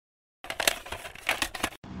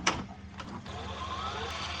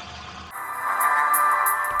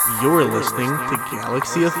You're listening to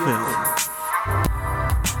Galaxy of Film.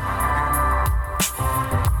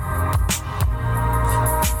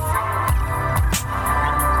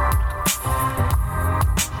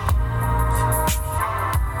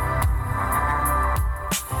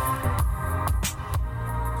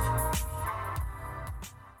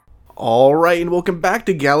 Alright, and welcome back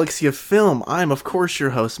to Galaxy of Film. I'm, of course,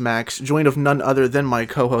 your host, Max, joined of none other than my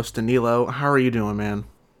co-host, Danilo. How are you doing, man?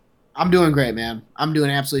 I'm doing great, man. I'm doing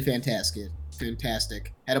absolutely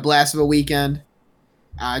fantastic. Had a blast of a weekend.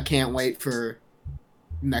 I can't wait for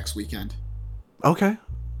next weekend. Okay.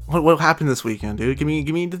 What happened this weekend, dude? Give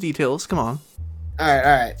me the details. Come on. All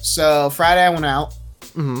right. So Friday I went out.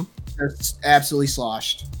 Mm-hmm. Just absolutely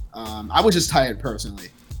sloshed. I was just tired personally.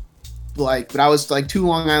 But I was like 2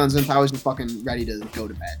 Long Islands in. I was just fucking ready to go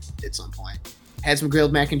to bed at some point. Had some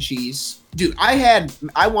grilled mac and cheese. Dude, I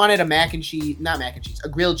wanted a a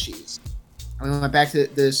grilled cheese. And we went back to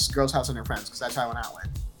this girl's house and her friends because that's how I went out with.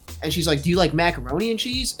 And she's like, do you like macaroni and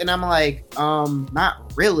cheese? And I'm like,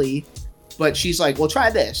 not really. But she's like, well, try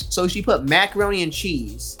this. So she put macaroni and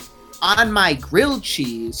cheese on my grilled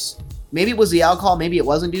cheese. Maybe it was the alcohol, maybe it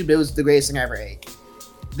wasn't, dude, but it was the greatest thing I ever ate.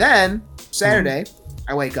 Then, Saturday,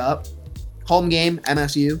 I wake up, home game,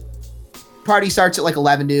 MSU. Party starts at like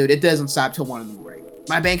 11, dude. It doesn't stop till 1 in the morning.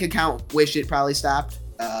 My bank account wish it probably stopped,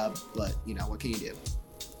 but you know, what can you do?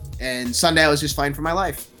 And Sunday I was just fine for my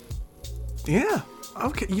life. Yeah.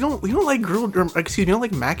 Okay. You don't like you don't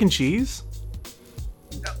like mac and cheese?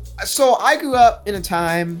 So I grew up in a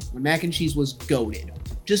time when mac and cheese was goated.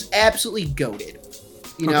 Just absolutely goated.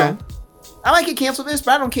 You know? Okay. I might get canceled for this,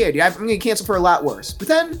 but I don't care, dude. I'm gonna get canceled for a lot worse. But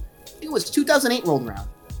then it was 2008 rolling around.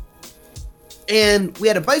 And we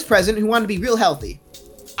had a vice president who wanted to be real healthy.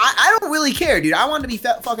 I don't really care, dude. I wanted to be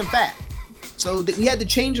fucking fat. So we had to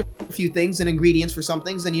change a few things and ingredients for some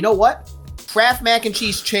things. And you know what? Kraft mac and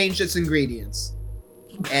cheese changed its ingredients.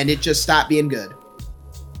 And it just stopped being good.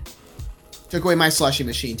 Took away my slushy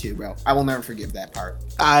machine too, bro. I will never forgive that part.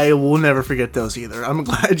 I will never forget those either. I'm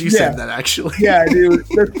glad you said that, actually. Yeah, dude.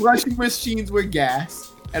 The slushy machines were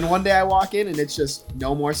gas. And one day I walk in and it's just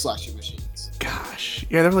no more slushy machines. Gosh.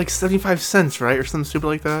 Yeah, they were like 75 cents, right? Or something stupid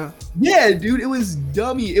like that. Yeah, dude. It was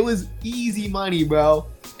dummy. It was easy money, bro.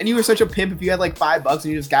 And you were such a pimp if you had like $5 and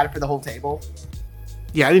you just got it for the whole table.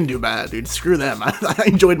 Yeah, I didn't do bad, dude. Screw them. I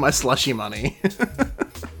enjoyed my slushy money.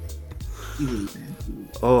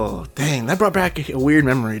 Oh, dang. That brought back a weird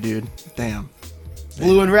memory, dude. Damn.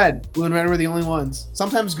 Blue and red. Blue and red were the only ones.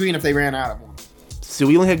 Sometimes green if they ran out of one. So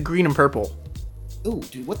we only had green and purple. Ooh,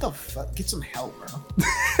 dude, what the fuck? Get some help, bro.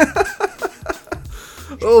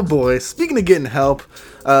 Oh boy, speaking of getting help,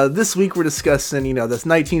 this week we're discussing, this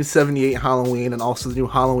 1978 Halloween and also the new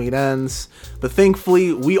Halloween Ends. But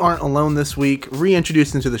thankfully, we aren't alone this week.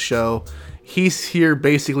 Reintroduced into the show. He's here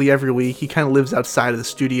basically every week. He kind of lives outside of the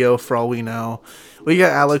studio for all we know. We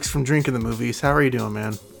got Alex from Drinking the Movies. How are you doing,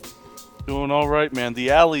 man? Doing all right, man.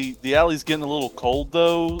 The alley's getting a little cold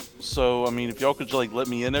though, so I mean, if y'all could just like let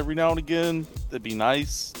me in every now and again, that'd be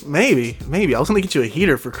nice. Maybe. I was gonna get you a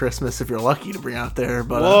heater for Christmas if you're lucky to bring out there,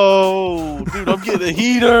 but whoa, dude, I'm getting a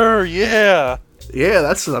heater. Yeah,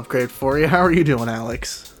 that's an upgrade for you. How are you doing,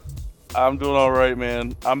 Alex? I'm doing all right,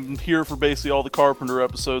 man. I'm here for basically all the Carpenter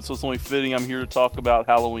episodes, so it's only fitting I'm here to talk about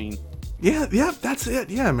Halloween. Yeah, that's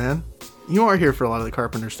it. Yeah, man, you are here for a lot of the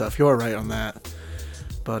Carpenter stuff. You're right on that.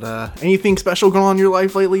 But anything special going on in your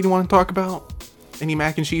life lately you want to talk about? Any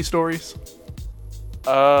mac and cheese stories?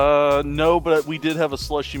 No, but we did have a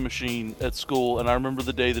slushy machine at school, and I remember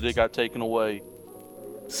the day that it got taken away.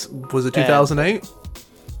 Was it 2008?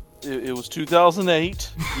 It was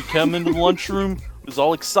 2008. We came into the lunchroom, was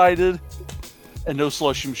all excited, and no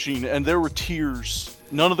slushy machine, and there were tears.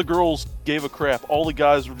 None of the girls gave a crap. All the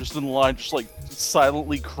guys were just in the line, just like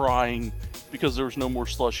silently crying because there was no more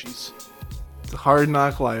slushies. Hard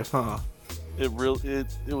knock life, huh? It was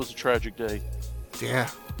a tragic day. Yeah.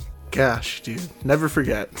 Gosh, dude. Never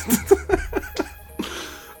forget.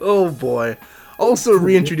 Oh boy. Also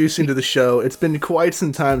reintroducing to the show, it's been quite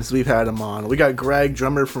some time since we've had him on. We got Greg,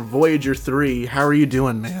 drummer from Voyager 3. How are you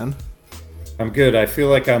doing, man? I'm good. I feel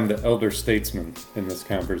like I'm the elder statesman in this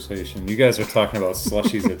conversation. You guys are talking about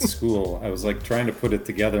slushies at school. I was like trying to put it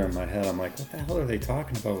together in my head. I'm like, what the hell are they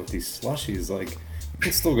talking about with these slushies? Like, you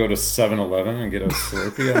can still go to 7-Eleven and get a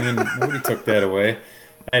Slurpee. I mean, nobody took that away.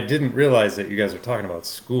 I didn't realize that you guys are talking about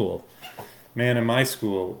school. Man, in my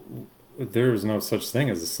school, there was no such thing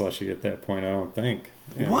as a slushie at that point, I don't think.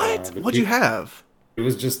 And, what? What'd you have? It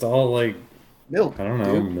was just all like milk. I don't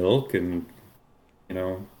know, dude. Milk and,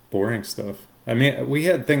 boring stuff. I mean, we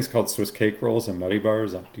had things called Swiss cake rolls and nutty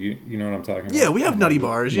bars. Do you know what I'm talking Yeah, about? we have nutty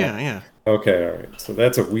bars. Yeah, yeah. Okay, all right. So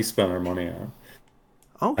that's what we spent our money on.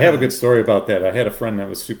 I have a Okay. good story about that. I had a friend that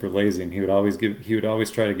was super lazy, and he would always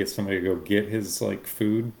try to get somebody to go get his like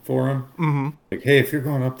food for him. Mm-hmm. Like, hey, if you're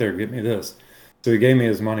going up there, get me this. So he gave me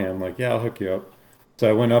his money. I'm like, yeah, I'll hook you up. So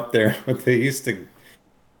I went up there, but they used to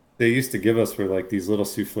give us were like these little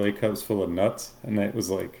souffle cups full of nuts, and it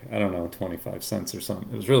was like, I don't know, 25 cents or something.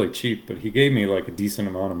 It was really cheap, but he gave me like a decent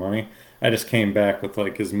amount of money. I just came back with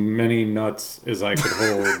like as many nuts as I could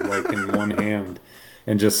hold, like in one hand,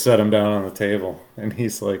 and just set them down on the table. And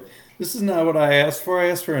he's like, "This is not what I asked for. I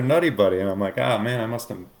asked for a Nutty Buddy." And I'm like, "Ah, man, I must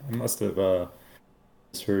have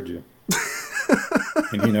misheard you."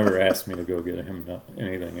 And he never asked me to go get him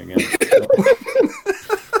anything again. So,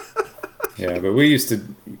 yeah, but we used to,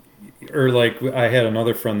 or like I had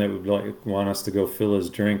another friend that would like want us to go fill his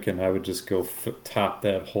drink, and I would just go top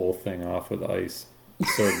that whole thing off with ice.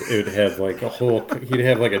 So it would have like he'd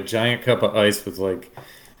have like a giant cup of ice with like,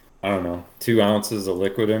 I don't know, 2 ounces of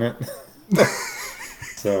liquid in it.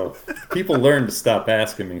 So people learn to stop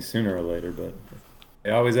asking me sooner or later, but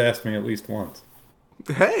they always ask me at least once.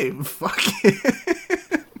 Hey, fuck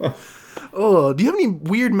it. Oh, do you have any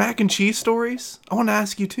weird mac and cheese stories? I want to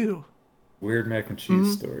ask you too. Weird mac and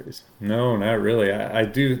cheese stories. No, not really. I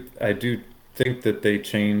do think that they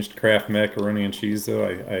changed Kraft macaroni and cheese though.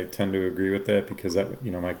 I tend to agree with that because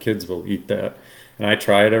my kids will eat that. And I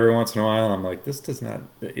try it every once in a while. And I'm like, this does not,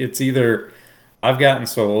 it's either I've gotten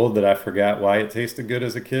so old that I forgot why it tasted good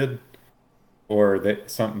as a kid, or that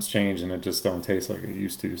something's changed and it just don't taste like it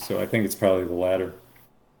used to. So I think it's probably the latter.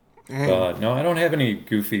 Dang. No, I don't have any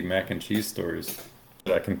goofy mac and cheese stories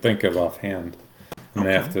that I can think of offhand. I'm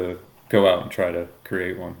gonna have to go out and try to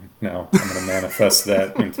create one now. I'm gonna manifest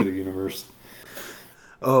that into the universe.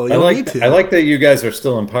 Oh, I you'll like need to. I like that you guys are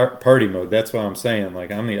still in party mode. That's what I'm saying. Like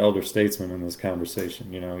I'm the elder statesman in this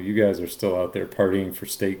conversation. You guys are still out there partying for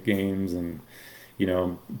state games and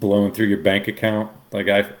blowing through your bank account. Like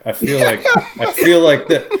I feel like I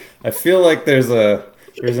feel like there's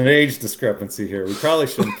an age discrepancy here. We probably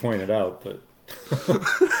shouldn't point it out, but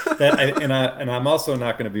and I'm also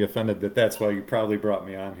not going to be offended that that's why you probably brought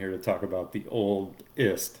me on here to talk about the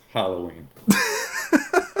oldest Halloween.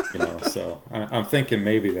 So I'm thinking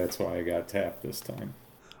maybe that's why I got tapped this time.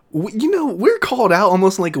 We're called out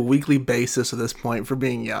almost on like a weekly basis at this point for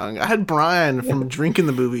being young. I had Brian from Drinking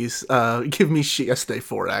the Movies give me shit yesterday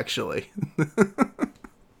for it, actually.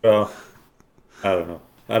 Well, I don't know.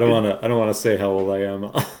 I don't want to say how old I am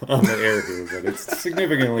on the air here, but it's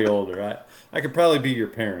significantly older. I could probably be your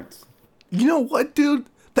parents. You know what, dude?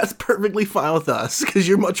 That's perfectly fine with us because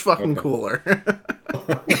you're much fucking cooler.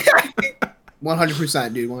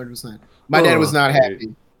 100%, dude. 100%. My dad was not Great.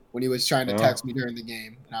 happy when he was trying to text me during the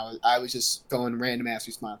game, and I was just throwing random ass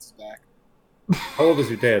responses back. How old is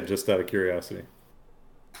your dad, just out of curiosity?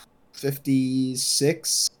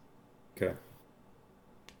 56. Okay.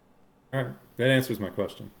 All right. That answers my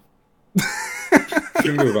question.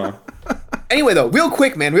 Should move on. Anyway, though, real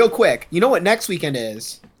quick, man, real quick. You know what next weekend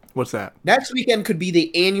is? What's that? Next weekend could be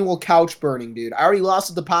the annual couch burning, dude. I already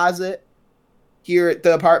lost a deposit here at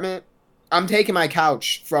the apartment. I'm taking my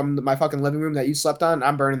couch from my fucking living room that you slept on.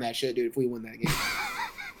 I'm burning that shit, dude, if we win that game.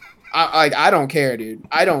 I don't care, dude.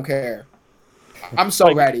 I don't care. I'm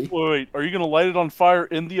so ready. Wait, are you gonna light it on fire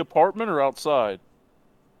in the apartment or outside?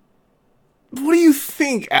 What do you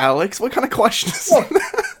think, Alex? What kind of question is that?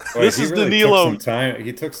 Boy, This he is really Danilo. Took some time.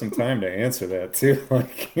 He took some time to answer that too.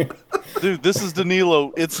 Like, Dude, this is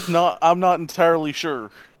Danilo. It's not. I'm not entirely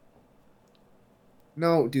sure.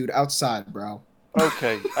 No, dude, outside, bro.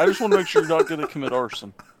 Okay, I just want to make sure you're not gonna commit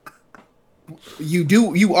arson.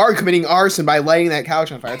 You are committing arson by lighting that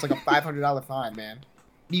couch on fire. It's like a $500 fine, man.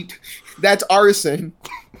 That's arson.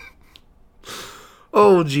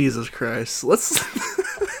 Oh, Jesus Christ. Let's...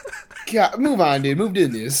 God, move on, dude. Move to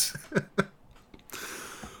the news.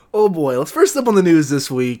 Oh boy, let's first up on the news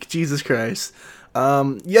this week. Jesus Christ.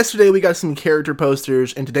 Yesterday we got some character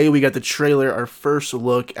posters, and today we got the trailer, our first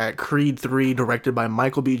look at Creed 3, directed by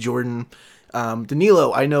Michael B. Jordan.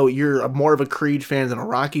 Danilo, I know you're more of a Creed fan than a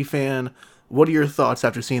Rocky fan. What are your thoughts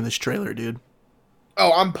after seeing this trailer, dude?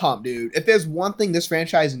 Oh, I'm pumped, dude. If there's one thing this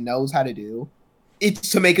franchise knows how to do, it's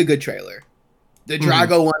to make a good trailer. The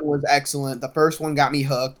Drago one was excellent. The first one got me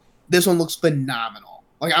hooked. This one looks phenomenal.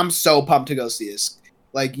 Like, I'm so pumped to go see this.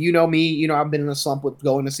 Like, you know me, I've been in a slump with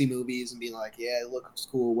going to see movies and being like, yeah, it looks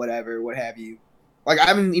cool, whatever, what have you. Like, I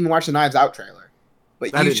haven't even watched the Knives Out trailer.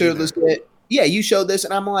 But you showed this. Yeah, you showed this,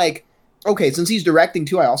 and I'm like, okay, since he's directing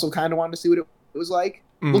too, I also kind of wanted to see what it was like.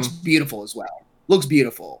 Looks beautiful as well. Looks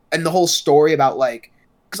beautiful. And the whole story about, like,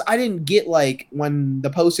 because I didn't get like when the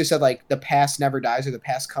poster said like the past never dies or the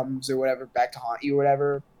past comes or whatever back to haunt you or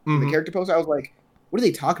whatever. The Mhm. character poster, I was like, what are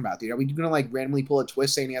they talking about, dude? Are we gonna like randomly pull a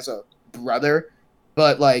twist saying he has a brother?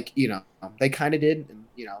 But like, they kind of did, and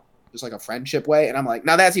just like a friendship way. And I'm like,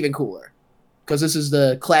 now that's even cooler because this is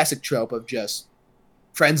the classic trope of just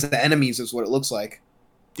friends and enemies is what it looks like,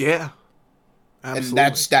 Yeah. Absolutely. and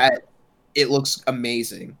that's that. It looks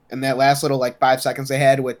amazing, and that last little like 5 seconds they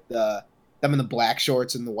had with them in the black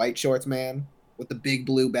shorts and the white shorts, man, with the big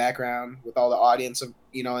blue background with all the audience of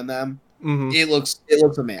in them. Mhm. It looks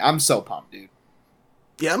amazing. I'm so pumped, dude.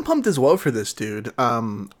 Yeah, I'm pumped as well for this, dude.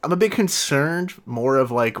 I'm a bit concerned more of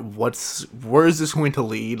like where is this going to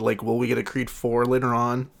lead? Like, will we get a Creed 4 later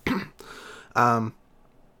on?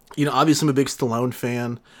 Obviously I'm a big Stallone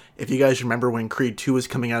fan. If you guys remember when Creed 2 was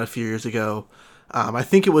coming out a few years ago, I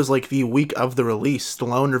think it was like the week of the release,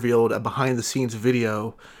 Stallone revealed a behind the scenes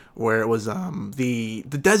video where it was the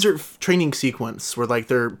desert training sequence where like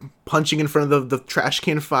they're punching in front of the trash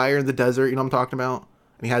can fire in the desert, you know what I'm talking about?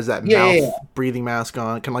 And he has that mouth breathing mask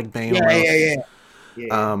on, kind of like Bane almost.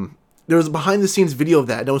 Yeah. There was a behind the scenes video of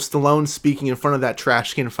that. And it was Stallone speaking in front of that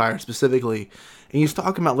trash can fire specifically. And he's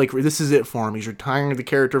talking about like this is it for him. He's retiring the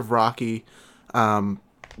character of Rocky.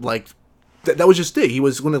 Like that was just it. He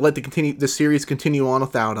was going to let the series continue on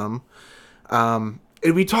without him.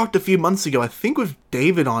 And we talked a few months ago, I think with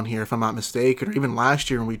David on here, if I'm not mistaken, or even last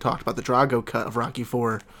year when we talked about the Drago cut of Rocky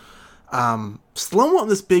 4. Stallone went on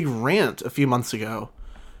this big rant a few months ago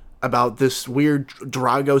about this weird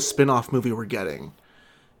Drago spin-off movie we're getting.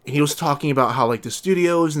 And he was talking about how like the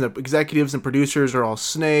studios and the executives and producers are all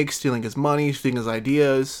snakes, stealing his money, stealing his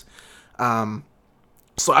ideas. So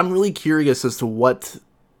I'm really curious as to what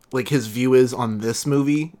like his view is on this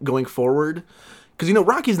movie going forward. Because,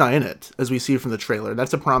 Rocky's not in it, as we see from the trailer.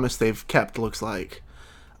 That's a promise they've kept, looks like.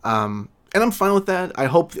 And I'm fine with that. I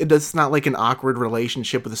hope it's not like an awkward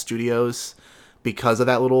relationship with the studios because of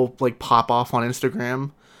that little like pop-off on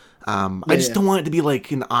Instagram. I just don't want it to be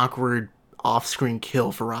like an awkward off-screen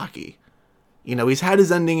kill for Rocky. He's had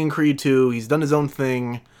his ending in Creed 2. He's done his own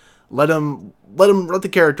thing. Let the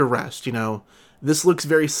character rest, This looks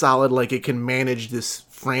very solid, like it can manage this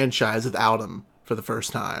franchise without him for the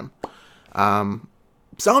first time.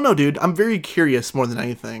 So I don't know, dude. I'm very curious more than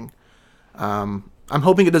anything. I'm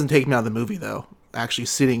hoping it doesn't take me out of the movie, though, actually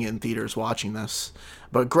sitting in theaters watching this.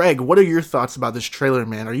 But Greg, what are your thoughts about this trailer,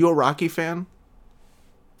 man? Are you a Rocky fan?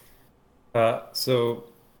 So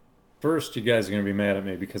first, you guys are going to be mad at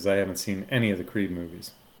me because I haven't seen any of the Creed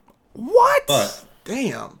movies. What? But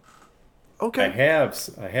damn. I Okay.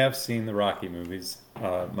 have seen the Rocky movies.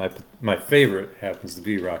 My favorite happens to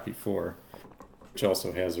be Rocky 4, which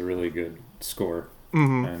also has a really good score.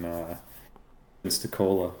 And Vince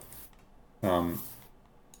DiCola.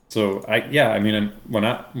 So I mean when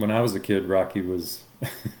I was a kid, Rocky was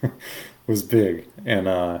was big, and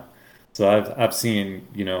so I've seen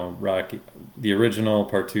Rocky, the original,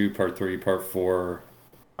 part 2, part 3, part 4.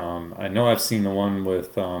 I know I've seen the one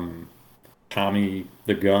with Tommy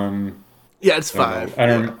the Gun. Yeah, it's I don't 5. know. I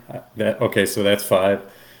don't that. Okay, so that's 5.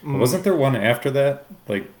 Wasn't there one after that?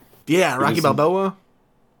 Like Yeah, it Rocky was Balboa.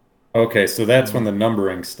 okay, so that's when the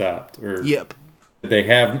numbering stopped, or Yep. they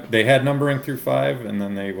had numbering through 5, and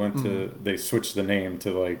then they switched the name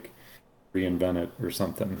to like reinvent it or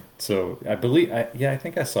something. So I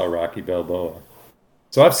think I saw Rocky Balboa.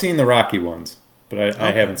 So I've seen the Rocky ones, but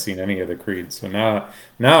I haven't seen any of the Creed. So now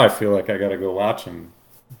I feel like I got to go watch them.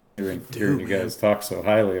 Hearing you guys talk so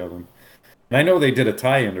highly of them, and I know they did a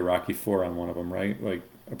tie-in to Rocky 4 on one of them, right? Like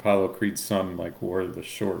Apollo Creed's son like wore the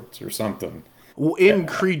shorts or something. Well, in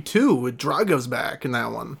Creed 2, Drago's back in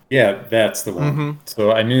that one. Yeah, that's the one.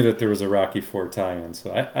 So I knew that there was a Rocky 4 tie-in.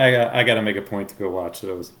 So I got to make a point to go watch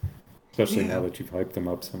those, especially now that you've hyped them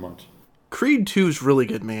up so much. Creed 2 is really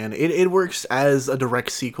good, man. It works as a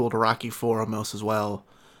direct sequel to Rocky 4 almost as well.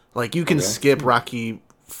 Like, you can skip Rocky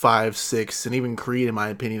 5, 6, and even Creed, in my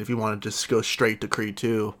opinion, if you want to just go straight to Creed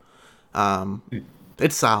 2.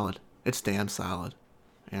 It's solid. It's damn solid.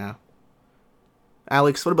 Yeah.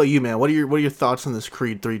 Alex, what about you, man? What are your thoughts on this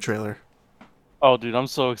Creed 3 trailer? Oh, dude, I'm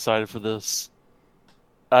so excited for this.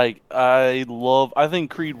 I think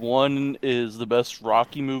Creed 1 is the best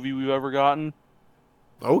Rocky movie we've ever gotten.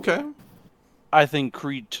 Okay. I think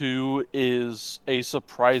Creed 2 is a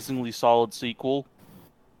surprisingly solid sequel.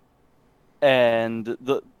 And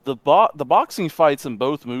the boxing fights in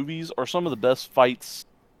both movies are some of the best fights,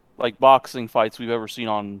 like boxing fights we've ever seen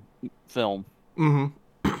on film.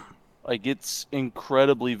 Like, it's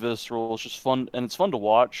incredibly visceral. It's just fun, and it's fun to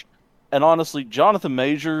watch. And honestly, Jonathan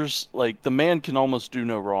Majors, like, the man can almost do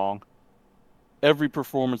no wrong. every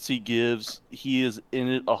performance he gives, he is in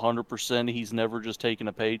it 100%. He's never just taking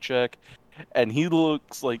a paycheck. And he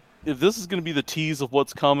looks like, if this is going to be the tease of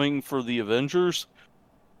what's coming for the Avengers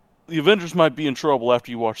might be in trouble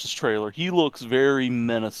after you watch this trailer. He looks very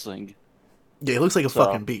menacing. Yeah, he looks like a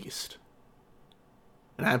fucking beast.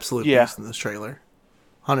 An absolute beast in this trailer.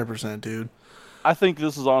 100%, dude. I think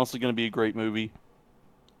this is honestly going to be a great movie.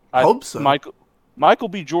 I hope so. Michael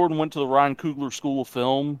B. Jordan went to the Ryan Coogler School of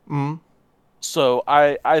Film. Mm-hmm. So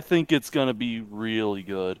I think it's going to be really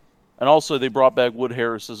good. And also, they brought back Wood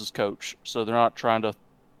Harris as his coach. So they're not trying to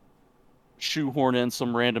shoehorn in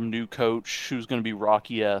some random new coach who's going to be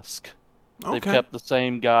Rocky-esque. Okay. They've kept the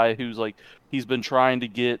same guy who's like, he's been trying to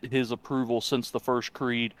get his approval since the first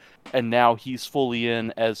Creed, and now he's fully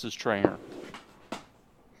in as his trainer.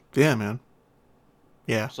 Yeah, man.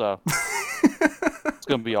 Yeah. So, it's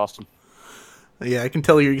going to be awesome. Yeah, I can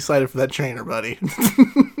tell you're excited for that trainer, buddy.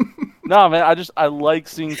 No, man, I like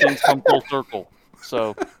seeing things come full circle.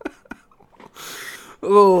 So...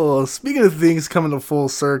 Oh, speaking of things coming to full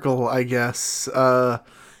circle, I guess. Dude,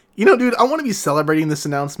 I want to be celebrating this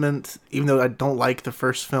announcement, even though I don't like the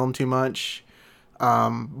first film too much. But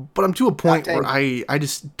I'm to a point where I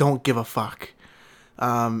just don't give a fuck.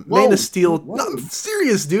 Man of Steel... No, I'm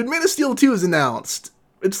serious, dude. Man of Steel 2 is announced.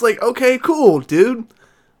 It's like, okay, cool, dude.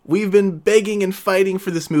 We've been begging and fighting for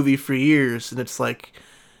this movie for years, and it's like,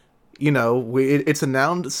 it's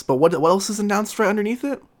announced, but what else is announced right underneath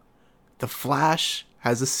it? The Flash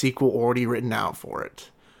has a sequel already written out for it.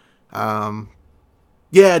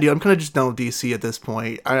 Yeah, dude, I'm kind of just done with DC at this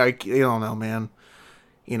point. I don't know, man.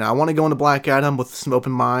 I want to go into Black Adam with some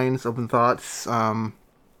open minds, open thoughts. I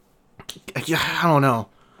don't know.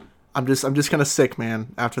 I'm just kind of sick,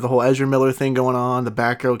 man. After the whole Ezra Miller thing going on, the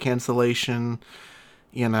Batgirl cancellation,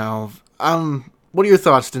 What are your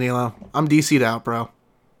thoughts, Danilo? I'm DC'd out, bro.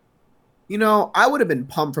 I would have been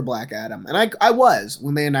pumped for Black Adam, and I was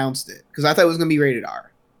when they announced it, because I thought it was going to be rated R.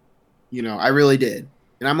 I really did.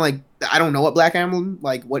 And I'm like, I don't know what Black Adam,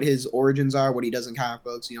 like, what his origins are, what he does in comic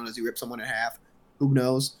books, does he rip someone in half? Who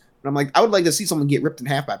knows? But I'm like, I would like to see someone get ripped in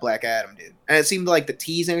half by Black Adam, dude. And it seemed like the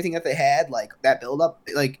tease and everything that they had, like, that build-up,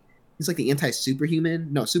 like, he's like the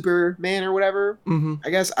Superman or whatever, I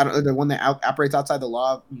guess. I don't know, the one that operates outside the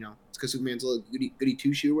law, it's because Superman's a little goody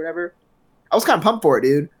two-shoe or whatever. I was kind of pumped for it,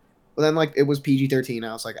 dude. But then, like, it was PG-13.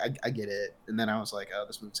 I was like, I get it. And then I was like, oh,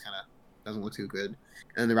 this movie's kind of doesn't look too good. And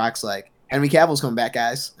then The Rock's like, Henry Cavill's coming back,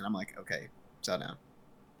 guys. And I'm like, okay, settle down.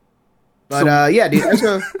 But, yeah, dude,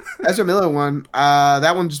 Ezra Miller one,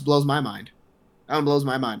 that one just blows my mind. That one blows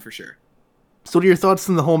my mind for sure. So what are your thoughts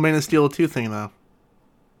on the whole Man of Steel 2 thing, though?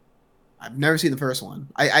 I've never seen the first one.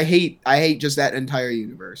 I hate just that entire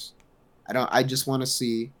universe. I just want to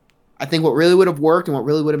see... I think what really would have worked and what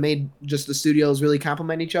really would have made just the studios really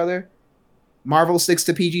complement each other, Marvel sticks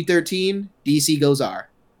to PG-13, DC goes R.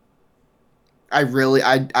 I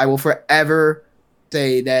will forever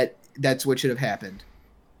say that that's what should have happened.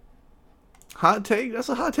 Hot take? That's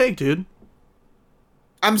a hot take, dude.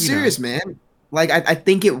 I'm serious, man. Like, I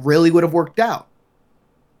think it really would have worked out.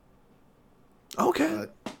 Okay.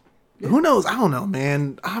 Yeah. Who knows? I don't know,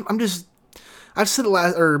 man. I've said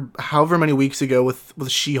however many weeks ago with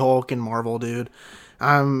She-Hulk and Marvel, dude.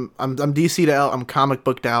 I'm DC'd out. I'm comic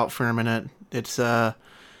booked out for a minute. It's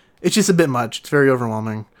just a bit much. It's very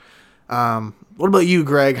overwhelming. What about you,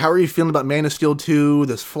 Greg? How are you feeling about Man of Steel 2,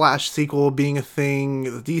 this Flash sequel being a thing,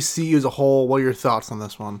 the DC as a whole? What are your thoughts on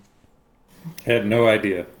this one? I had no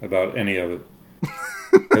idea about any of it.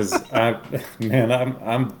 Because I'm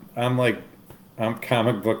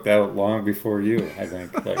comic booked out long before you, I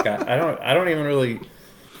think. Like I don't even really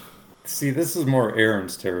see, this is more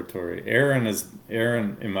Aaron's territory. Aaron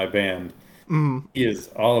in my band. Mm. He is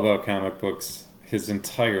all about comic books his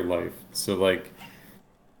entire life. So like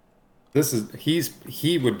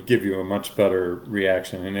he would give you a much better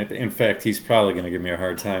reaction, and in fact he's probably going to give me a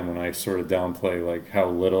hard time when I sort of downplay like how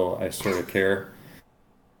little I sort of care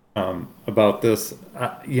about this.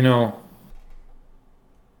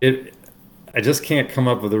 I just can't come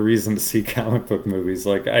up with a reason to see comic book movies.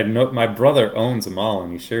 Like, I know my brother owns them all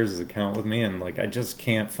and he shares his account with me, and like I just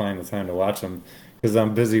can't find the time to watch them because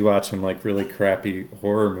I'm busy watching like really crappy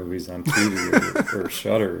horror movies on TV or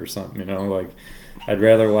Shudder or something, Like, I'd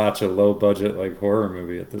rather watch a low budget like horror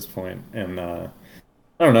movie at this point. And I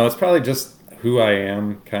don't know, it's probably just who I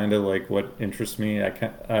am, kind of like what interests me.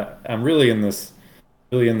 I'm really in this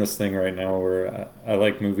thing right now where I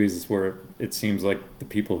like movies where it seems like the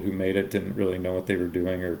people who made it didn't really know what they were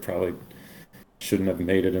doing, or probably shouldn't have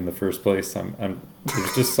made it in the first place.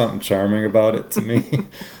 There's just something charming about it to me.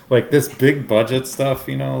 Like this big budget stuff,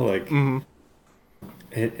 like, mm-hmm.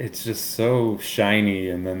 it's just so shiny,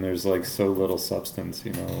 and then there's like so little substance,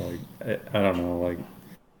 like I don't know, like.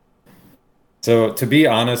 So to be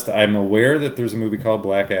honest, I'm aware that there's a movie called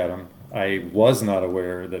Black Adam. I was not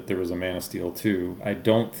aware that there was a Man of Steel 2. I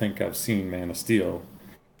don't think I've seen Man of Steel,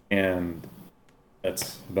 and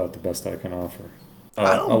that's about the best I can offer.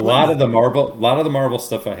 I A don't blame lot you. of a lot of the Marvel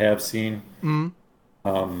stuff I have seen, Mhm.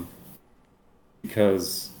 um,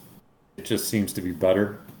 because it just seems to be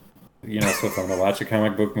better. So if I'm gonna watch a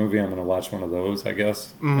comic book movie, I'm gonna watch one of those, I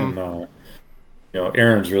guess. Mhm. And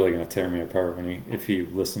Aaron's really gonna tear me apart if he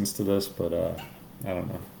listens to this, but I don't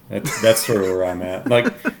know. That's sort of where I'm at.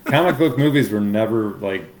 Like comic book movies were never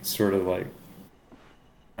like sort of like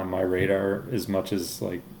on my radar as much as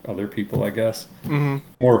like other people, I guess. Mhm.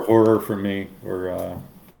 More horror for me, or I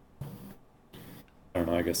don't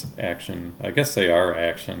know. I guess action. I guess they are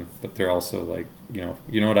action, but they're also like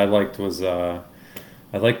You know what I liked was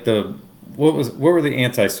I liked the what were the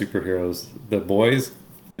anti superheroes? The Boys.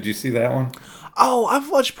 Did you see that one? Oh, I've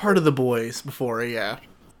watched part of The Boys before. Yeah.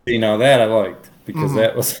 That I liked because Mhm.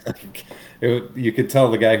 that was like you could tell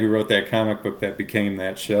the guy who wrote that comic book that became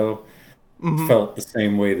that show Mhm. felt the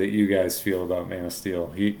same way that you guys feel about Man of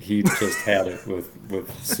Steel. He just had it with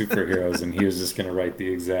superheroes, and he was just going to write the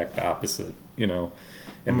exact opposite, and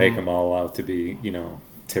make Mhm. them all out to be,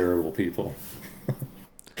 terrible people.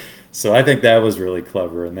 So I think that was really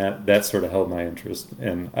clever, and that sort of held my interest.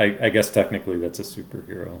 And I guess technically that's a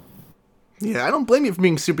superhero. Yeah, I don't blame you for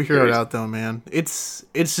being superheroed Series. out though, man. It's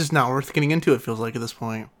just not worth getting into. It feels like at this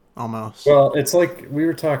point, almost. Well, it's like we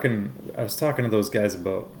were talking. I was talking to those guys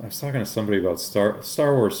about. I was talking to somebody about Star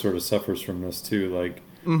Wars. Sort of suffers from this too. Like,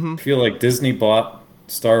 Mm-hmm. I feel like Disney bought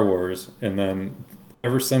Star Wars, and then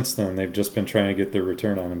ever since then they've just been trying to get their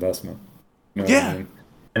return on investment. You know what I Yeah. mean?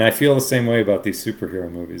 And I feel the same way about these superhero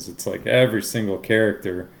movies. It's like every single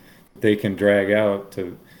character they can drag out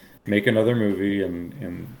to make another movie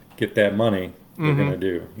and get that money, they're Mm-hmm. gonna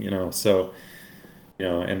do. So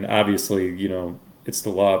and obviously, it's the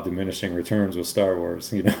law of diminishing returns with Star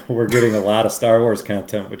Wars. We're getting a lot of Star Wars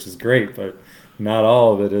content, which is great, but not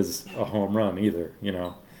all of it is a home run either.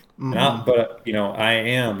 Mm-hmm. But I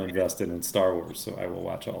am invested in Star Wars, so I will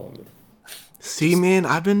watch all of it. See, man,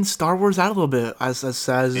 I've been Star Wars out a little bit, as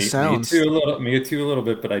sad as it Me sounds. too, me too, a little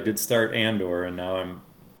bit. But I did start Andor, and now I'm,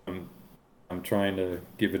 I'm trying to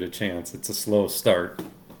give it a chance. It's a slow start.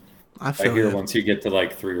 I I feel hear you. once you get to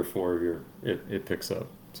like three or four, it picks up.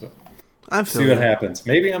 So I see feel what you. happens.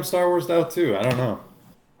 Maybe I'm Star Wars out too. I don't know.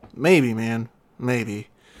 Maybe, man. Maybe.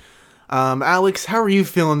 Alex, how are you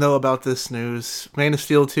feeling though about this news? Man of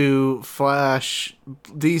Steel 2, Flash,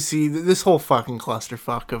 DC, this whole fucking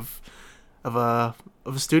clusterfuck of a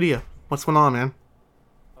of a studio. What's going on, man?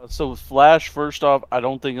 So with Flash, first off, I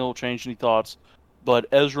don't think it'll change any thoughts, but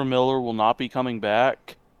Ezra Miller will not be coming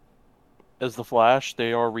back as the Flash.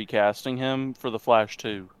 They are recasting him for the Flash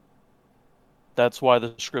 2. That's why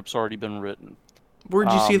the script's already been written.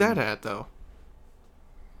 Where'd you see that Um, at though?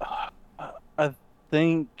 I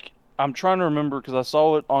think I'm trying to remember because I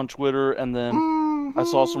saw it on Twitter and then I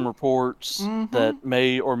saw some Mm-hmm. reports Mm-hmm. that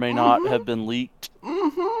may or may not Mm-hmm. have been leaked.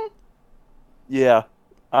 Mm-hmm. Yeah,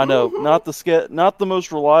 I know, Mm-hmm. not the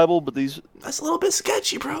most reliable, but these. That's a little bit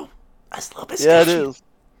sketchy, bro. That's a little bit Yeah, it sketchy. is.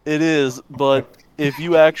 It is, but if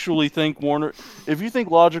you actually think if you think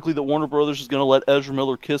logically that Warner Brothers is going to let Ezra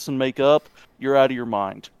Miller kiss and make up, you're out of your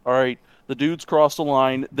mind. All right, the dude's crossed the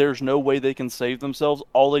line. There's no way they can save themselves.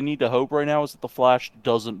 All they need to hope right now is that the Flash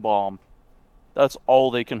doesn't bomb. That's all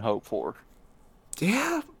they can hope for.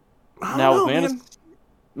 Yeah. I don't Now with know, man.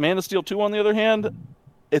 Man of Steel 2 on the other hand,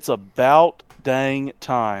 it's about dang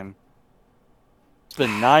time. It's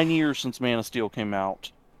been 9 years since Man of Steel came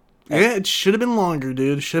out. Yeah, it should have been longer,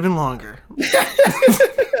 dude. It should have been longer.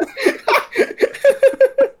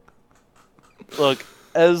 Look,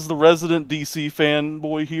 as the resident DC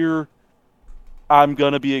fanboy here, I'm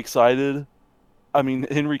gonna be excited. I mean,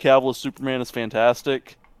 Henry Cavill as Superman is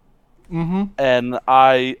fantastic, Mm-hmm. and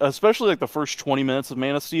I, especially like the first 20 minutes of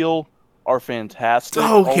Man of Steel, are fantastic.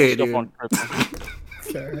 All the Okay, stuff dude. on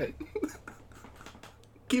Krypton. Alright.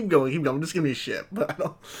 Keep going, keep going. Just give me shit. But I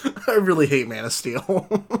don't. I really hate Man of Steel.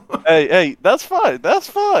 Hey, that's fine. That's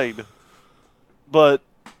fine. But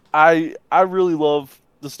I really love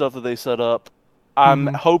the stuff that they set up. I'm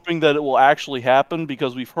Mhm. hoping that it will actually happen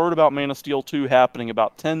because we've heard about Man of Steel 2 happening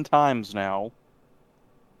about 10 times now,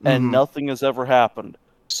 and Mhm. nothing has ever happened.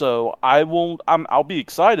 So I'll be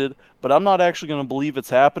excited, but I'm not actually going to believe it's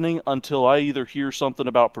happening until I either hear something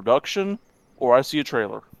about production or I see a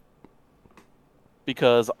trailer.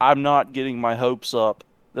 Because I'm not getting my hopes up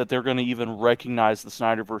that they're going to even recognize the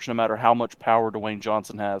Snyderverse no matter how much power Dwayne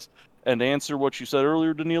Johnson has. And to answer what you said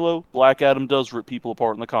earlier, Danilo, Black Adam does rip people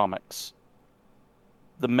apart in the comics.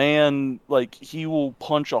 The man, like, he will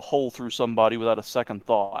punch a hole through somebody without a second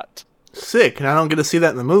thought. Sick, and I don't get to see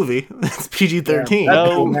that in the movie. It's PG-13. Yeah,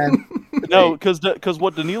 No. man. No, because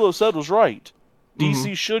what Danilo said was right.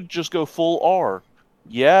 DC should just go full R.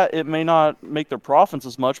 Yeah, it may not make their profits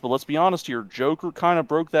as much, but let's be honest here. Joker kind of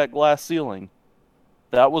broke that glass ceiling.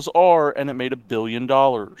 That was R, and it made $1 billion. You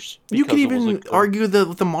can because it was even argue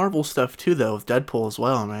with the Marvel stuff too, though, with Deadpool as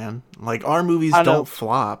well, man. Like, our movies I know. don't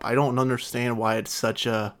flop. I don't understand why it's such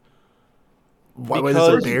a why there's a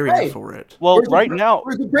Because- barrier Right. for it. Well, Where's the right Bra- now,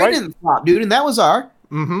 Where's the Brandon flop, dude? And that was our.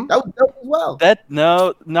 Mm-hmm. That was dope as well.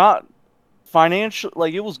 not financial.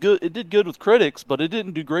 Like, it was good. It did good with critics, but it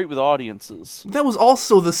didn't do great with audiences. That was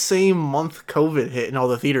also the same month COVID hit and all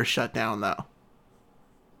the theaters shut down, though.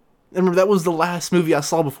 I remember that was the last movie I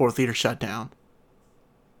saw before theaters shut down.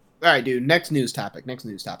 All right, dude. Next news topic,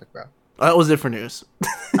 bro. That was different news.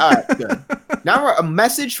 All right, good. Now a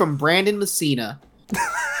message from Brandon Messina.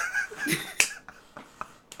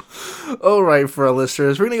 All right, for our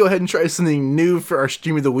listeners, we're going to go ahead and try something new for our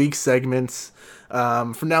Stream of the Week segments.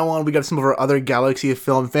 From now on, we got some of our other Galaxy of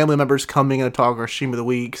Film family members coming and talk our Stream of the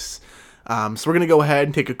Weeks. So we're going to go ahead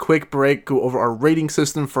and take a quick break, go over our rating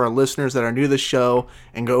system for our listeners that are new to the show,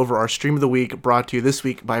 and go over our Stream of the Week brought to you this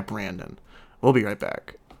week by Brandon. We'll be right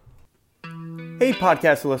back. Hey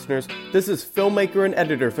podcast listeners, this is filmmaker and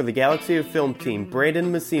editor for the Galaxy of Film team,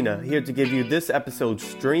 Brandon Messina, here to give you this episode's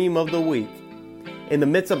Stream of the Week. In the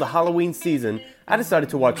midst of the Halloween season, I decided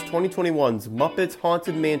to watch 2021's Muppets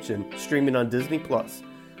Haunted Mansion streaming on Disney+.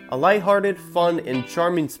 A lighthearted, fun, and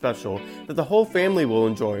charming special that the whole family will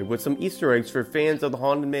enjoy with some Easter eggs for fans of the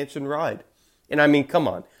Haunted Mansion ride. And I mean, come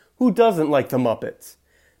on, who doesn't like the Muppets?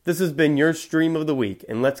 This has been your Stream of the Week,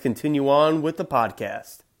 and let's continue on with the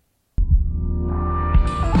podcast.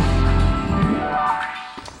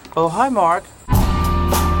 Oh, hi, Mark.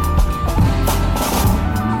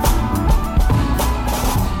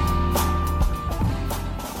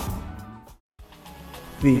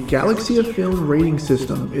 The Galaxy of Film rating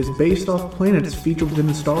system is based off planets featured within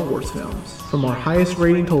the Star Wars films. From our highest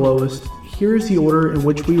rating to lowest, here is the order in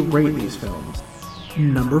which we rate these films.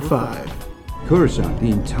 Number 5. Coruscant,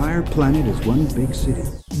 the entire planet is one big city.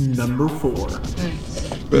 Number 4.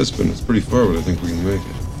 Bespin, it's pretty far, but I think we can make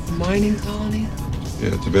it. Mining colony?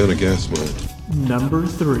 Yeah, Tabana gas mine. Number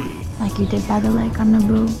 3. Like you did by the lake on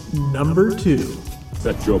Naboo. Number 2.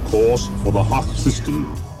 Set your course for the Hoth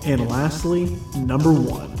system. And lastly, number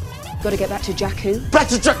 1. Gotta get back to Jakku. Back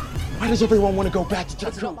to Jakku! Why does everyone want to go back to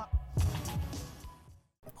Jakku?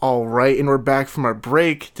 Alright, and we're back from our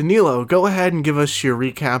break. Danilo, go ahead and give us your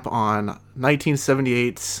recap on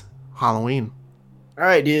 1978's Halloween. All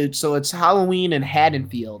right, dude. So it's Halloween in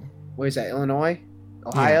Haddonfield. Where is that? Illinois?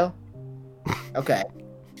 Ohio? Yeah. Okay.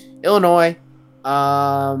 Illinois.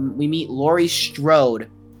 We meet Laurie Strode,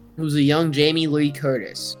 who's a young Jamie Lee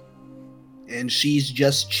Curtis. And she's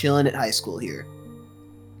just chilling at high school here.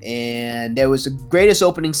 And there was the greatest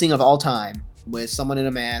opening scene of all time with someone in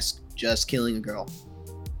a mask just killing a girl.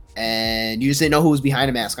 And you just didn't know who was behind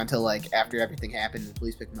a mask until, like, after everything happened and the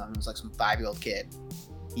police picked him up. And it was like some 5-year-old kid.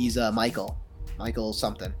 He's Michael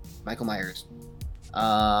something. Michael Myers.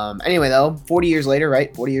 Anyway, though, 40 years later,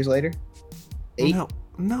 right? 40 years later? 8?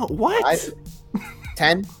 No, what? 5?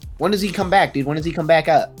 10? When does he come back, dude? When does he come back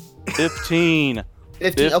up? 15.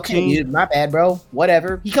 15. Okay, dude, my bad, bro.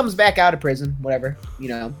 Whatever. He comes back out of prison. Whatever. You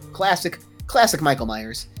know, classic Michael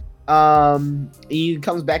Myers. He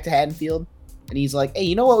comes back to Haddonfield, and he's like, "Hey,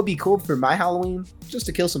 you know what would be cool for my Halloween? Just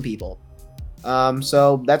to kill some people."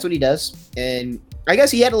 So that's what he does, and I guess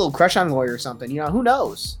he had a little crush on Laurie or something. You know, who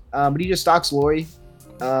knows? But he just stalks Laurie.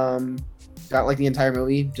 Got like the entire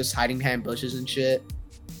movie, just hiding behind bushes and shit.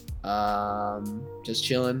 Just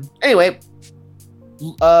chilling. Anyway.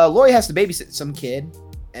 Laurie has to babysit some kid,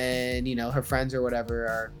 and you know her friends or whatever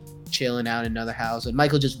are chilling out in another house, and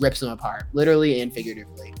Michael just rips them apart, literally and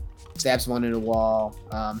figuratively. Stabs one in the wall,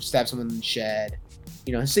 stabs someone in the shed.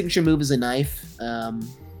 You know, his signature move is a knife.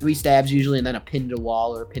 3 stabs usually, and then a pin to the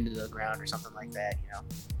wall or a pin to the ground or something like that. You know,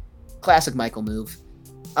 classic Michael move.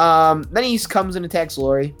 Then he comes and attacks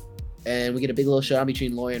Laurie, and we get a big little showdown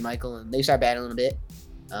between Laurie and Michael, and they start battling a bit.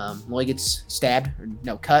 Laurie gets stabbed, or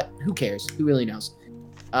no, cut. Who cares? Who really knows?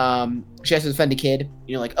 She has to defend a kid.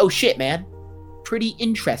 You know, like, oh shit, man. Pretty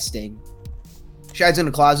interesting. She hides in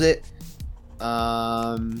a closet.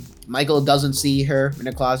 Michael doesn't see her in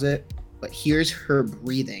a closet, but hears her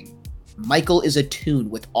breathing. Michael is attuned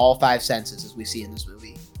with all 5 senses, as we see in this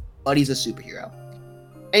movie. But he's a superhero.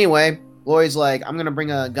 Anyway, Laurie's like, I'm gonna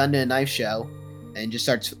bring a gun to a knife show, and just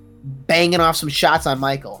starts banging off some shots on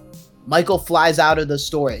Michael. Michael flies out of the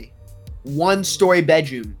story, 1-story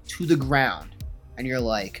bedroom to the ground, and you're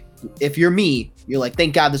like, if you're me, you're like,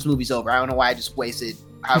 thank God this movie's over. I don't know why I just wasted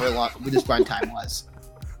however long this runtime was.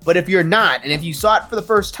 But if you're not, and if you saw it for the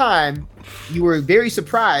first time, you were very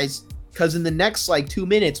surprised because in the next like 2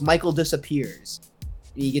 minutes, Michael disappears.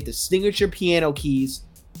 And you get the signature piano keys,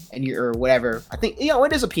 and or whatever. I think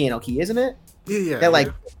it is a piano key, isn't it? Yeah. That like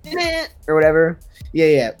or whatever.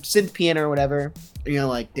 Yeah. Synth piano or whatever. And you're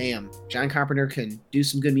like, damn, John Carpenter can do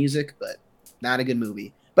some good music, but not a good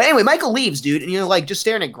movie. But anyway, Michael leaves, dude, and you're like just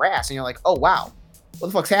staring at grass, and you're like, oh wow, what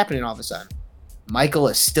the fuck's happening all of a sudden? Michael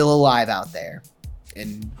is still alive out there,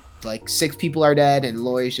 and like 6 people are dead, and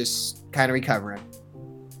Lori's just kind of recovering.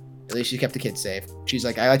 At least she kept the kids safe. She's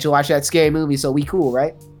like, I let you watch that scary movie, so we cool,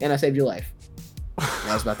 right? And I saved your life. And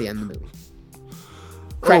that was about the end of the movie.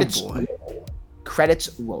 Credits. Oh boy.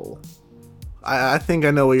 Credits roll. I think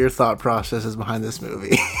I know what your thought process is behind this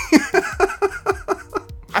movie.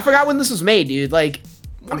 I forgot when this was made, dude. Like,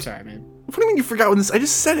 I'm sorry, man. What do you mean you forgot when this? I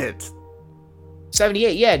just said it.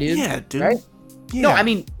 78, yeah, dude. Yeah, dude. Right? Yeah. No, I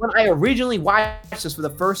mean, when I originally watched this for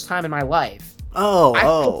the first time in my life,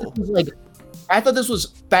 I thought this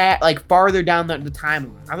was farther down the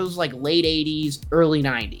timeline. I thought it was like late 80s, early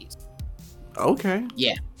 90s. Okay.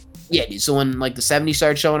 Yeah, dude. So when like the 70s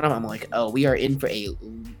started showing up, I'm like, oh, we are in for a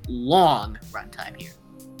long runtime here.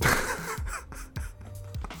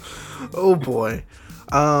 Oh boy.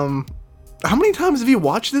 How many times have you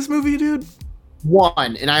watched this movie, dude?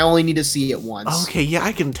 1, and I only need to see it once. Okay, yeah,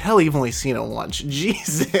 I can tell you've only seen it once.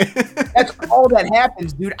 Jesus. That's all that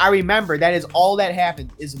happens, dude. I remember that is all that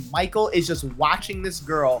happens is Michael is just watching this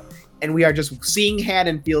girl, and we are just seeing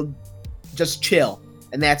Haddonfield just chill,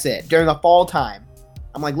 and that's it. During the fall time,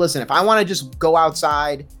 I'm like, listen, if I want to just go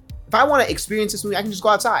outside, if I want to experience this movie, I can just go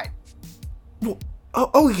outside. Well,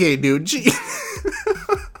 okay, dude. Gee.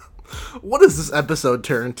 What does this episode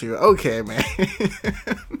turn to? Okay, man.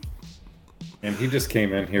 And he just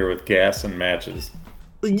came in here with gas and matches.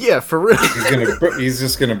 Yeah, for real. He's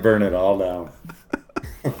just gonna burn it all down.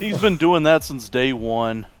 He's been doing that since day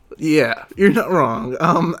one. Yeah, you're not wrong.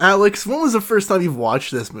 Alex, when was the first time you've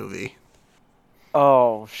watched this movie?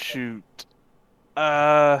 Oh, shoot.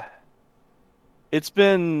 It's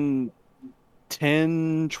been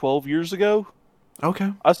 10, 12 years ago.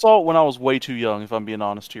 Okay. I saw it when I was way too young, if I'm being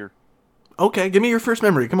honest here. Okay, give me your first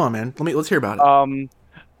memory. Come on, man. Let's hear about it.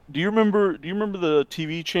 Do you remember the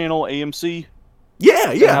TV channel AMC?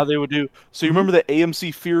 Yeah. And how they would do. So you remember the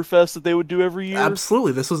AMC Fear Fest that they would do every year?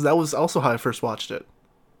 Absolutely. That was also how I first watched it.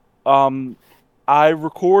 I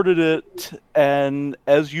recorded it, and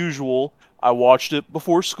as usual, I watched it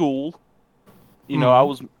before school. You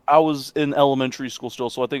know, I was in elementary school still,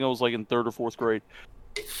 so I think I was like in 3rd or 4th grade.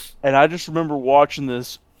 And I just remember watching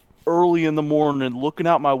this early in the morning, looking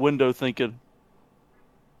out my window, thinking,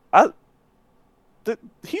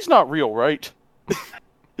 he's not real, right?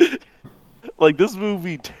 Like, this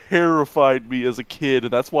movie terrified me as a kid,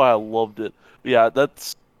 and that's why I loved it. But yeah,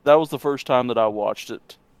 that was the first time that I watched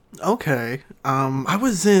it. Okay. I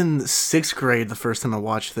was in 6th grade the first time I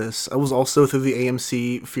watched this. I was also through the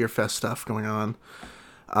AMC Fear Fest stuff going on.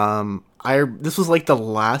 This was like the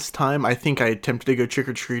last time I think I attempted to go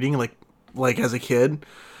trick-or-treating, like as a kid.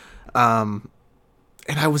 And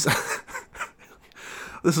I was...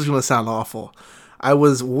 This is going to sound awful. I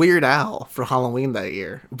was Weird Al for Halloween that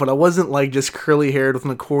year, but I wasn't like just curly haired with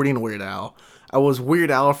an accordion Weird Al. I was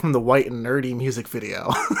Weird Al from the White and Nerdy music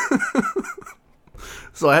video.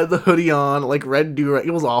 So I had the hoodie on, like red do-rag.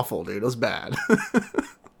 It was awful, dude. It was bad.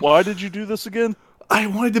 Why did you do this again? I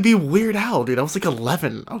wanted to be Weird Al, dude. I was like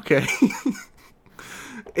 11, okay?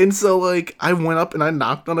 And so like I went up and I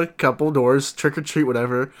knocked on a couple doors, trick or treat,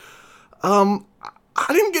 whatever.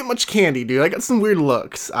 I didn't get much candy, dude. I got some weird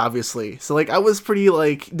looks, obviously. So, like, I was pretty,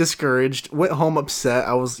 like, discouraged. Went home upset.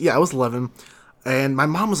 I was 11. And my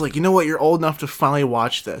mom was like, you know what? You're old enough to finally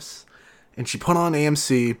watch this. And she put on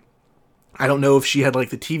AMC. I don't know if she had,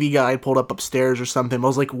 like, the TV guide pulled up upstairs or something. But I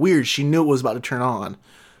was like, weird. She knew it was about to turn on.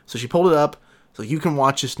 So she pulled it up. So you can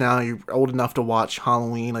watch this now. You're old enough to watch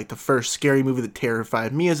Halloween, like, the first scary movie that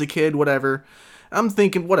terrified me as a kid, whatever. I'm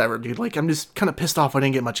thinking, whatever, dude. Like, I'm just kind of pissed off I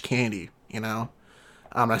didn't get much candy, you know?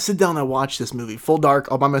 I sit down and I watch this movie, full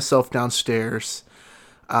dark, all by myself downstairs.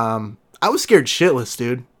 I was scared shitless,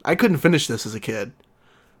 dude. I couldn't finish this as a kid.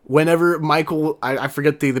 Whenever Michael, I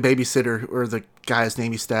forget the babysitter or the guy's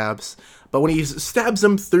name he stabs, but when he stabs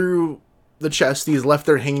him through the chest, he's left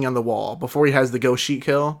there hanging on the wall before he has the ghost sheet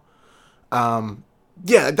kill.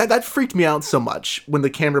 Yeah, that freaked me out so much when the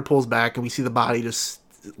camera pulls back and we see the body just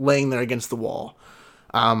laying there against the wall.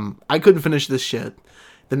 I couldn't finish this shit.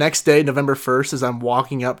 The next day, November 1st, as I'm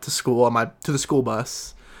walking up to school to the school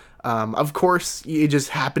bus, of course, it just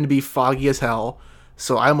happened to be foggy as hell,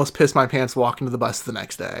 so I almost pissed my pants walking to the bus the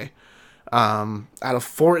next day. At a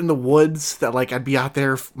fort in the woods that, like, I'd be out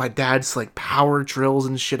there, my dad's, like, power drills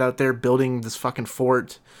and shit out there building this fucking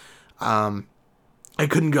fort. I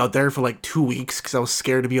couldn't go out there for, like, 2 weeks because I was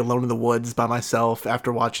scared to be alone in the woods by myself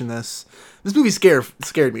after watching this. This movie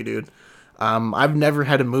scared me, dude. I've never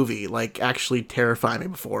had a movie, like, actually terrify me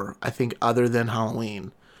before, I think, other than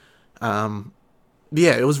Halloween.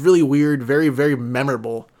 Yeah, it was really weird, very, very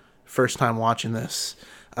memorable first time watching this.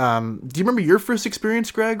 Do you remember your first experience,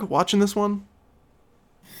 Greg, watching this one?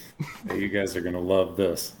 Hey, you guys are going to love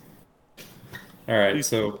this. All right,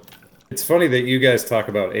 so it's funny that you guys talk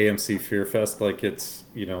about AMC Fear Fest like it's,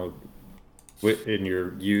 you know, in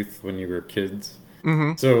your youth when you were kids.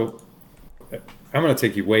 Mm-hmm. So I'm going to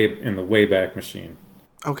take you way back machine.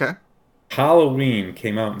 Okay. Halloween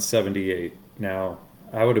came out in 1978. Now,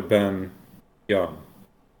 I would have been young.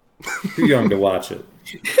 Too young to watch it.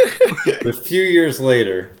 A few years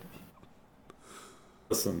later,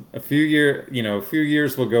 listen, a few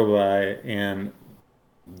years will go by, and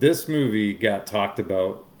this movie got talked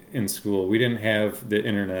about in school. We didn't have the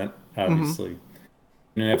internet, obviously.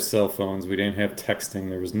 We didn't have cell phones. We didn't have texting.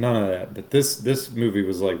 There was none of that. But this movie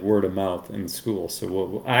was like word of mouth in school. So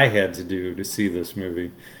what I had to do to see this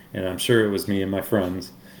movie, and I'm sure it was me and my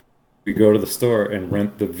friends, we go to the store and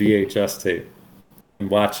rent the VHS tape and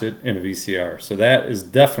watch it in a VCR. So that is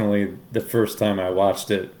definitely the first time I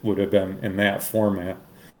watched it, would have been in that format.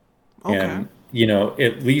 Okay. And, you know,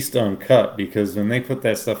 at least uncut, because when they put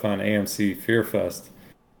that stuff on AMC Fear Fest,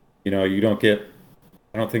 you know, I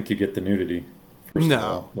don't think you get the nudity.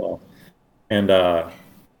 No. Well, and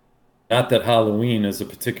not that Halloween is a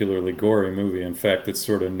particularly gory movie. In fact, it's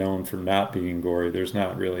sort of known for not being gory. There's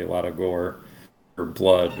not really a lot of gore or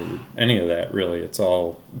blood or any of that, really. It's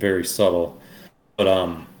all very subtle.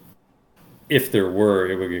 But if there were,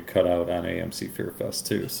 it would get cut out on AMC Fear Fest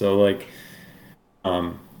too. So like,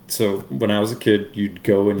 so when I was a kid, you'd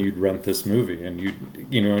go and you'd rent this movie, and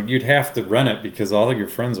you'd have to rent it because all of your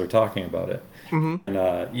friends are talking about it. Mm-hmm.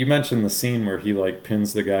 And you mentioned the scene where he like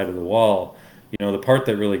pins the guy to the wall. You know, the part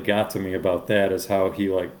that really got to me about that is how he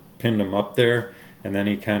like pinned him up there, and then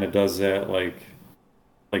he kind of does that like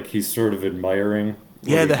he's sort of admiring.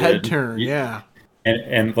 Yeah, the head turn. Yeah.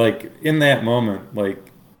 And like in that moment,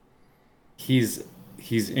 like he's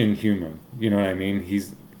inhuman. You know what I mean?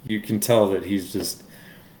 You can tell that he's just,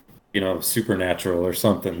 you know, supernatural or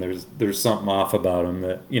something. There's something off about him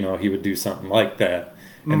that, you know, he would do something like that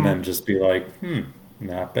and then just be like,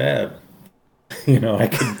 not bad. You know, I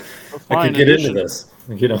could get into this.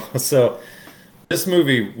 You know, so this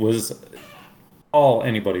movie was all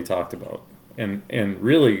anybody talked about, and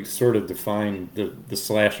really sort of defined the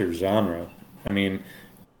slasher genre. I mean,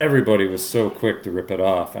 everybody was so quick to rip it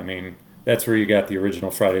off. I mean, that's where you got the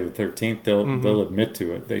original Friday the 13th. They'll admit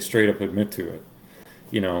to it. They straight up admit to it.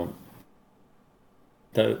 You know,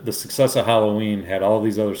 the success of Halloween had all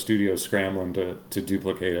these other studios scrambling to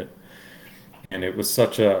duplicate it. And it was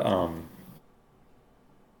such a, I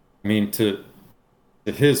mean, to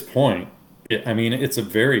his point, it's a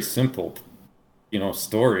very simple, you know,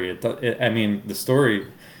 story. I mean, the story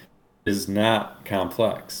is not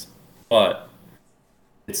complex, but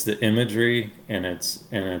it's the imagery and it's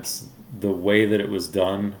the way that it was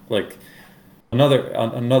done. Like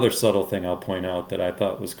another subtle thing I'll point out that I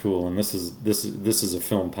thought was cool, and this is a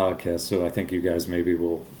film podcast, so I think you guys maybe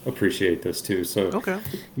will appreciate this too. So, okay,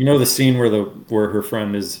 you know the scene where her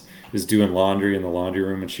friend is doing laundry in the laundry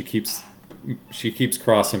room, and she keeps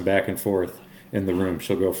crossing back and forth in the room.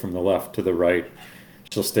 She'll go from the left to the right.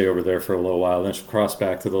 She'll stay over there for a little while, then she'll cross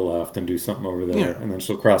back to the left and do something over there, and then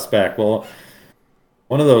she'll cross back. Well,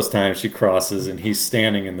 one of those times she crosses and he's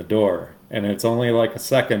standing in the door, and it's only like a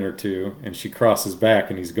second or two, and she crosses back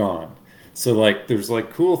and he's gone. So like there's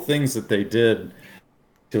like cool things that they did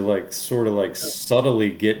to like sort of like subtly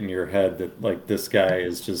get in your head that like this guy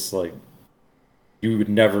is just like, you would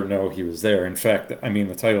never know he was there. In fact, I mean,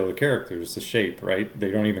 the title of the character is The Shape, right?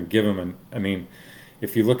 They don't even give him I mean,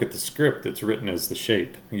 if you look at the script, it's written as The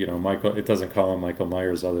Shape. You know, it doesn't call him Michael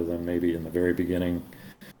Myers other than maybe in the very beginning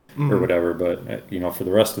or whatever. But, you know, for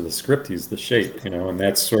the rest of the script, he's The Shape, you know, and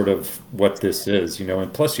that's sort of what this is, you know.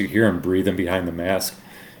 And plus you hear him breathing behind the mask,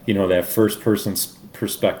 you know, that first person's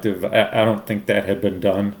perspective. I don't think that had been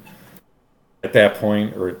done at that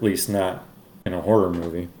point, or at least not in a horror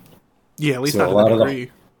movie. Yeah, at least so not a lot of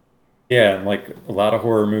degree. Yeah, and like a lot of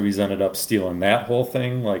horror movies ended up stealing that whole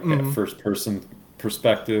thing, like that first person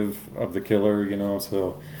perspective of the killer, you know.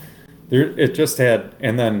 So it just had,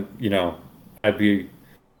 and then, you know, I'd be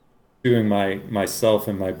doing myself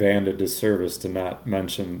and my band a disservice to not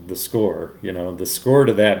mention the score. You know, the score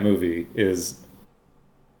to that movie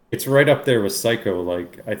it's right up there with Psycho.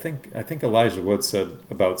 Like I think Elijah Wood said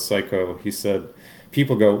about Psycho, he said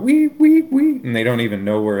people go wee wee wee and they don't even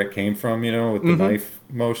know where it came from, you know, with the knife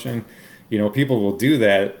motion. You know, people will do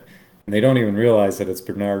that and they don't even realize that it's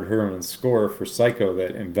Bernard Herrmann's score for Psycho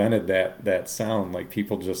that invented that sound. Like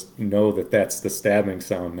people just know that that's the stabbing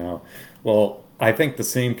sound now. Well, I think the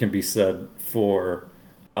same can be said for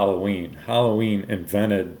Halloween. Halloween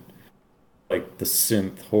invented like the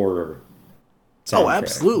synth horror soundtrack. Oh,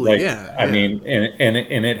 absolutely, like, yeah. I mean,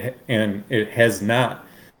 and it has not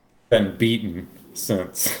been beaten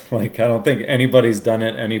since. Like, I don't think anybody's done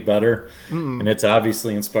it any better. And it's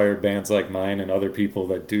obviously inspired bands like mine and other people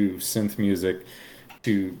that do synth music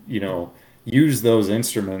to, you know, use those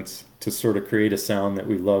instruments to sort of create a sound that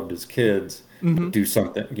we loved as kids. Do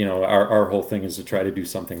something, you know, our whole thing is to try to do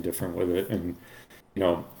something different with it. And, you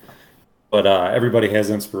know, but everybody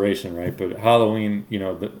has inspiration, right? But Halloween, you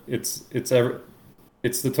know, it's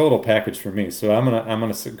the total package for me. So I'm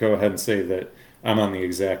gonna go ahead and say that I'm on the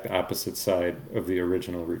exact opposite side of the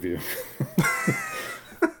original review.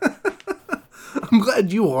 I'm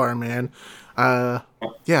glad you are, man. Yeah,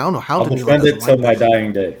 I don't know how I'll defend it till my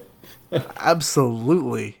dying day.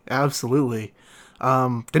 Absolutely.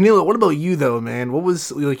 Danilo, what about you though, man? What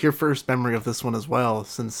was like your first memory of this one as well?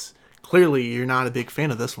 Since clearly you're not a big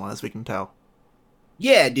fan of this one, as we can tell.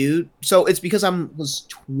 Yeah, dude. So it's because I was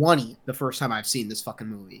 20 the first time I've seen this fucking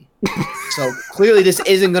movie. So clearly this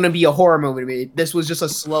isn't going to be a horror movie to me. This was just a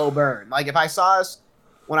slow burn. Like if I saw this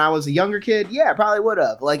when I was a younger kid, yeah, I probably would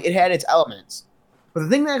have. Like it had its elements. But the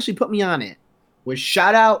thing that actually put me on it was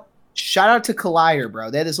shout out to Collider,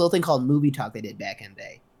 bro. They had this little thing called Movie Talk they did back in the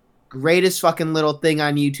day. Greatest fucking little thing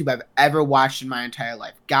on YouTube I've ever watched in my entire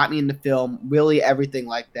life. Got me into film, really everything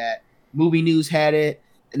like that. Movie News had it,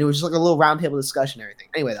 and it was just like a little roundtable discussion and everything.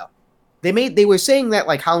 Anyway, though, they were saying that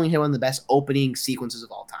like Halloween had one of the best opening sequences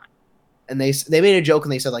of all time, and they made a joke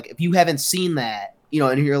and they said like if you haven't seen that, you know,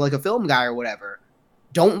 and you're like a film guy or whatever,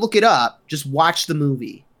 don't look it up, just watch the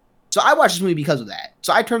movie. So I watched this movie because of that.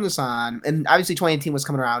 So I turned this on, and obviously 2018 was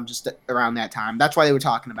coming around just around that time. That's why they were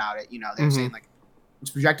talking about it. You know, they were saying like it's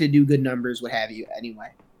projected to do good numbers, what have you. Anyway,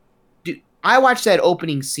 dude, I watched that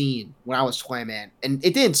opening scene when I was 20, man, and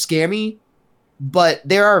it didn't scare me, but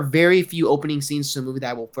there are very few opening scenes to a movie that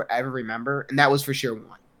I will forever remember, and that was for sure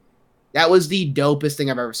one. That was the dopest thing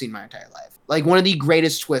I've ever seen in my entire life. Like one of the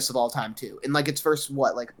greatest twists of all time, too. In like its first,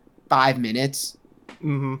 like 5 minutes?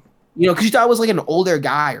 Mm-hmm. You know, because you thought it was like an older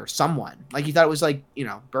guy or someone. Like you thought it was like, you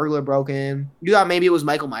know, burglar broke in. You thought maybe it was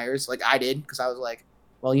Michael Myers, like I did, because I was like,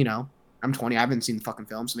 well, you know, I'm 20, I haven't seen the fucking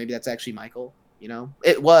film, so maybe that's actually Michael, you know?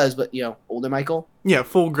 It was, but, you know, older Michael. Yeah,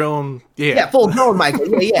 full-grown, yeah. Yeah, full-grown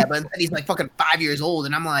Michael, yeah, but then he's like fucking 5 years old,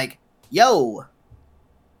 and I'm like, yo.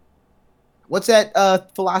 What's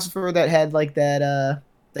that philosopher that had like that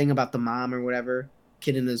thing about the mom or whatever?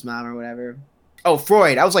 Kid and his mom or whatever? Oh,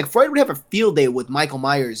 Freud. I was like, Freud would have a field day with Michael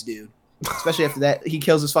Myers, dude. Especially after that, he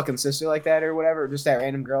kills his fucking sister like that or whatever, or just that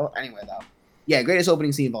random girl. Anyway, though. Yeah, greatest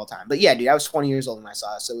opening scene of all time. But yeah, dude, I was 20 years old when I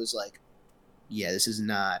saw it, so it was like, yeah, this is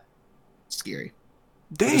not scary.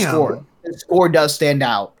 Damn. The score does stand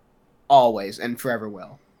out always and forever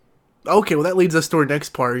will. Okay, well, that leads us to our next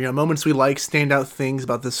part. You know, moments we like, standout things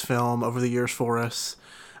about this film over the years for us.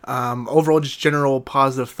 Overall, just general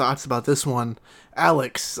positive thoughts about this one.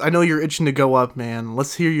 Alex, I know you're itching to go up, man.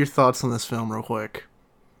 Let's hear your thoughts on this film real quick.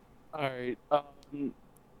 All right.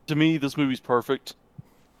 To me, this movie's perfect.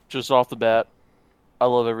 Just off the bat, I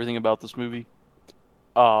love everything about this movie.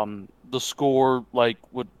 The score, like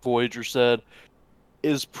what Voyager said,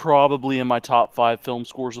 is probably in my top 5 film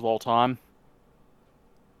scores of all time.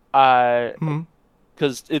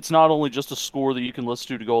 Because it's not only just a score that you can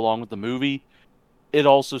listen to go along with the movie, it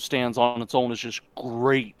also stands on its own as just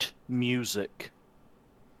great music.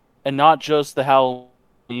 And not just the Halloween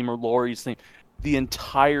or Laurie's theme. The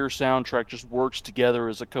entire soundtrack just works together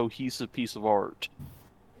as a cohesive piece of art.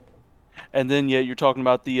 And then, yeah, you're talking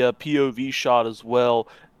about the POV shot as well.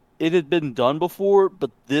 It had been done before,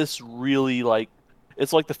 but this really, like,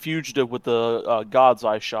 it's like The Fugitive with the God's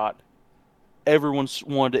Eye shot. Everyone's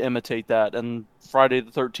wanted to imitate that, and Friday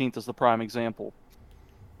the 13th is the prime example.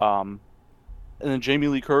 And then Jamie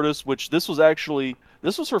Lee Curtis, which this was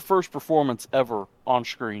her first performance ever on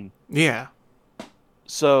screen. Yeah.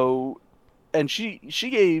 So, and she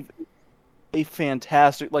gave a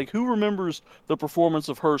fantastic, like, who remembers the performance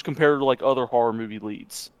of hers compared to, like, other horror movie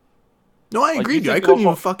leads? No, I agree. I couldn't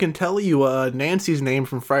even fucking tell you Nancy's name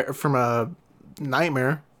from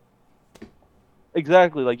Nightmare.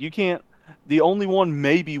 Exactly. Like, you can't, The only one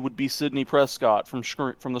maybe would be Sidney Prescott from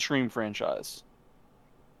the Scream franchise.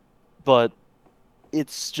 But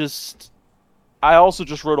it's just... I also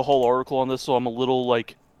just wrote a whole article on this, so I'm a little,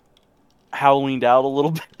 like, Halloweened out a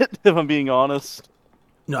little bit, if I'm being honest.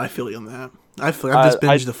 No, I feel you on that. I've just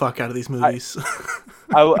binged the fuck out of these movies.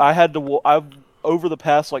 I had to... over the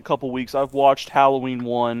past, like, couple weeks, I've watched Halloween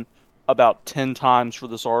 1 about 10 times for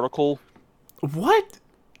this article. What?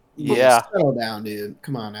 Yeah. Settle down, dude.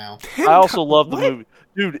 Come on now. I also love the movie.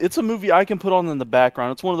 Dude, it's a movie I can put on in the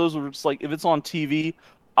background. It's one of those where it's like, if it's on TV,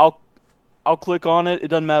 I'll click on it. It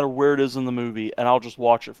doesn't matter where it is in the movie, and I'll just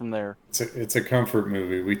watch it from there. It's a comfort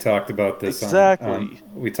movie. We talked about this. Exactly.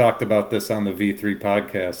 We talked about this on the V3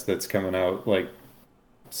 podcast that's coming out. Like,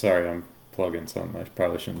 sorry, I'm plugging something. I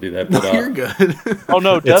probably shouldn't do that. No, But, you're good. Oh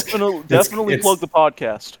no, definitely plug the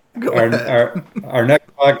podcast. Our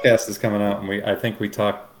next podcast is coming out, and I think we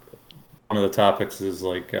talked. One of the topics is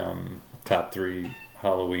like top 3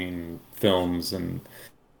 Halloween films, and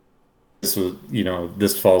this was,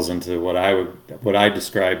 this falls into what I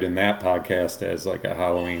described in that podcast as like a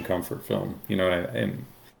Halloween comfort film, and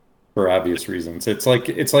for obvious reasons. It's like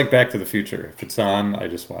Back to the Future. If it's on, I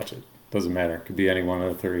just watch it. Doesn't matter. It could be any one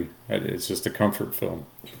of the 3. It's just a comfort film.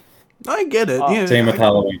 I get it. Yeah, same with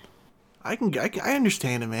Halloween. I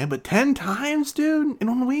understand it, man. But 10 times, dude, in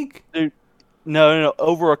 1 week? Dude, no,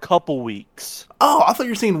 over a couple weeks. Oh, I thought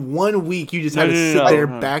you were saying 1 week. You just had to sit there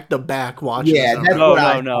back to back watching. Yeah, that's no, what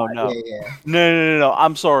I no, thought. no. Yeah. No.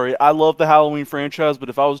 I'm sorry. I love the Halloween franchise, but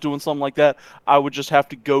if I was doing something like that, I would just have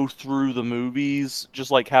to go through the movies,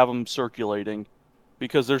 just like have them circulating,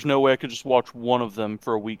 because there's no way I could just watch one of them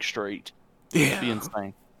for a week straight. Yeah, it'd be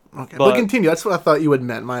insane. Okay, but continue. That's what I thought you had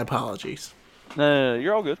meant. My apologies. No,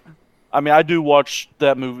 you're all good. I mean, I do watch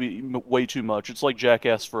that movie way too much. It's like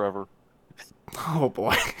Jackass Forever. Oh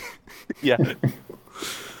boy. Yeah.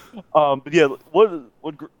 But yeah,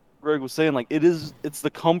 what Greg was saying, like, it's the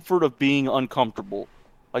comfort of being uncomfortable.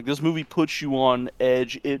 Like, this movie puts you on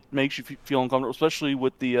edge. It makes you feel uncomfortable, especially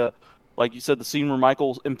with the, like you said, the scene where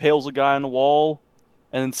Michael impales a guy on the wall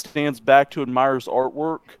and then stands back to admire his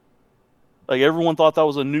artwork. Like, everyone thought that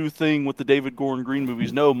was a new thing with the David Gordon Green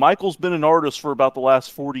movies. No, Michael's been an artist for about the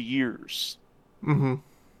last 40 years. Mm-hmm.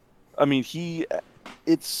 I mean,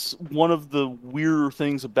 it's one of the weirder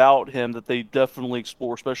things about him that they definitely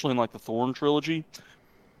explore, especially in, like, the Thorn trilogy.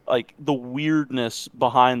 Like, the weirdness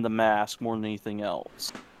behind the mask more than anything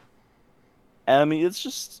else. And, I mean,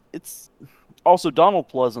 it's also Donald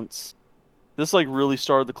Pleasance. This, like, really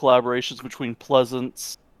started the collaborations between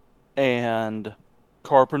Pleasance and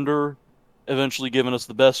Carpenter, eventually giving us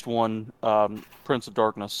the best one, Prince of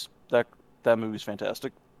Darkness. That movie's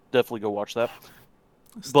fantastic. Definitely go watch that.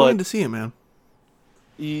 Still need to see it, man.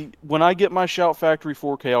 When I get my Shout Factory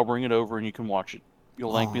 4K, I'll bring it over and you can watch it.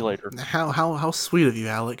 You'll thank me later. How sweet of you,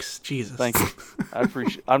 Alex. Jesus. Thank you. I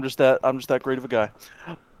appreciate. I'm just that great of a guy.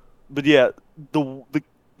 But yeah, the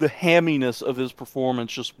hamminess of his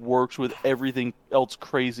performance just works with everything else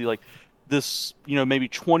crazy. Like this, maybe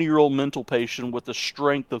 20-year-old mental patient with the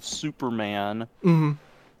strength of Superman. Mm-hmm.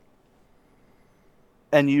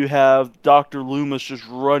 And you have Dr. Loomis just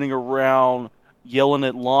running around yelling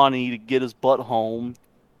at Lonnie to get his butt home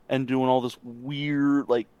and doing all this weird,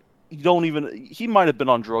 like, he might have been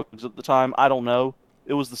on drugs at the time. I don't know.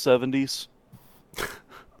 It was the 70s.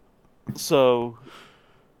 So,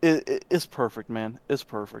 it's perfect, man. It's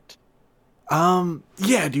perfect.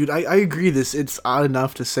 Yeah, dude, I agree it's odd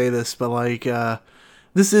enough to say this, but, like,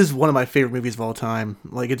 this is one of my favorite movies of all time.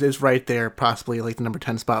 Like, it's right there, possibly, like, the number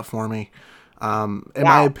 10 spot for me. In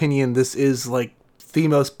my opinion, this is, like, the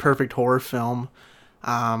most perfect horror film.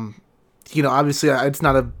 Obviously, it's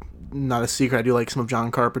not a secret. I do like some of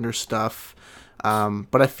John Carpenter's stuff,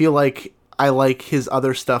 but I feel like I like his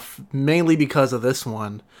other stuff mainly because of this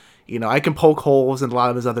one. I can poke holes in a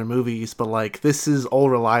lot of his other movies, but, like, this is all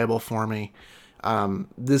reliable for me.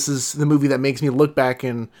 This is the movie that makes me look back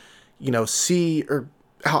and, see, or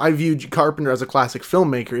how I view Carpenter as a classic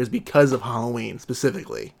filmmaker is because of Halloween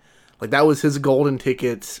specifically. Like, that was his golden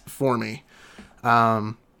ticket for me.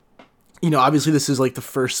 Obviously this is, like, the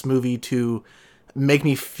first movie to make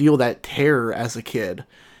me feel that terror as a kid.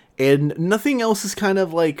 And nothing else has kind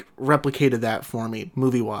of, like, replicated that for me,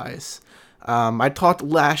 movie-wise. I talked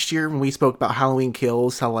last year when we spoke about Halloween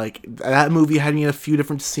Kills, how, like, that movie had me in a few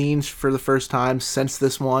different scenes for the first time since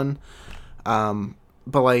this one.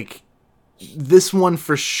 But, like, this one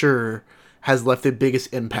for sure has left the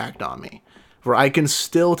biggest impact on me. Where I can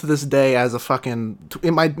still, to this day, as in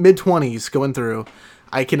my mid-20s going through,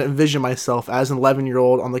 I can envision myself as an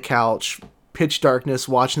 11-year-old on the couch, pitch darkness,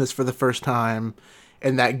 watching this for the first time,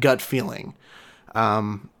 and that gut feeling.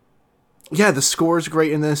 Yeah, the score is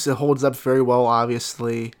great in this. It holds up very well,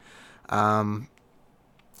 obviously.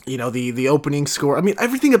 You know, the opening score. I mean,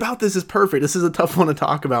 everything about this is perfect. This is a tough one to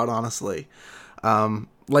talk about, honestly.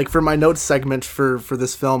 Like, for my notes segment for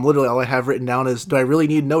this film, literally all I have written down is, do I really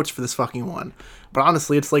need notes for this fucking one? But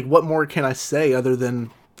honestly, it's like, what more can I say other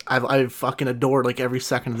than I fucking adore, like, every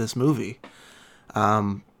second of this movie.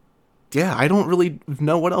 Yeah, I don't really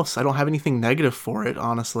know what else. I don't have anything negative for it,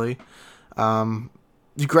 honestly.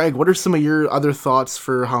 Greg, what are some of your other thoughts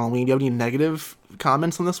for Halloween? Do you have any negative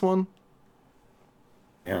comments on this one?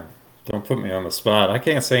 Yeah, don't put me on the spot. I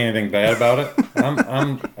can't say anything bad about it.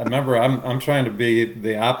 I'm trying to be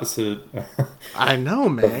the opposite. I know,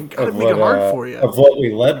 man. Gotta make it hard for you. Of what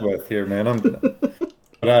we led with here, man.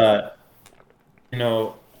 But you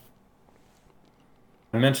know,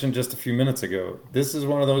 I mentioned just a few minutes ago, this is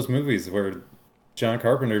one of those movies where John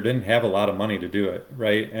Carpenter didn't have a lot of money to do it,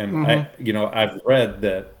 right? And I've read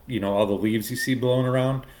that, all the leaves you see blowing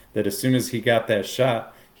around, that as soon as he got that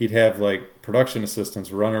shot, he'd have like production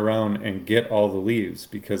assistants run around and get all the leaves,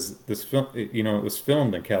 because this film, it was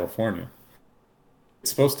filmed in California. It's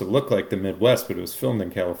supposed to look like the Midwest, but it was filmed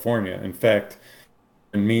in California. In fact,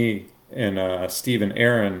 and me and Steve and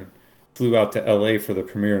Aaron flew out to LA for the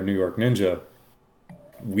premiere of New York Ninja.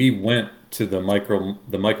 We went to the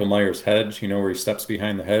Michael Myers hedge, where he steps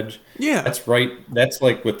behind the hedge. Yeah. That's right. That's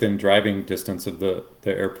like within driving distance of the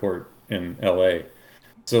airport in LA.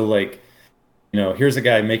 So like, here's a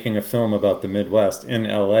guy making a film about the Midwest in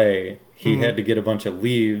LA. He had to get a bunch of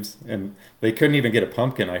leaves, and they couldn't even get a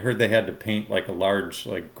pumpkin. I heard they had to paint like a large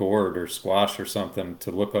like gourd or squash or something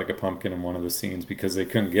to look like a pumpkin in one of the scenes, because they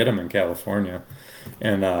couldn't get them in California.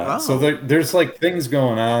 And so there's like things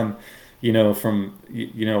going on, from,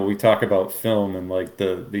 we talk about film and like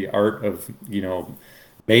the art of,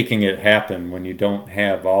 making it happen when you don't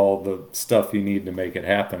have all the stuff you need to make it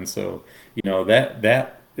happen. So,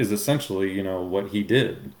 that is essentially, what he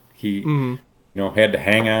did. He, had to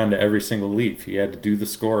hang on to every single leaf. He had to do the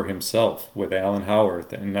score himself with Alan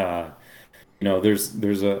Howarth. And,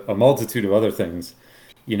 there's a multitude of other things,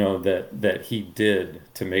 that he did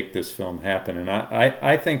to make this film happen. And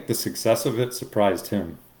I think the success of it surprised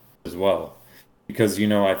him as well, because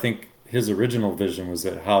I think his original vision was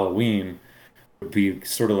that Halloween would be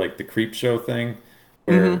sort of like the Creep Show thing,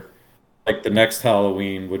 where like the next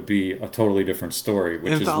Halloween would be a totally different story,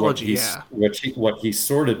 which Anthology, is what he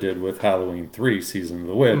sort of did with Halloween 3 Season of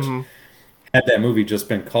the Witch. Had that movie just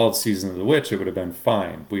been called Season of the Witch, it would have been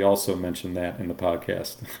fine. We also mentioned that in the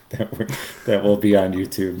podcast that will be on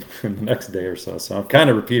YouTube in the next day or so. So I'm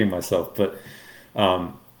kind of repeating myself, but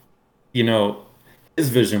his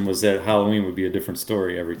vision was that Halloween would be a different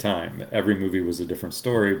story every time. Every movie was a different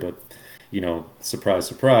story, but, surprise,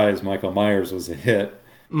 surprise, Michael Myers was a hit.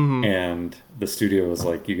 And the studio was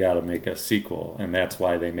like, you got to make a sequel. And that's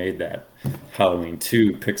why they made that. Halloween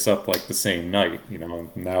 2 picks up like the same night,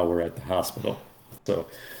 now we're at the hospital. So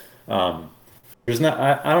I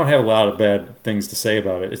don't have a lot of bad things to say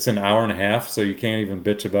about it. It's an hour and a half, so you can't even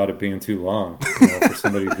bitch about it being too long. For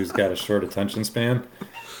somebody who's got a short attention span,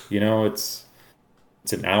 it's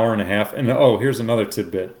an hour and a half. And here's another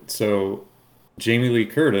tidbit. So Jamie Lee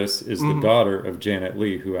Curtis is the daughter of Janet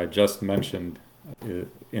Leigh, who I just mentioned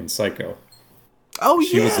in Psycho. Oh,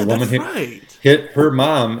 she was the woman right. Her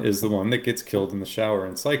mom is the one that gets killed in the shower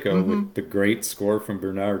in Psycho with the great score from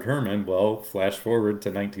Bernard Herrmann. Well, flash forward to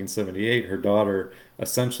 1978, her daughter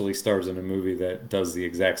essentially stars in a movie that does the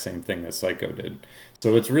exact same thing that Psycho did.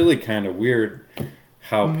 So it's really kind of weird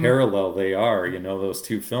how parallel they are, those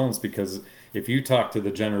two films, because if you talk to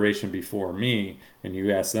the generation before me and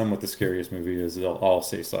you ask them what the scariest movie is, they'll all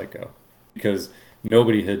say Psycho, because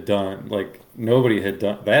nobody had done,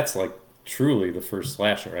 that's like truly the first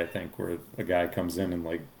slasher, I think, where a guy comes in and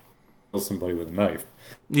like kills somebody with a knife.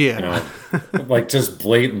 Yeah. Like just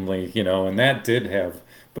blatantly, and that did have,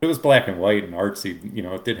 but it was black and white and artsy,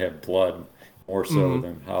 it did have blood more so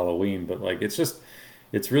than Halloween. But like,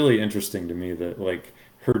 it's really interesting to me that like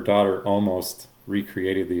her daughter almost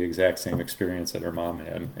recreated the exact same experience that her mom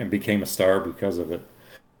had and became a star because of it.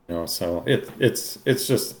 So it's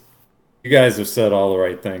just, you guys have said all the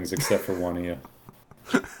right things except for one of you.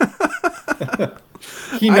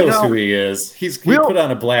 He knows who he is. He put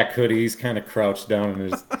on a black hoodie. He's kind of crouched down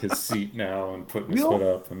in his seat now and putting his foot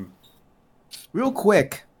up. And real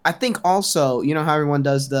quick, I think also, how everyone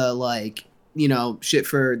does the shit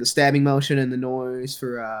for the stabbing motion and the noise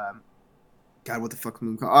for God, what the fuck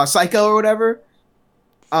am I called? Psycho or whatever.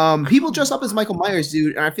 People dress up as Michael Myers,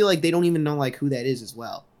 dude, and I feel like they don't even know like who that is as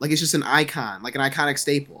well. Like it's just an icon, like an iconic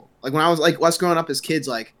staple. Like when I was like us growing up as kids,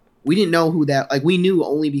 like we didn't know who that, like, we knew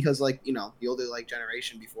only because, like, you know, the older, like,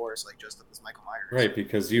 generation before us, like, dressed up as Michael Myers. Right,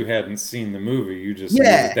 because you hadn't seen the movie. You just knew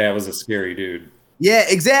that was a scary dude. Yeah,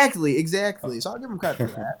 exactly. So I'll give him credit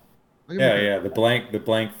for that. Yeah, the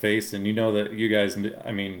blank face, and you know that you guys,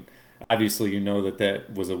 I mean, obviously you know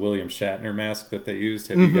that was a William Shatner mask that they used.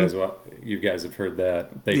 Have you guys have heard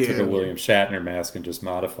that? They took a William Shatner mask and just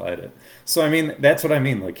modified it. So I mean, that's what I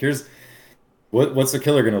mean. Like, here's what's the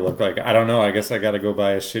killer gonna look like? I don't know. I guess I got to go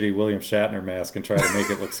buy a shitty William Shatner mask and try to make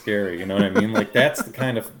it look scary. You know what I mean? Like, that's the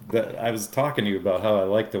kind of that I was talking to you about, how I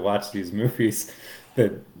like to watch these movies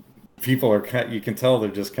that people are, you can tell they're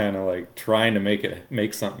just kind of like trying to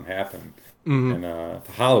make something happen. And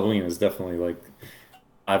Halloween is definitely, like,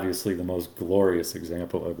 obviously the most glorious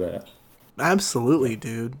example of that. Absolutely,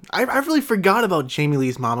 dude. I really forgot about Jamie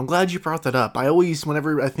Lee's mom. I'm glad you brought that up. I always,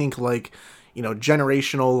 whenever I think, like, you know,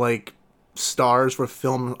 generational, like, stars for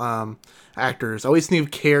film actors, I always think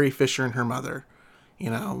of Carrie Fisher and her mother, you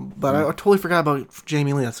know, but I totally forgot about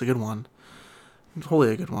Jamie Lee. That's a good one.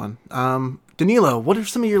 Totally a good one. Danilo, what are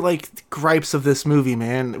some of your, like, gripes of this movie,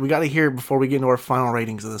 man? We got to hear it before we get into our final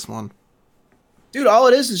ratings of this one. Dude, all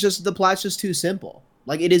it is just the plot's just too simple.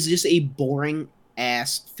 Like, it is just a boring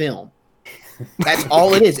ass film. That's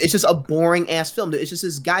all it is. It's just a boring ass film. It's just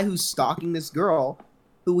this guy who's stalking this girl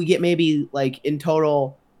who we get maybe, like, in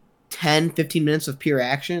total 10, 15 minutes of pure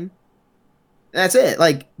action. And that's it.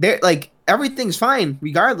 Like, everything's fine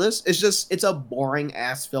regardless. It's a boring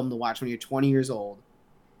ass film to watch when you're 20 years old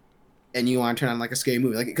and you want to turn on, like, a scary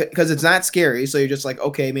movie. Like, because it's not scary, so you're just like,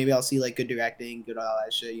 okay, maybe I'll see, like, good directing, good all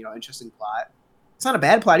that shit, you know, interesting plot. It's not a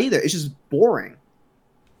bad plot either. It's just boring.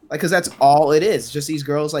 Like, because that's all it is. Just these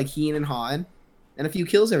girls, like, heeing and hawing, and a few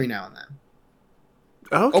kills every now and then.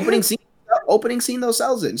 Okay. Opening scene though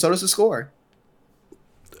sells it, and so does the score.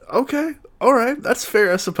 Okay. All right. That's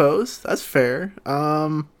fair, I suppose. That's fair.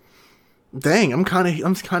 Dang, I'm kind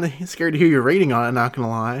of scared to hear your rating on it, not gonna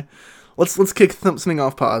lie. Let's kick something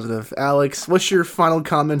off positive. Alex, what's your final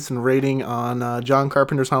comments and rating on John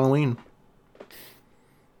Carpenter's Halloween?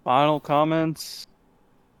 Final comments.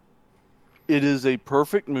 It is a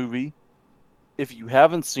perfect movie. If you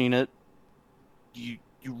haven't seen it, you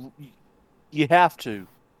have to.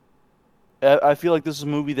 I feel like this is a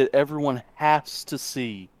movie that everyone has to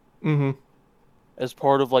see as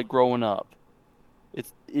part of, like, growing up.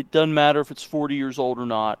 It doesn't matter if it's 40 years old or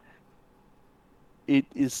not. It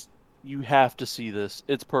is. You have to see this.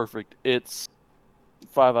 It's perfect. It's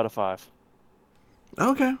 5 out of 5.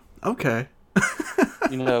 Okay.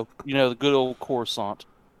 You know the good old Coruscant.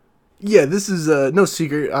 Yeah, this is no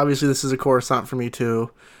secret. Obviously, this is a Coruscant for me too.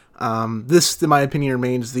 This, in my opinion,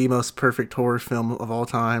 remains the most perfect horror film of all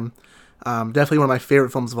time. Definitely one of my favorite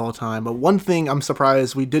films of all time. But one thing I'm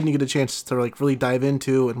surprised we didn't get a chance to, like, really dive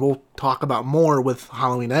into, and we'll talk about more with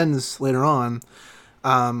Halloween Ends later on.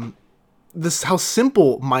 How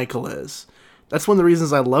simple Michael is. That's one of the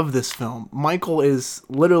reasons I love this film. Michael is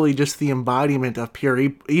literally just the embodiment of pure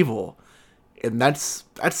evil. And that's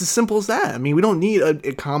as simple as that. I mean, we don't need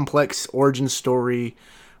a complex origin story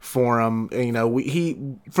for him. You know,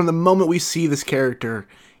 from the moment we see this character,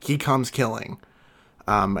 he comes killing.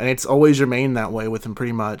 And it's always remained that way with him,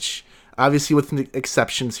 pretty much. Obviously, with the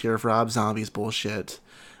exceptions here of Rob Zombie's bullshit.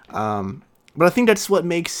 But I think that's what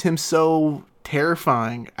makes him so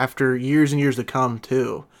terrifying after years and years to come,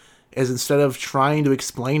 too. Is instead of trying to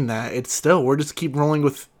explain that, we're just keep rolling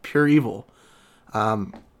with pure evil.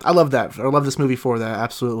 I love that. I love this movie for that,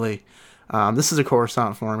 absolutely. This is a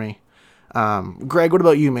Coruscant for me. Greg, what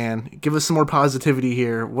about you, man? Give us some more positivity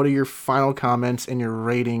here. What are your final comments and your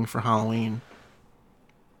rating for Halloween?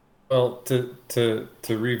 Well, to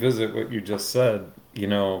revisit what you just said, you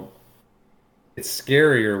know, it's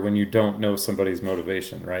scarier when you don't know somebody's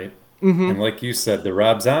motivation, right? And like you said, the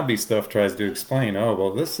Rob Zombie stuff tries to explain, oh,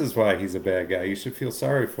 well, this is why he's a bad guy. You should feel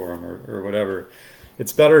sorry for him or whatever.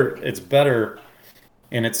 It's better,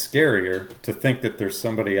 and it's scarier to think that there's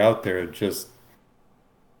somebody out there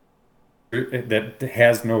that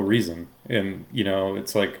has no reason. And, you know,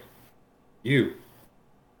 it's like,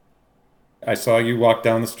 I saw you walk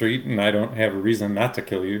down the street and I don't have a reason not to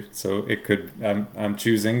kill you. So I'm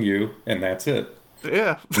choosing you, and that's it.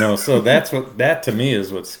 Yeah. So that to me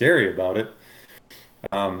is what's scary about it.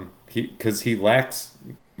 Because he lacks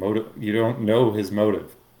motive. You don't know his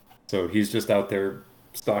motive. So he's just out there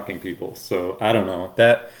stalking people. So I don't know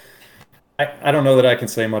that. I don't know that I can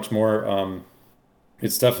say much more.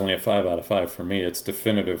 It's definitely a 5 out of 5 for me. It's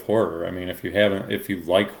definitive horror. I mean, if you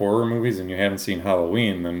like horror movies and you haven't seen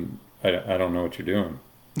Halloween, then I don't know what you're doing.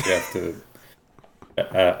 You have to.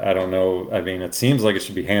 I don't know. I mean, it seems like it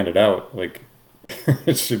should be handed out. Like,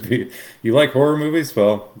 It should be. You like horror movies?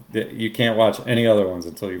 Well, you can't watch any other ones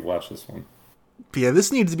until you've watched this one. But yeah,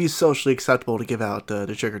 this needs to be socially acceptable to give out to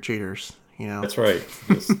trick-or-treaters, you know? That's right.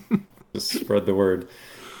 Just spread the word.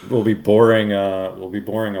 We'll be boring. We'll be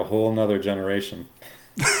boring a whole nother generation.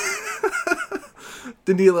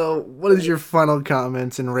 Danilo, what is your final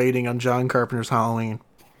comments and rating on John Carpenter's Halloween?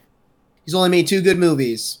 He's only made 2 good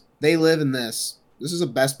movies. They Live in this. This is a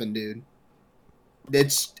Bespin, dude.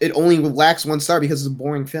 It only lacks 1 star because it's a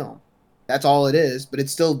boring film. That's all it is, but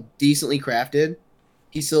it's still decently crafted.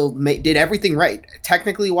 He still did everything right.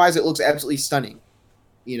 Technically wise, it looks absolutely stunning.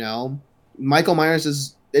 You know, Michael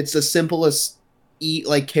Myers it's the simplest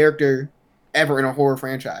character ever in a horror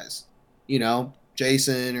franchise. You know,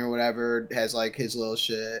 Jason or whatever has like his little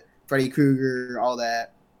shit, Freddy Krueger, all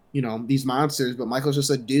that. You know, these monsters, but Michael's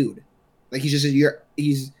just a dude. Like he's just I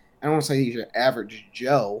don't want to say he's your average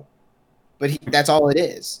Joe, but that's all it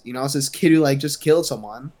is. You know, it's this kid who like just killed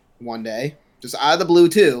someone one day, just out of the blue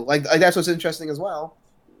too. Like that's what's interesting as well.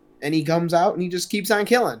 And he comes out and he just keeps on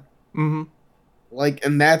killing. Mm-hmm. Like,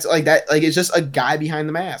 and that's like that. Like it's just a guy behind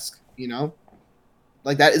the mask. You know,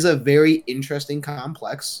 like that is a very interesting,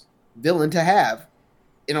 complex villain to have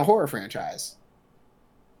in a horror franchise.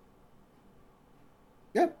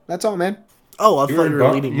 Yeah, that's all, man. Oh, I thought you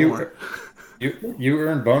were leading more. You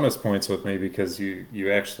earned bonus points with me because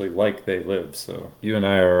you actually like They Live, so you and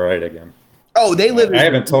I are all right again. Oh, They Live. I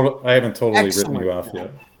haven't totally written you off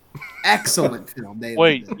yet. Excellent film.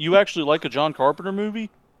 Wait, you actually like a John Carpenter movie?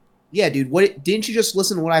 Yeah, dude. What didn't you just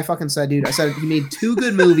listen to what I fucking said, dude? I said he made 2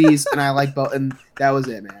 good movies, and I like both, and that was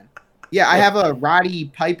it, man. Yeah, I have a Roddy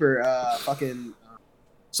Piper fucking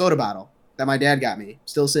soda bottle that my dad got me,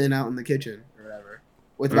 still sitting out in the kitchen or whatever,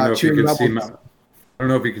 with about chewing bubbles. I don't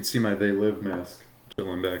know if you could see my They Live mask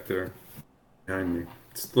chilling back there behind me.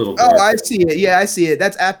 It's a little dark. Oh, I see it. Yeah, I see it.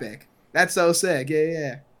 That's epic. That's so sick.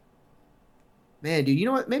 Yeah. Man, dude, you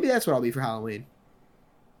know what? Maybe that's what I'll be for Halloween.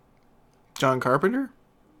 John Carpenter?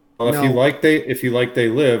 Well, if you like They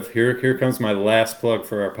Live, here comes my last plug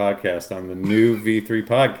for our podcast on the new V3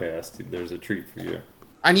 podcast. There's a treat for you.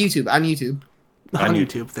 On YouTube. On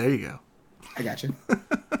YouTube. There you go. I got you.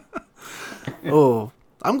 Oh,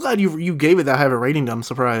 I'm glad you gave it that high of a rating. I'm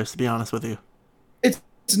surprised, to be honest with you. It's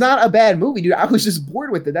not a bad movie, dude. I was just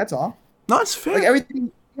bored with it. That's all. No, it's fair.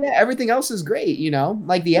 Like everything else is great. You know,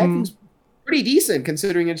 like the acting's pretty decent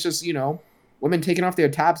considering it's just women taking off their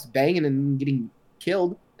tops, banging and getting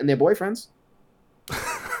killed, and their boyfriends.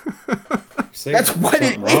 That's what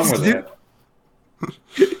it is, dude.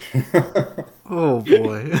 Oh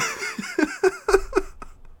boy.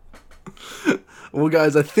 Well,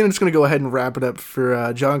 guys, I think I'm just going to go ahead and wrap it up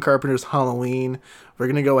for John Carpenter's Halloween. We're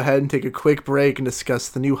going to go ahead and take a quick break and discuss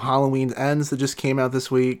the new Halloween Ends that just came out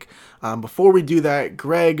this week. Before we do that,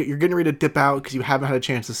 Greg, you're getting ready to dip out because you haven't had a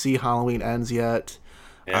chance to see Halloween Ends yet.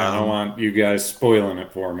 Yeah, I don't want you guys spoiling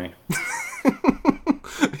it for me.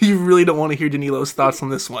 You really don't want to hear Danilo's thoughts on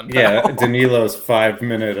this one. Yeah, Danilo's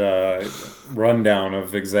 5-minute rundown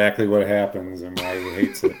of exactly what happens and why he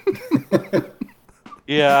hates it.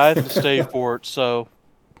 Yeah, I have to stay for it, so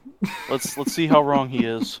let's see how wrong he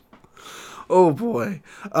is. Oh boy.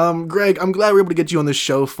 Greg, I'm glad we were able to get you on this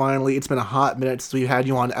show finally. It's been a hot minute since we had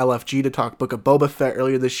you on LFG to talk Book of Boba Fett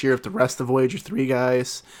earlier this year with the rest of Voyager 3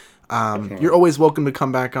 guys. You're always welcome to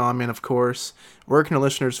come back on, man, of course. Where can our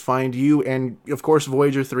listeners find you and, of course,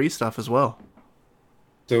 Voyager 3 stuff as well?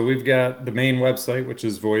 So we've got the main website, which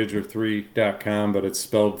is Voyager3.com, but it's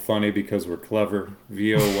spelled funny because we're clever.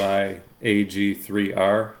 VOYAG3R.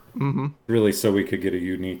 Mm-hmm. Really so we could get a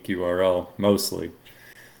unique URL, mostly.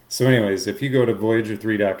 So anyways, if you go to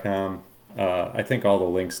Voyager3.com, I think all the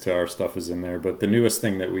links to our stuff is in there, but the newest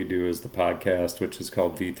thing that we do is the podcast, which is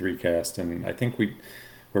called V3Cast, and I think we're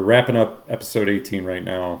wrapping up episode 18 right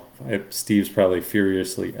now. Steve's probably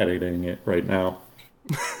furiously editing it right now.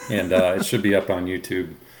 And it should be up on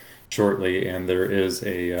YouTube shortly. And there is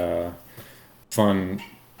a fun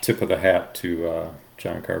tip of the hat to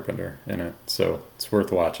John Carpenter in it. So it's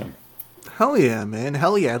worth watching. Hell yeah, man.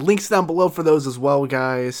 Hell yeah. Links down below for those as well,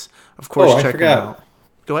 guys. Of course, check them out.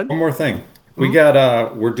 Go ahead. One more thing. We got,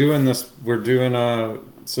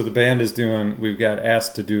 so the band is we've got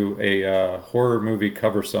asked to do a horror movie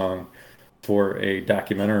cover song for a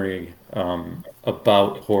documentary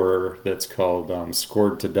about horror that's called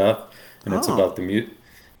Scored to Death, and it's about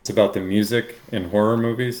the music in horror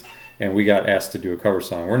movies. And we got asked to do a cover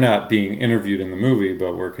song. We're not being interviewed in the movie,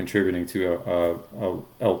 but we're contributing to a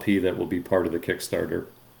LP that will be part of the Kickstarter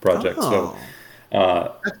project. Oh.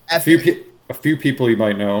 So a few people you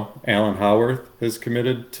might know, Alan Howarth has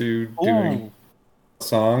committed to doing a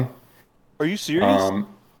song. Are you serious?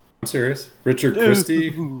 I'm serious. Richard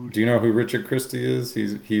Christie. Do you know who Richard Christie is?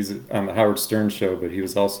 He's on the Howard Stern show, but he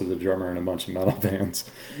was also the drummer in a bunch of metal bands.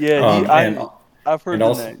 Yeah, I've heard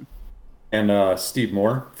the name. And Steve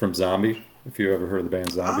Moore from Zombie, if you ever heard of the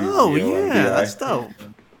band Zombie. Oh, yeah, that's dope.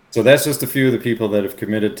 So that's just a few of the people that have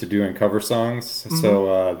committed to doing cover songs. Mm-hmm.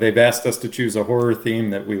 So they've asked us to choose a horror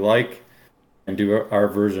theme that we like and do our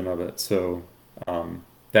version of it. So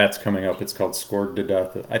that's coming up. It's called Scored to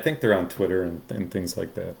Death. I think they're on Twitter and things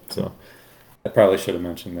like that. So I probably should have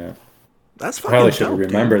mentioned that. That's fucking probably should have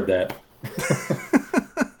remembered that.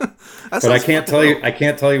 But I can't tell you. I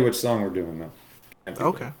can't tell you which song we're doing though.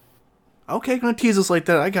 Okay, gonna tease us like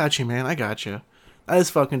that. I got you, man. I got you. That is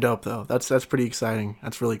fucking dope, though. That's pretty exciting.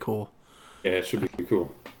 That's really cool. Yeah, it should be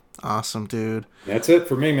cool. Awesome, dude. That's it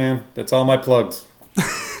for me, man. That's all my plugs.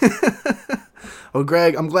 Well,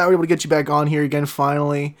 Greg, I'm glad we were able to get you back on here again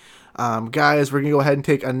finally. Guys, we're going to go ahead and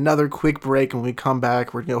take another quick break, and when we come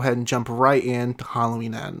back, we're going to go ahead and jump right into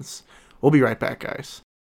Halloween Ends. We'll be right back, guys.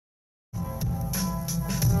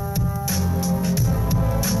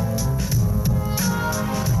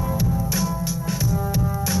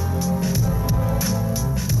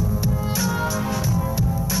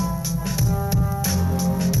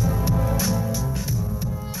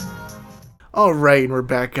 Alright, and we're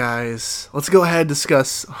back, guys. Let's go ahead and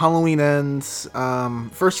discuss Halloween Ends.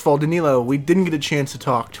 First of all, Danilo, we didn't get a chance to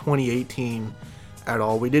talk 2018 at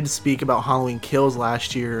all. We did speak about Halloween Kills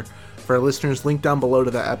last year. For our listeners, link down below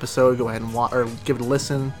to that episode. Go ahead and or give it a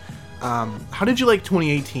listen. How did you like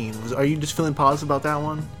 2018? Are you just feeling positive about that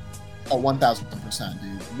one? Oh, 1000%,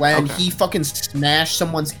 dude. When he fucking smashed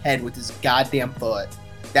someone's head with his goddamn foot,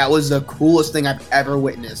 that was the coolest thing I've ever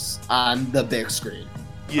witnessed on the big screen.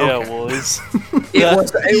 Yeah, it was.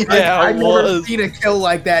 I've never seen a kill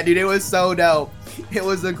like that, dude. It was so dope. It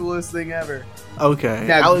was the coolest thing ever. Okay.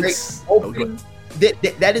 Now, Alex,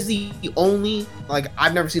 that is the only, like,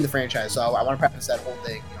 I've never seen the franchise, so I want to preface that whole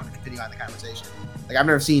thing, to continue on the conversation. Like, I've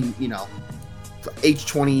never seen,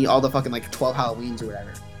 H20, all the fucking, 12 Halloweens or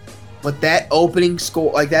whatever. But that opening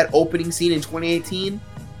score, that opening scene in 2018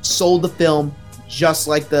 sold the film just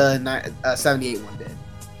like the 78 one did.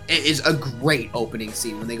 It is a great opening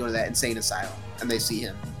scene when they go to that insane asylum and they see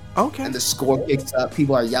him. Okay. And the score picks up.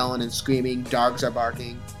 People are yelling and screaming. Dogs are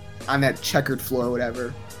barking on that checkered floor or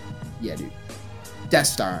whatever. Yeah, dude. Death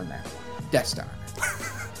Star on that one. Death Star.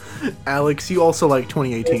 Alex, you also like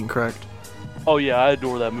 2018, correct? Oh, yeah. I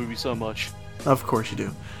adore that movie so much. Of course you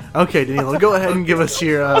do. Okay, Danilo, go ahead and give us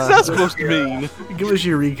your... What's that supposed to mean? Give us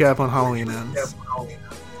your recap on Halloween Ends.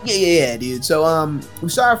 Yeah, dude. So, we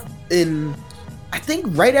start off in... I think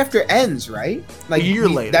right after Ends, right? A year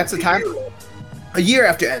later. That's the time. A year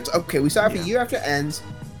after Ends. Okay, we start off a year after Ends.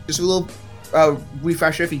 Just a little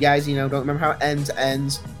refresher if you guys, don't remember how Ends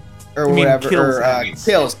or whatever.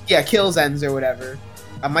 Kills. Yeah, Kills ends or whatever.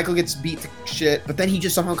 Michael gets beat to shit, but then he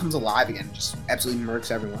just somehow comes alive again, just absolutely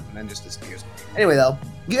murks everyone, and then just disappears. Anyway, though,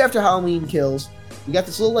 year after Halloween Kills, we got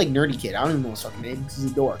this little nerdy kid. I don't even know his fucking name because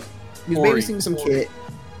he's a dork. He's babysitting some kid.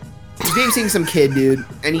 He's babysitting some kid, dude,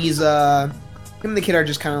 and he's him and the kid are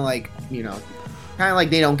just kind of like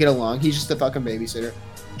they don't get along. He's just a fucking babysitter.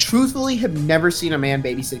 Truthfully, have never seen a man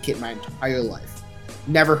babysit a kid in my entire life.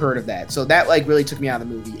 Never heard of that. So that really took me out of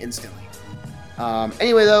the movie instantly.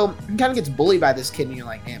 Anyway, though, he kind of gets bullied by this kid, and you're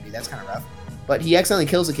like, damn, dude, that's kind of rough. But he accidentally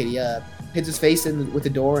kills the kid. He hits his face in with the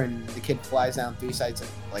door, and the kid flies down 3 sides,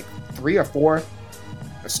 3 or 4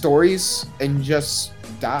 stories, and just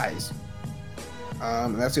dies.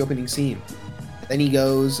 That's the opening scene. Then he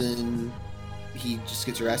goes and he just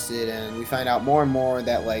gets arrested, and we find out more and more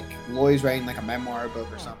that Loy's writing a memoir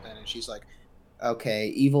book or something, and she's like, okay,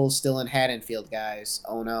 evil's still in Haddonfield, guys.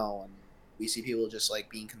 Oh no. And we see people just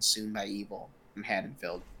being consumed by evil in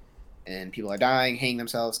Haddonfield, and people are dying, hanging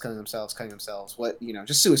themselves, cutting themselves,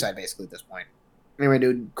 just suicide basically at this point. Anyway,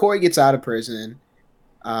 dude, Corey gets out of prison.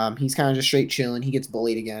 He's kind of just straight chilling. He gets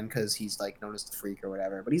bullied again because he's known as the freak or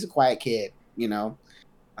whatever, but he's a quiet kid,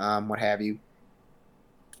 what have you.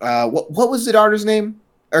 What was the daughter's name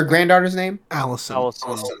or granddaughter's name? Allison.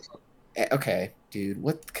 Okay, dude,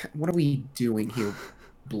 what are we doing here,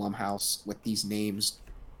 Blumhouse, with these names?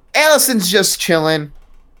 Allison's just chilling.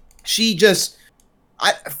 She just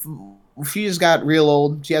got real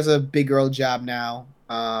old. She has a big girl job now,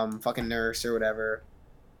 fucking nurse or whatever,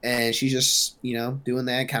 and she's just doing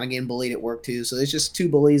that, kind of getting bullied at work too. So it's just 2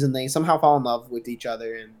 bullies, and they somehow fall in love with each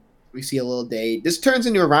other, and we see a little date. This turns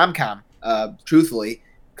into a rom-com, truthfully.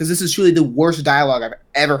 Because this is truly the worst dialogue I've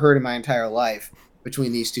ever heard in my entire life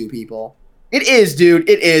between these 2 people. It is, dude.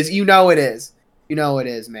 It is. It is. It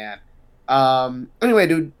is, man. Anyway,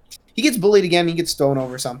 dude, he gets bullied again. He gets thrown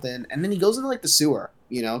over something. And then he goes into, the sewer.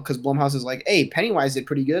 you know, because Blumhouse is like, hey, Pennywise did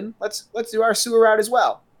pretty good. Let's do our sewer route as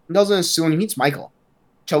well. And doesn't assume he meets Michael,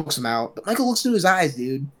 chokes him out, but Michael looks through his eyes,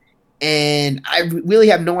 dude. And I really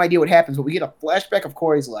have no idea what happens, but we get a flashback of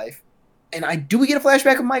Corey's life. And do we get a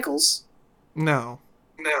flashback of Michael's? No.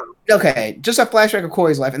 Okay, just a flashback of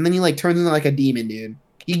Corey's life, and then he like turns into like a demon, dude.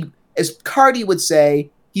 He, as Cardi would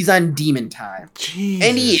say, he's on demon time. Jesus,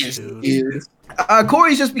 and he is, dude.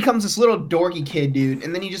 Corey just becomes this little dorky kid, dude,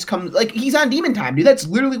 and then he just comes like he's on demon time, dude. That's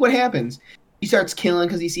literally what happens. He starts killing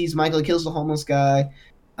because he sees Michael. He kills the homeless guy.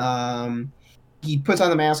 He puts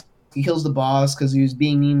on the mask. He kills the boss because he was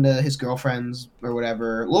being mean to his girlfriends or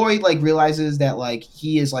whatever. Lori like realizes that like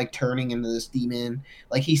he is like turning into this demon.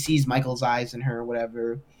 Like he sees Michael's eyes in her or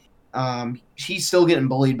whatever. She's still getting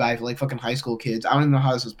bullied by like fucking high school kids. I don't even know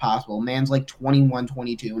how this is possible. Man's like 21,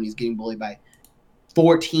 22 and he's getting bullied by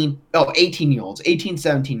 18-year-olds, 18,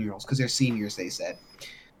 17-year-olds because they're seniors, they said.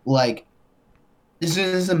 Like this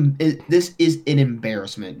is an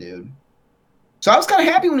embarrassment, dude. So I was kind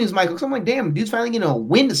of happy when he was Michael, because I'm like, damn, dude's finally getting a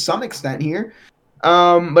win to some extent here.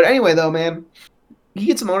 But anyway, though, man, he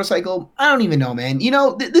gets a motorcycle. I don't even know, man. You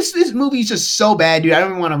know, this movie's just so bad, dude. I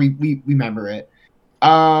don't even want to remember it.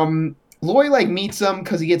 Lori, like, meets him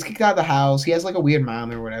because he gets kicked out of the house. He has, like, a weird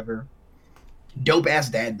mom or whatever. Dope-ass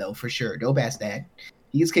dad, though, for sure. Dope-ass dad.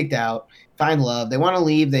 He gets kicked out. Find love. They want to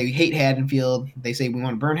leave. They hate Haddonfield. They say, we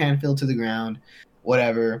want to burn Haddonfield to the ground.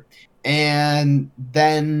 Whatever. And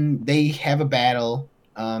then they have a battle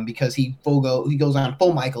because he goes on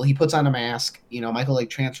full Michael. He puts on a mask. You know, Michael like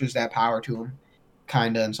transfers that power to him,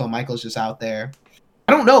 kind of. And so Michael's just out there.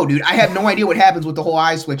 I don't know, dude. I have no idea what happens with the whole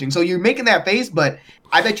eye switching. So you're making that face, but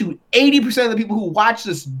I bet you 80% of the people who watch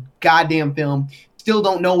this goddamn film still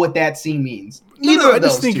don't know what that scene means. I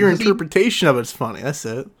just think your interpretation of it's funny. That's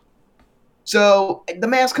it. So the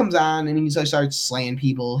mask comes on and he starts slaying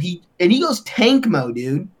people. He goes tank mode,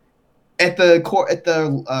 dude. At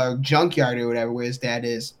the junkyard or whatever where his dad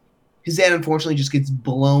is. His dad unfortunately just gets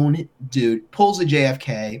blown, dude. Pulls a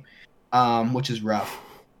JFK, which is rough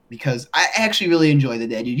because I actually really enjoy the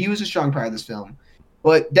dad, dude. He was a strong part of this film.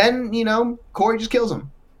 But then, you know, Corey just kills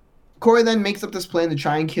him. Corey then makes up this plan to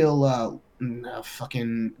try and kill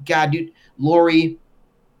Lori.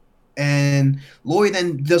 And Lori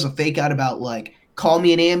then does a fake out about like call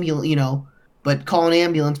me an ambulance, you know, but call an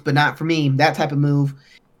ambulance, but not for me. That type of move.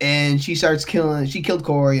 And she starts killing. She killed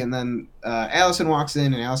Corey, and then Allison walks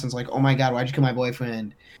in, and Allison's like, "Oh my god, why'd you kill my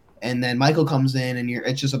boyfriend?" And then Michael comes in, and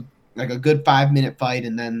it's just a good 5-minute fight,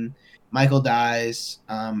 and then Michael dies,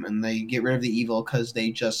 and they get rid of the evil because they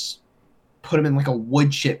just put him in like a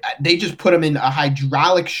wood chip. They just put him in a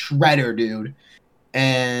hydraulic shredder, dude,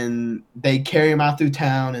 and they carry him out through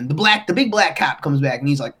town. And the big black cop comes back, and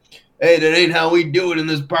he's like, "Hey, that ain't how we do it in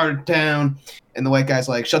this part of town." And the white guy's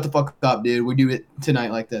like, "Shut the fuck up, dude. We do it tonight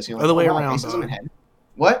like this." You know, Other way around, dog.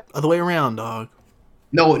 What? Other way around, dog.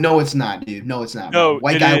 No, it's not, dude. No, it's not. No,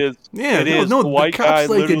 white it guy. is. Yeah, it is. The white guy like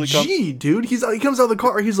a literally G, dude. He comes out of the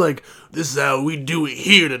car. He's like, "This is how we do it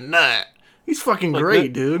here tonight." He's fucking like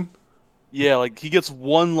great, dude. Yeah, like he gets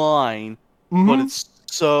one line, but it's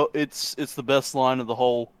the best line of the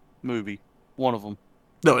whole movie. One of them.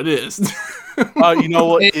 No, it is. You know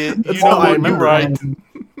what? You're right.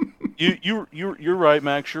 It. You're right,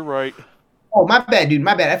 Max. You're right. Oh, my bad, dude.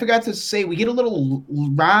 My bad. I forgot to say we get a little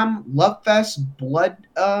love fest blood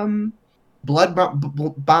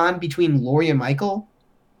bond between Lori and Michael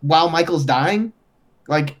while Michael's dying.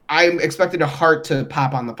 Like I expected a heart to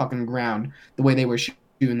pop on the fucking ground the way they were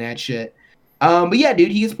shooting that shit. But yeah,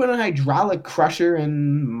 dude, he gets put in a hydraulic crusher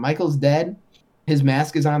and Michael's dead. His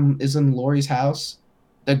mask is in Lori's house.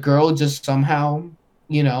 The girl just somehow,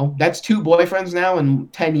 you know, that's 2 boyfriends now in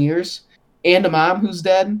 10 years. And a mom who's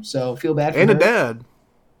dead, so feel bad for her. And a dad.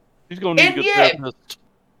 He's going to need a good therapist.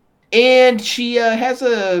 And she has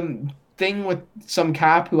a thing with some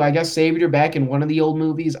cop who I guess saved her back in one of the old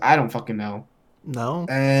movies. I don't fucking know. No.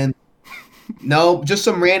 And no, just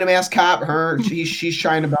some random ass cop. She's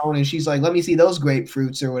trying to bone, and she's like, "Let me see those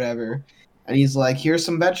grapefruits or whatever." And he's like, "Here's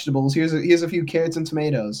some vegetables. Here's a few carrots and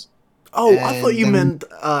tomatoes." Oh, I thought you meant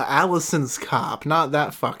Allison's cop, not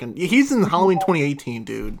that fucking. He's in Halloween 2018,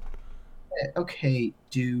 dude. Okay,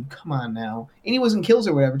 dude, come on now. And he was in Kills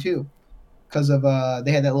or whatever too, because of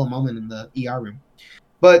they had that little moment in the ER room.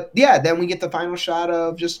 But yeah, then we get the final shot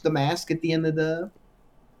of just the mask at the end of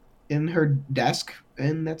in her desk,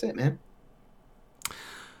 and that's it, man.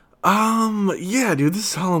 Yeah, dude, this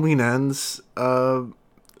is Halloween Ends.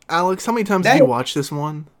 Alex, how many times did you watch this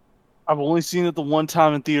one? I've only seen it the one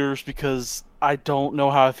time in theaters because I don't know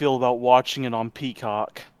how I feel about watching it on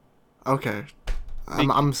Peacock. Okay.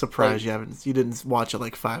 I'm surprised you didn't watch it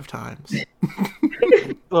like 5 times.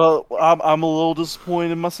 I'm a little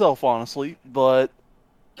disappointed myself, honestly, but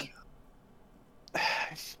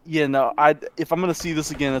yeah, no, if I'm gonna see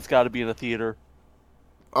this again, it's got to be in a theater.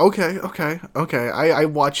 Okay. I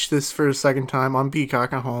watched this for a second time on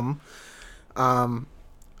Peacock at home.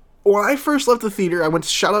 When I first left the theater, I went to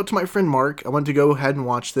shout out to my friend Mark. I went to go ahead and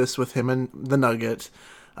watch this with him and the Nugget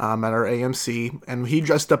at our AMC, and he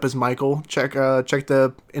dressed up as Michael. Check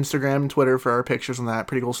the Instagram and Twitter for our pictures on that.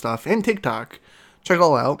 Pretty cool stuff. And TikTok. Check it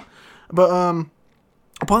all out. But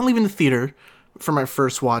upon leaving the theater for my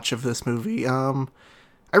first watch of this movie, I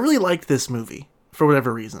really liked this movie for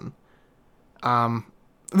whatever reason.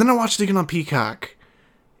 Then I watched it again on Peacock,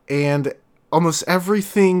 and almost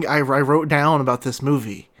everything I wrote down about this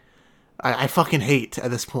movie, I fucking hate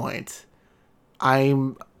at this point. I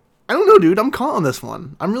don't know, dude. I'm calling this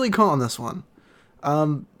one. I'm really calling this one.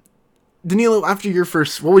 Danilo, after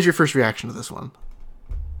what was your first reaction to this one?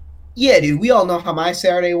 Yeah, dude. We all know how my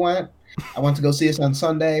Saturday went. I went to go see this on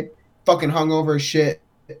Sunday. Fucking hungover as shit.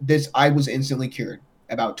 I was instantly cured.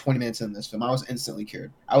 About 20 minutes in this film, I was instantly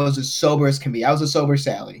cured. I was as sober as can be. I was a sober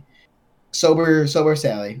Sally. Sober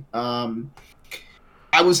Sally.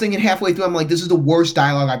 I was thinking halfway through, I'm like, this is the worst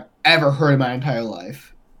dialogue I've ever heard in my entire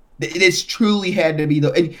life. It's truly had to be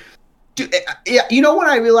dude, you know when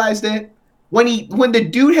I realized it? When the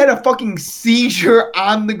dude had a fucking seizure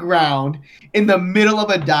on the ground in the middle of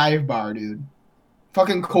a dive bar, dude.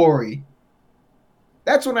 Fucking Corey.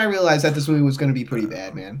 That's when I realized that this movie was going to be pretty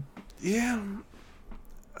bad, man. Yeah.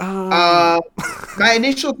 My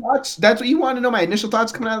initial thoughts, that's what you want to know, my initial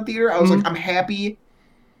thoughts coming out of the theater. I was like, I'm happy.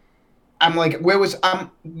 I'm like,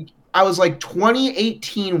 I was like,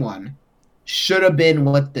 2018 one should have been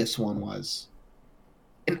what this one was.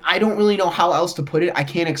 And I don't really know how else to put it. I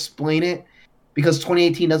can't explain it because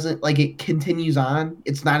 2018 doesn't, like, it continues on.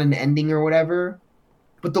 It's not an ending or whatever.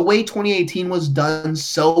 But the way 2018 was done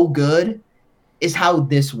so good is how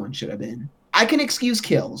this one should have been. I can excuse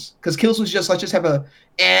Kills, because Kills was just, let's just have an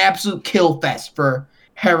absolute kill fest for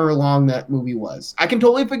however long that movie was. I can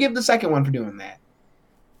totally forgive the second one for doing that.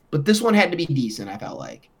 But this one had to be decent, I felt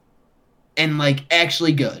like. And, like,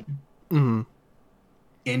 actually good. Mm-hmm.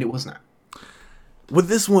 And it was not. With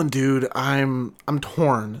this one, dude, I'm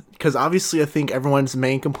torn. Because obviously I think everyone's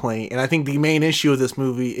main complaint, and I think the main issue of this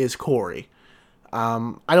movie is Corey.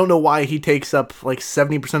 I don't know why he takes up, like,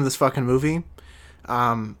 70% of this fucking movie.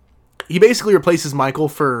 He basically replaces Michael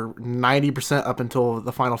for 90% up until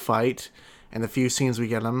the final fight and the few scenes we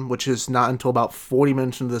get him, which is not until about 40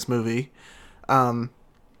 minutes into this movie. And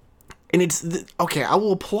okay, I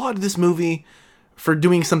will applaud this movie for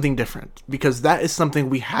doing something different, because that is something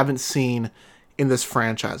we haven't seen in this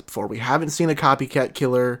franchise before. We haven't seen a copycat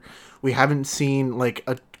killer. We haven't seen, like,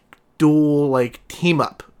 a dual, like, team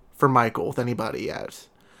up for Michael with anybody yet.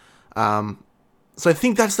 So I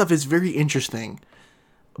think that stuff is very interesting.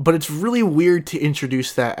 But it's really weird to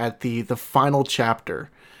introduce that at the final chapter.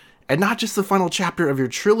 And not just the final chapter of your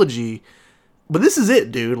trilogy, but this is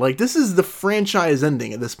it, dude. Like, this is the franchise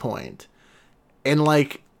ending at this point. And,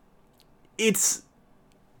 like, it's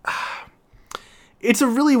a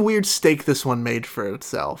really weird stake this one made for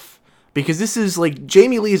itself. Because this is, like,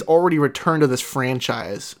 Jamie Lee's already returned to this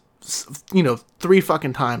franchise, 3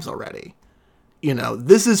 fucking times already.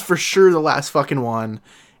 This is for sure the last fucking one.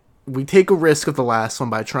 We take a risk of the last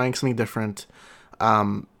one by trying something different.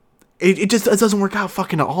 It doesn't work out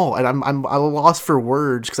fucking at all, and I'm at a loss for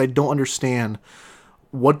words because I don't understand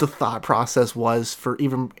what the thought process was for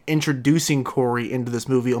even introducing Corey into this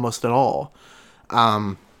movie almost at all.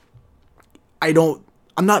 I'm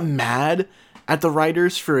not mad at the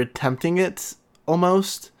writers for attempting it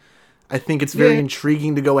almost. I think it's very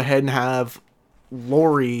intriguing to go ahead and have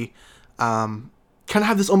Laurie kind of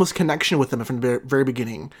have this almost connection with him from the very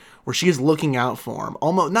beginning, where she is looking out for him,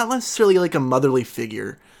 almost not necessarily like a motherly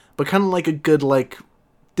figure, but kind of like a good, like,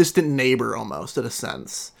 distant neighbor almost, in a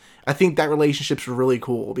sense. I think that relationship's really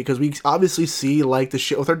cool, because we obviously see, like, the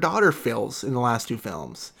shit with her daughter fails in the last 2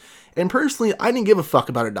 films. And personally, I didn't give a fuck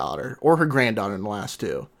about her daughter, or her granddaughter in the last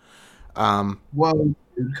 2. Whoa,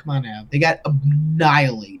 dude, come on now. They got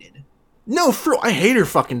annihilated. No, I hate her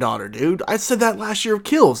fucking daughter, dude. I said that last year of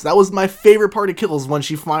Kills. That was my favorite part of Kills, when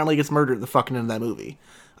she finally gets murdered at the fucking end of that movie.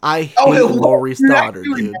 I hate Laurie's daughter,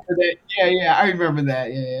 dude. Yeah, I remember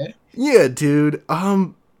that. Yeah. Yeah, dude.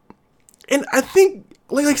 And I think,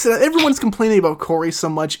 like I said, everyone's complaining about Corey so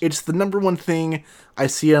much. It's the number one thing I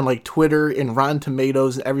see on, like, Twitter and Rotten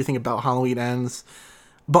Tomatoes and everything about Halloween Ends.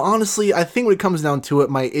 But honestly, I think when it comes down to it,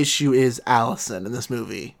 my issue is Allison in this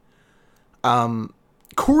movie.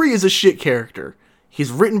 Corey is a shit character.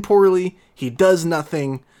 He's written poorly. He does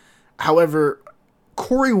nothing. However,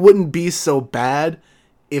 Corey wouldn't be so bad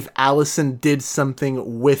if Allison did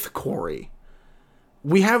something with Corey.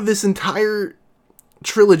 We have this entire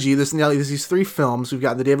trilogy, these 3 films, we've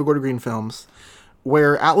got the David Gordon Green films,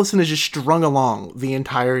 where Allison is just strung along the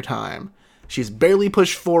entire time. She's barely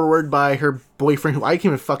pushed forward by her boyfriend, who I can't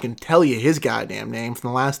even fucking tell you his goddamn name from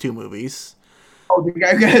the last 2 movies. Oh, the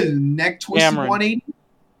guy who got his neck twisted 180?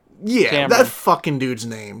 Yeah, Cameron. That fucking dude's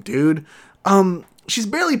name, dude. She's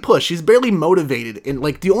barely pushed. She's barely motivated. And,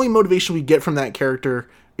 like, the only motivation we get from that character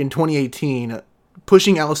in 2018,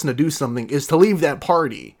 pushing Allison to do something, is to leave that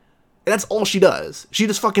party. And that's all she does. She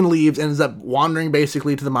just fucking leaves and ends up wandering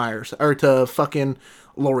basically to the Myers, or to fucking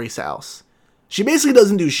Laurie's house. She basically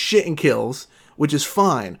doesn't do shit and kills, which is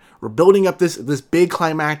fine. We're building up this big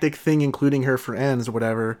climactic thing, including her for ends or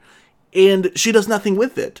whatever, and she does nothing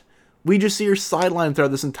with it. We just see her sidelined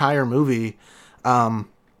throughout this entire movie.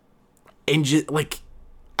 And just, like,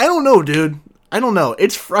 I don't know, dude. I don't know.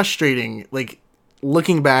 It's frustrating, like,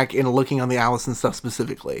 looking back and looking on the Allison stuff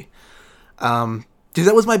specifically. Because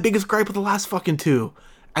that was my biggest gripe with the last fucking 2.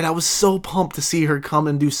 And I was so pumped to see her come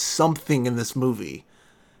and do something in this movie.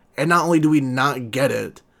 And not only do we not get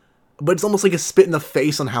it, but it's almost like a spit in the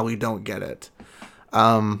face on how we don't get it.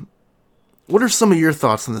 What are some of your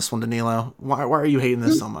thoughts on this one, Danilo? Why are you hating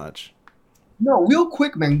this so much? No, real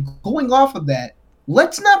quick, man. Going off of that,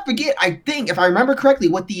 let's not forget, I think, if I remember correctly,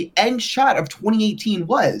 what the end shot of 2018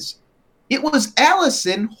 was. It was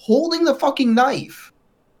Allison holding the fucking knife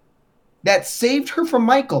that saved her from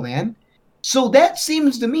Michael, man. So that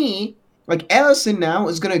seems to me like Allison now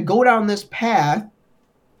is going to go down this path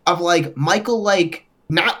of, like, Michael, like,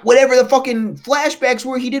 not whatever the fucking flashbacks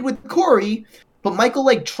were he did with Corey, but Michael,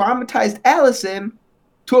 like, traumatized Allison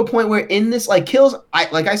to a point where in this, like, Kills,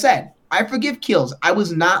 like I said, I forgive Kills. I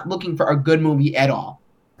was not looking for a good movie at all.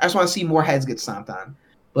 I just want to see more heads get stomped on.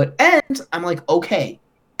 But End, I'm like, okay,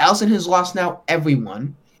 Allison has lost now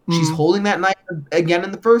everyone. She's holding that knife again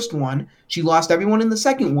in the first one. She lost everyone in the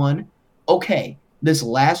second one. Okay, this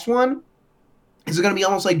last one, is it going to be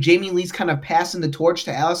almost like Jamie Lee's kind of passing the torch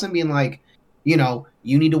to Allison, being like, you know,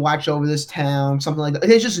 you need to watch over this town, something like that.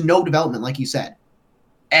 There's just no development, like you said,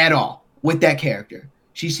 at all with that character.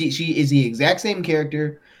 She is the exact same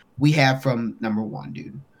character we have from number 1,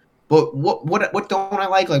 dude. But what don't I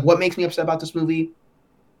like? Like, what makes me upset about this movie?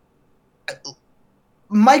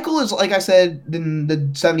 Michael is, like I said in the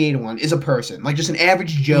 78 one, is a person, like just an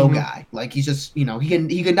average Joe guy. Like, he's just, you know, he can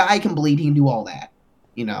die, he can bleed, he can do all that.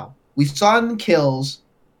 You know, we saw in Kills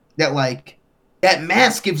that, like, that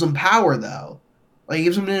mask gives him power, though. Like, it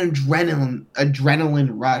gives him an adrenaline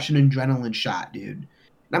rush, an adrenaline shot, dude. And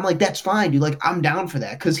I'm like, that's fine, dude. Like, I'm down for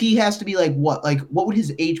that. Because he has to be, like, what would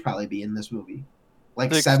his age probably be in this movie?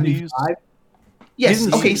 Like, 60s? 75?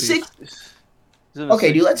 Yes, okay, 6.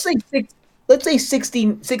 Okay, dude, let's say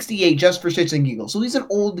 68 just for shits and giggles. So he's an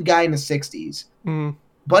old guy in the 60s.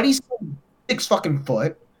 Buddy's 6 fucking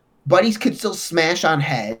foot. Buddy could still smash on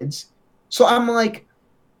heads. So I'm like,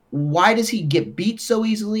 why does he get beat so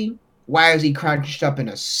easily? Why is he crouched up in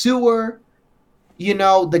a sewer? You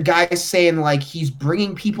know, the guy's saying, like, he's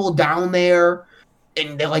bringing people down there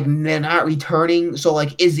and they're not returning. So,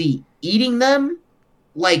 like, is he eating them?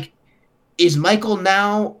 Like, is Michael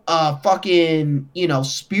now a fucking, you know,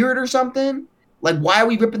 spirit or something? Like, why are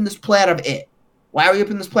we ripping this play out of it? Why are we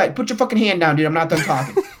ripping this play? Put your fucking hand down, dude. I'm not done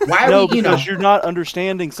talking. Why are we, you know? Because you're not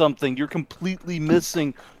understanding something. You're completely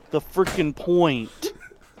missing the freaking point.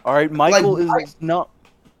 All right, Michael is not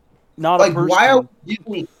a person. Why are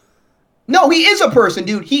we... No, he is a person,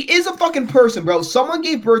 dude. He is a fucking person, bro. Someone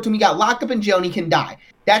gave birth to him. He got locked up in jail and he can die.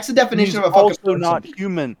 That's the definition of a fucking person. Also not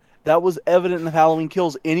human. That was evident in Halloween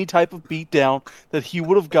Kills. Any type of beatdown that he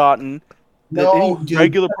would have gotten, that any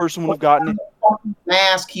regular person would have gotten.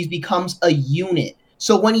 Mask, he becomes a unit.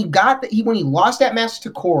 So when he lost that mask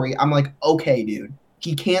to Corey, I'm like, okay, dude,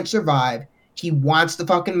 he can't survive. He wants the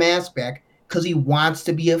fucking mask back because he wants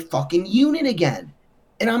to be a fucking unit again.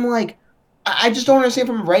 And I'm like, I just don't understand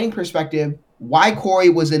from a writing perspective why Corey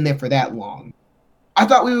was in there for that long. I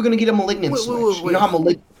thought we were going to get a Malignant switch. You know how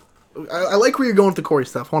Malignant... I like where you're going with the Corey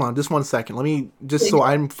stuff. Hold on, just 1 second. Let me, just so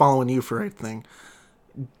I'm following you for everything.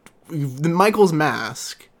 The Michael's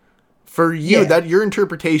mask, for you, that your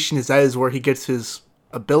interpretation is that is where he gets his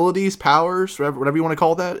abilities, powers, whatever you want to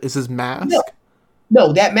call that, is his mask?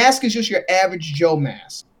 No, that mask is just your average Joe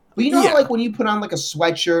mask. But you know how, like, when you put on, like, a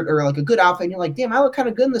sweatshirt or, like, a good outfit, and you're like, damn, I look kind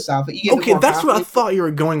of good in this outfit. You get okay, that's what I thought you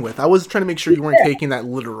were going with. I was trying to make sure you weren't taking that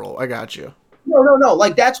literal. I got you. No.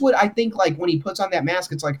 Like, that's what I think, like, when he puts on that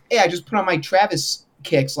mask, it's like, hey, I just put on my Travis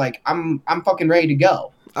kicks. Like, I'm fucking ready to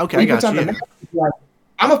go. Okay, I got you. Mask, like,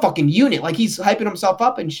 I'm a fucking unit. Like, he's hyping himself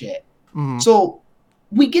up and shit. Mm-hmm. So,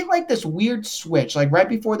 we get like this weird switch, like right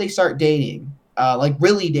before they start dating, like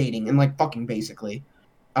really dating and like fucking basically.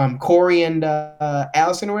 Corey and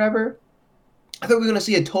Allison or whatever. I thought we were gonna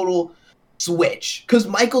see a total switch because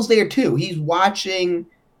Michael's there too. He's watching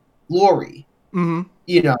Laurie,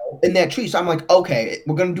 you know, in that tree. So I'm like, okay,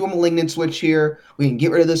 we're gonna do a malignant switch here. We can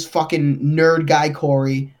get rid of this fucking nerd guy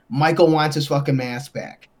Corey. Michael wants his fucking mask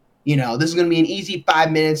back. You know, this is gonna be an easy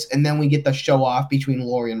 5 minutes, and then we get the show off between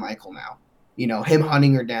Laurie and Michael now. You know, him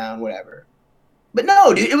hunting her down, whatever. But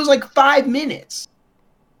no, dude, it was like 5 minutes.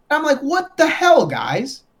 And I'm like, what the hell,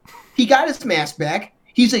 guys? He got his mask back.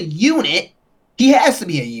 He's a unit. He has to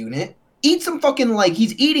be a unit. Eat some fucking, like,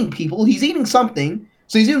 he's eating people. He's eating something.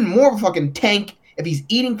 So he's even more of a fucking tank if he's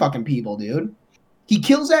eating fucking people, dude. He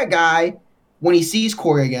kills that guy when he sees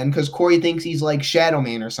Corey again, because Corey thinks he's, like, Shadow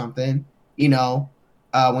Man or something, you know,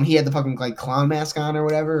 when he had the fucking, like, clown mask on or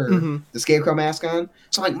whatever, or the scarecrow mask on.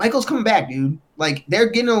 So, like, Michael's coming back, dude. Like, they're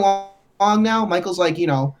getting along now. Michael's like, you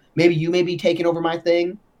know, maybe you may be taking over my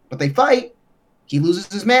thing. But they fight. He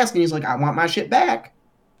loses his mask, and he's like, I want my shit back.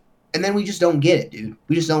 And then we just don't get it, dude.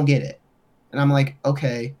 We just don't get it. And I'm like,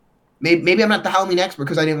 okay. Maybe I'm not the Halloween expert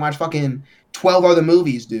because I didn't watch fucking 12 other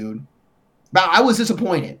movies, dude. But I was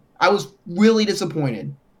disappointed. I was really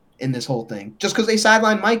disappointed in this whole thing. Just because they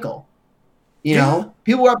sidelined Michael. You know?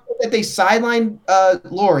 People were upset that they sidelined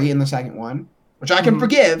Laurie in the second one, which I can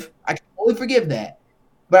forgive. I can totally forgive that.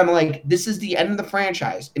 But I'm like, this is the end of the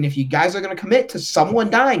franchise. And if you guys are going to commit to someone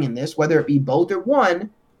dying in this, whether it be both or one,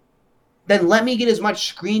 then let me get as much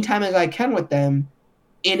screen time as I can with them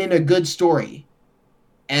in a good story.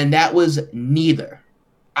 And that was neither.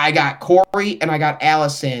 I got Corey and I got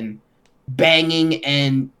Allison banging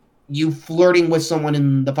and you flirting with someone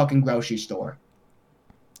in the fucking grocery store.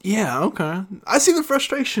 Yeah, okay. I see the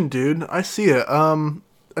frustration, dude. I see it. And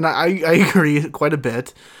I agree quite a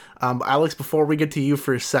bit. Alex, before we get to you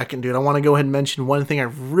for a second, dude, I want to go ahead and mention one thing I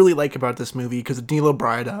really like about this movie, because Danilo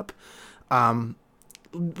brought it up,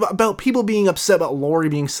 about people being upset about Laurie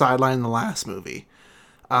being sidelined in the last movie.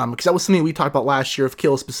 Because that was something we talked about last year of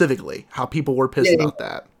Kills specifically, how people were pissed about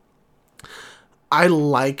that. I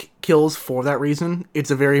like Kills for that reason.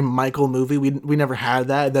 It's a very Michael movie. We never had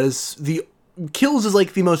that. Kills is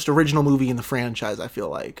like the most original movie in the franchise, I feel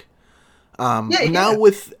like. Now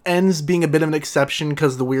with Ends being a bit of an exception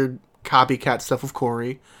because the weird copycat stuff with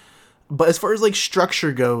Corey. But as far as like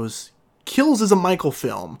structure goes, Kills is a Michael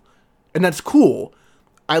film. And that's cool.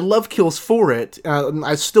 I love Kills for it.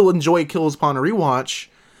 I still enjoy Kills upon a rewatch.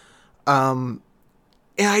 And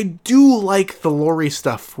I do like the Laurie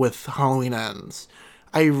stuff with Halloween Ends.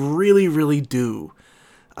 I really, really do.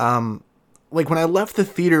 Like when I left the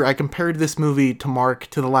theater, I compared this movie to Mark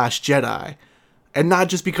to The Last Jedi. And not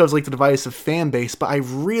just because, like, the divisive fan base, but I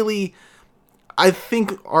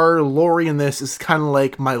think our Laurie in this is kind of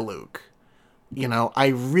like my Luke. You know, I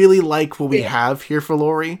really like what we have here for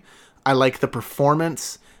Laurie. I like the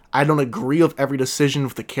performance. I don't agree with every decision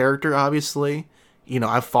with the character, obviously. You know,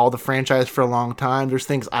 I've followed the franchise for a long time. There's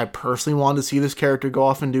things I personally want to see this character go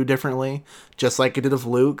off and do differently, just like it did with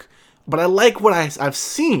Luke. But I like what I've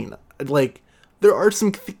seen. Like, there are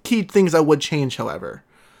some key things I would change, however.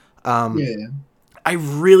 I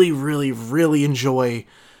really, really, really enjoy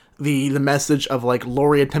the message of, like,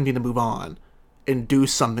 Laurie attempting to move on and do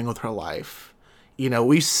something with her life. You know,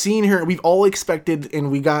 we've seen her, we've all expected,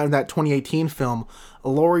 and we got in that 2018 film,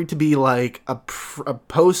 Laurie to be, like, a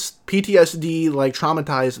post-PTSD, like,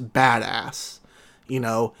 traumatized badass. You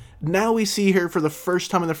know, now we see her for the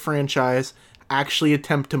first time in the franchise actually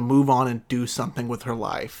attempt to move on and do something with her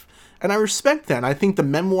life. And I respect that. I think the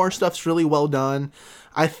memoir stuff's really well done.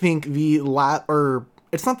 I think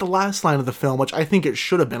it's not the last line of the film, which I think it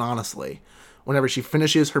should have been, honestly. Whenever she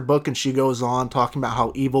finishes her book and she goes on talking about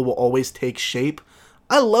how evil will always take shape.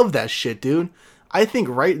 I love that shit, dude. I think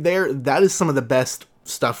right there, that is some of the best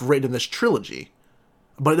stuff written in this trilogy.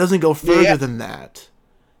 But it doesn't go further than that.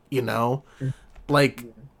 You know? Like,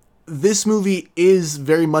 this movie is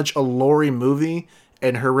very much a Laurie movie,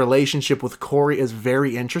 and her relationship with Corey is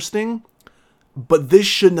very interesting. But this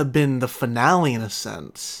shouldn't have been the finale in a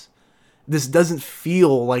sense. This doesn't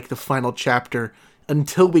feel like the final chapter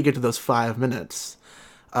until we get to those 5 minutes.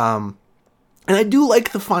 And I do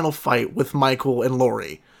like the final fight with Michael and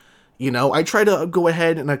Laurie. You know, I try to go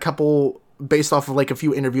ahead and based off of like a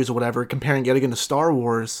few interviews or whatever, comparing it again to Star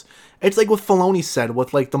Wars. It's like what Filoni said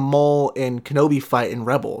with like the Maul and Kenobi fight in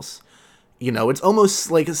Rebels. You know, it's almost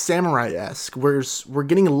like a samurai-esque, where we're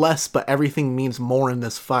getting less, but everything means more in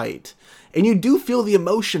this fight. And you do feel the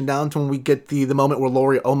emotion down to when we get the moment where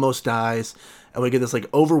Laurie almost dies, and we get this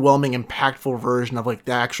like overwhelming, impactful version of like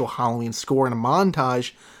the actual Halloween score in a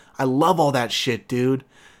montage. I love all that shit, dude.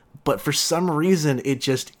 But for some reason, it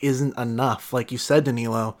just isn't enough. Like you said,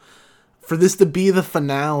 Danilo, for this to be the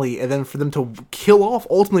finale and then for them to kill off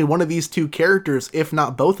ultimately one of these two characters, if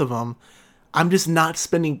not both of them, I'm just not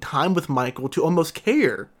spending time with Michael to almost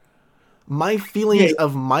care. My feelings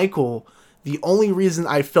of Michael, the only reason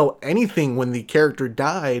I felt anything when the character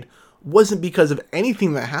died wasn't because of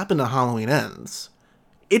anything that happened to Halloween Ends.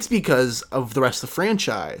 It's because of the rest of the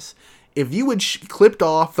franchise. If you had clipped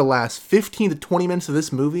off the last 15 to 20 minutes of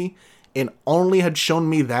this movie and only had shown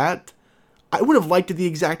me that, I would have liked it the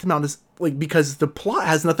exact amount as, like, because the plot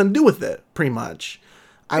has nothing to do with it, pretty much.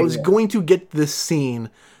 I was going to get this scene,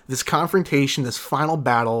 this confrontation, this final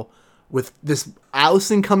battle with this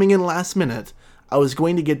Allison coming in last minute. I was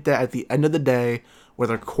going to get that at the end of the day,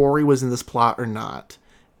 whether Corey was in this plot or not.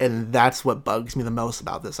 And that's what bugs me the most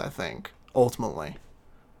about this, I think, ultimately.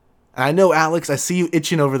 And I know, Alex, I see you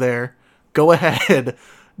itching over there. Go ahead,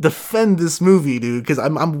 defend this movie, dude, because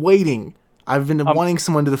I'm waiting. I've been wanting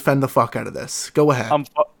someone to defend the fuck out of this. Go ahead.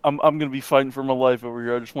 I'm gonna be fighting for my life over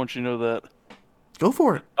here. I just want you to know that. Go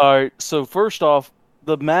for it. All right. So first off,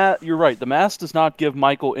 you're right. The mask does not give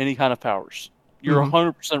Michael any kind of powers. You're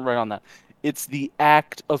 100% right on that. It's the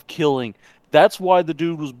act of killing. That's why the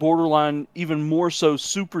dude was borderline, even more so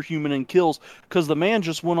superhuman in kills, because the man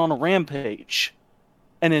just went on a rampage.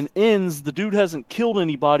 And in Ends, the dude hasn't killed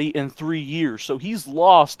anybody in 3 years, so he's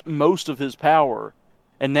lost most of his power.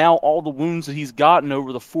 And now all the wounds that he's gotten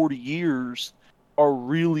over the 40 years are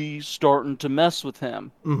really starting to mess with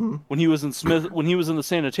him. Mm-hmm. When he was in the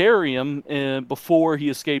sanitarium before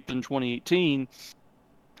he escaped in 2018,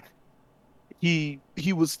 he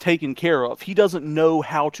was taken care of. He doesn't know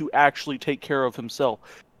how to actually take care of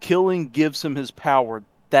himself. Killing gives him his power.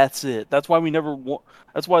 That's it. That's why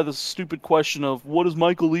that's why the stupid question of what does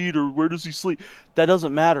Michael eat or where does he sleep? That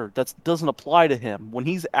doesn't matter. That doesn't apply to him. When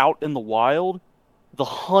he's out in the wild, the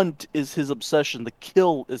hunt is his obsession. The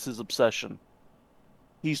kill is his obsession.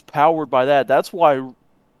 He's powered by that. That's why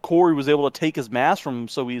Corey was able to take his mask from him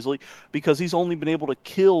so easily, because he's only been able to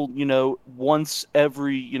kill, once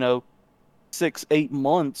every, 6-8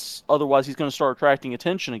 months. Otherwise, he's going to start attracting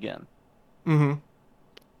attention again. Mm-hmm.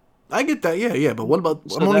 I get that, yeah. But what about?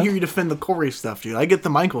 I want to hear you defend the Corey stuff, dude. I get the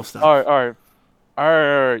Michael stuff. All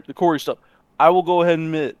right. The Corey stuff. I will go ahead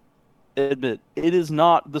and admit it is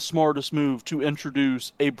not the smartest move to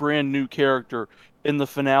introduce a brand new character in the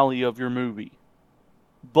finale of your movie.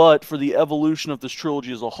 But for the evolution of this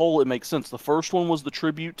trilogy as a whole, it makes sense. The first one was the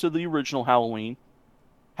tribute to the original Halloween.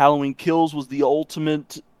 Halloween Kills was the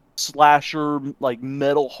ultimate slasher, like,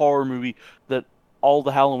 metal horror movie that all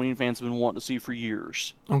the Halloween fans have been wanting to see for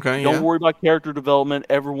years. Okay, Don't worry about character development.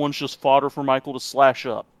 Everyone's just fodder for Michael to slash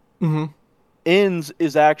up. Mm-hmm. Ends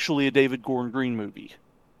is actually a David Gordon Green movie.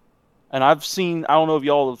 And I don't know if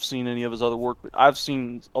y'all have seen any of his other work, but I've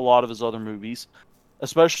seen a lot of his other movies,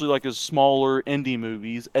 especially like his smaller indie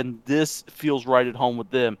movies, and this feels right at home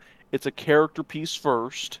with them. It's a character piece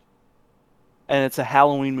first, and it's a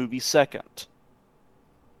Halloween movie second.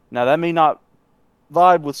 Now, that may not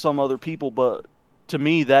vibe with some other people, but to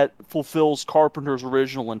me, that fulfills Carpenter's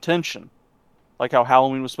original intention. Like how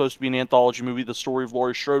Halloween was supposed to be an anthology movie, the story of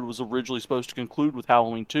Laurie Strode was originally supposed to conclude with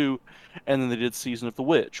Halloween 2, and then they did Season of the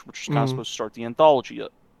Witch, which was kind of supposed to start the anthology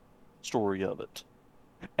story of it.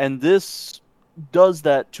 And this does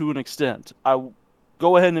that to an extent. I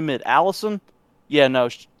go ahead and admit, Allison,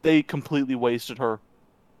 they completely wasted her.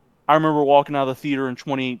 I remember walking out of the theater in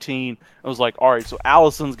 2018, I was like, all right, so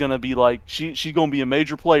Allison's going to be like, she's going to be a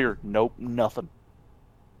major player. Nope, nothing.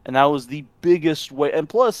 And that was the biggest way. And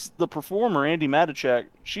plus, the performer, Andi Matichak,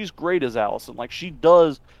 she's great as Allison. Like, she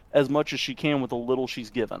does as much as she can with the little she's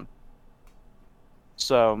given.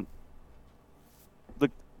 So,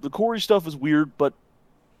 the Corey stuff is weird, but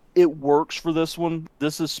it works for this one.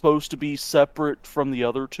 This is supposed to be separate from the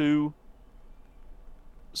other two.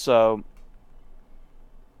 So,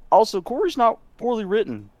 also, Corey's not poorly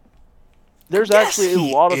written. There's actually a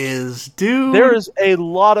lot of dude. There is a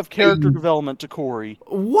lot of character development to Corey.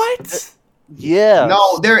 What? Yeah.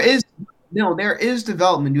 No, there is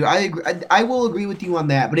development, dude. I agree. I will agree with you on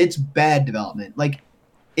that, but it's bad development. Like,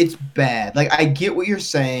 it's bad. Like, I get what you're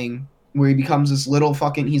saying, where he becomes this little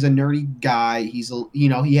fucking. He's a nerdy guy. He's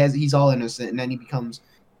he's all innocent, and then he becomes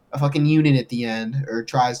a fucking unit at the end, or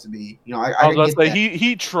tries to be. I was about to say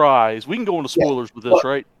he tries. We can go into spoilers with this,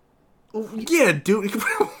 right? Yeah, dude.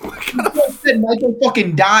 Michael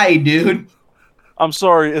fucking died, dude. I'm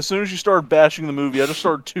sorry. As soon as you started bashing the movie, I just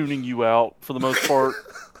started tuning you out for the most part.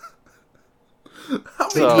 How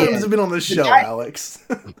many times have been on this show, Alex?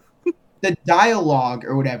 The dialogue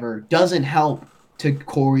or whatever doesn't help to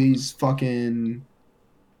Corey's fucking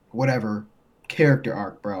whatever character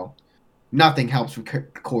arc, bro. Nothing helps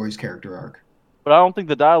with Corey's character arc. But I don't think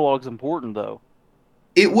the dialogue's important though.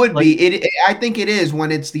 It would be. I think it is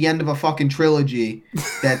when it's the end of a fucking trilogy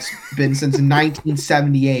that's been since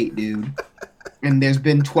 1978, dude. And there's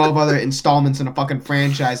been 12 other installments in a fucking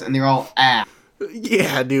franchise, and they're all ass.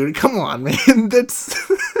 Yeah, dude. Come on, man.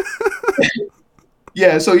 That's.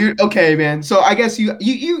 Yeah. So you're okay, man. So I guess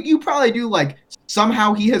you probably do like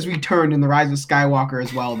somehow he has returned in The Rise of Skywalker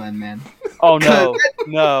as well, then, man. Oh no,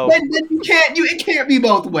 no. Then it can't be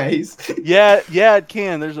both ways. Yeah, it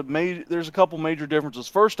can. There's a couple major differences.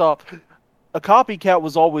 First off, a copycat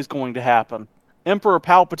was always going to happen. Emperor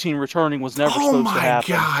Palpatine returning was never supposed to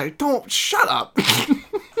happen. Oh my god! Don't shut up.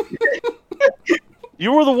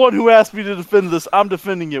 You were the one who asked me to defend this. I'm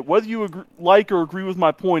defending it. Whether you like or agree with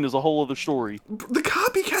my point is a whole other story. The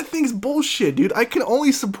copycat thing's bullshit, dude. I can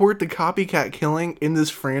only support the copycat killing in this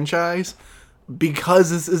franchise because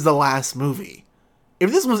this is the last movie.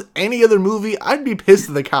 If this was any other movie, I'd be pissed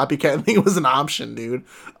that the copycat thing was an option, dude.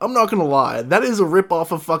 I'm not gonna lie. That is a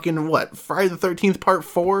ripoff of fucking, what, Friday the 13th Part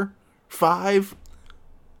 4? 5?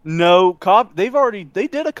 No, they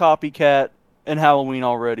did a copycat in Halloween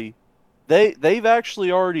already. They've actually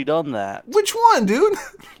already done that. Which one, dude?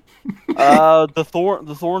 The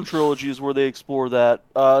Thorn trilogy is where they explore that.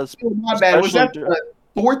 My bad. Was that the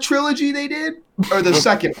fourth trilogy they did, or the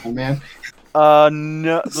second one, man?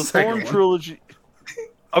 No, the Thorn trilogy.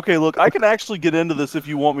 Okay, look, I can actually get into this if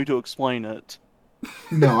you want me to explain it.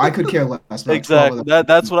 No, I could care less. Exactly.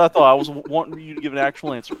 That's what I thought. I was wanting you to give an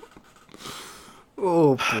actual answer.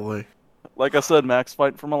 Oh boy. Like I said, Max,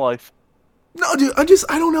 fighting for my life. No, dude, I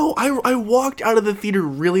don't know. I walked out of the theater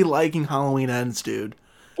really liking Halloween Ends, dude.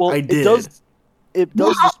 Well, I did. It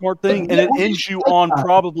does the smart thing, and it ends on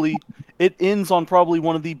probably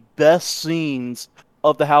one of the best scenes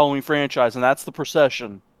of the Halloween franchise, and that's the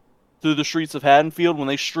procession through the streets of Haddonfield when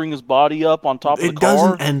they string his body up on top of the car. It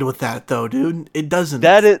doesn't end with that though, dude. It doesn't.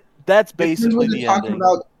 That's basically the ending. Talking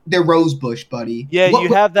about their rose bush, buddy. Yeah,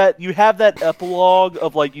 you have that epilogue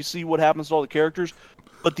of like you see what happens to all the characters.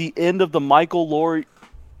 But the end of the Michael Laurie...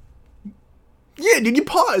 Yeah, dude, you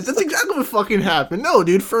pause. That's exactly what fucking happened. No,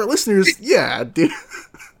 dude, for our listeners, yeah, dude.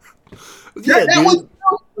 Yeah, that was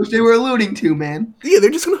what they were alluding to, man. Yeah,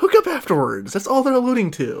 they're just gonna hook up afterwards. That's all they're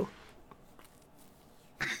alluding to.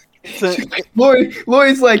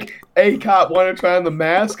 Laurie's like, hey, cop, want to try on the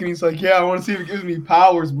mask? And he's like, yeah, I want to see if it gives me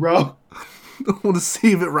powers, bro. I want to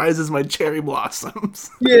see if it rises my cherry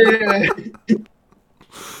blossoms. Yeah.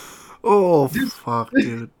 Oh, fuck,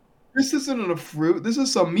 dude. This isn't a fruit. This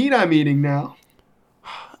is some meat I'm eating now.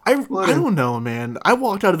 I don't know, man. I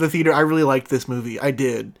walked out of the theater. I really liked this movie. I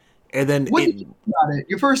did. And then... What did you think about it?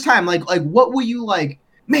 Your first time, like, what were you like,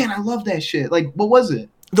 man, I love that shit. Like, what was it?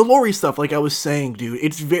 The Laurie stuff, like I was saying, dude,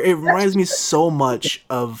 it reminds me so much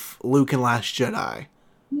of Luke and Last Jedi.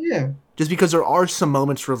 Yeah. Just because there are some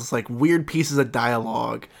moments where it's like weird pieces of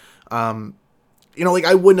dialogue. Like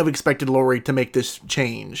I wouldn't have expected Laurie to make this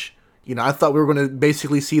change. I thought we were going to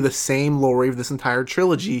basically see the same Laurie of this entire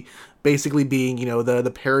trilogy, basically being,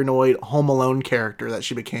 the paranoid Home Alone character that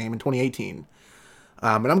she became in 2018.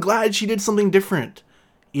 And I'm glad she did something different.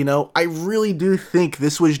 I really do think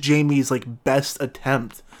this was Jamie's, best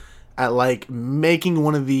attempt at, making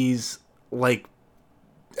one of these,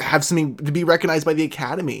 have something to be recognized by the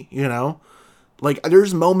Academy,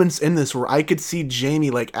 there's moments in this where I could see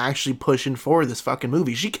Jamie, actually pushing for this fucking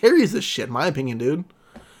movie. She carries this shit, in my opinion, dude.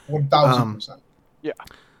 1,000%. Yeah.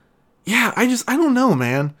 Yeah, I don't know,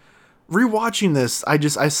 man. Rewatching this,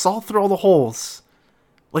 I saw through all the holes.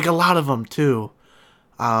 A lot of them, too.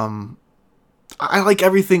 I like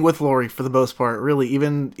everything with Laurie, for the most part, really,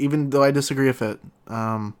 even though I disagree with it.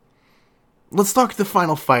 Let's talk the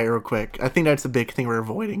final fight real quick. I think that's the big thing we're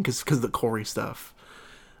avoiding, because of the Corey stuff.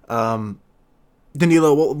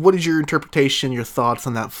 Danilo, what is your interpretation, your thoughts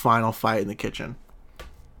on that final fight in the kitchen?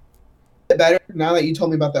 Better now that you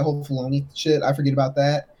told me about that whole Filoni shit. I forget about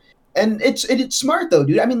that, and it's smart though,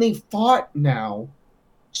 dude. I mean, they fought now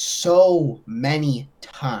so many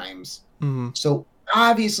times, so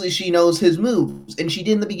obviously she knows his moves, and she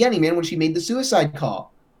did in the beginning, man, when she made the suicide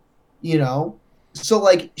call. So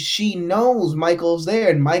she knows Michael's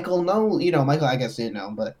there, and Michael knows. Michael I guess didn't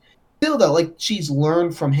know, but still though, she's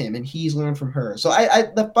learned from him, and he's learned from her. So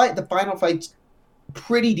the final fight's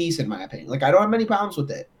pretty decent, in my opinion. I don't have many problems with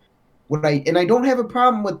it. I don't have a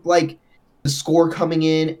problem with the score coming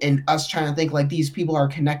in and us trying to think these people are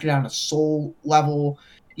connected on a soul level,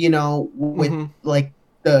 with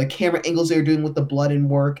the camera angles they're doing with the blood and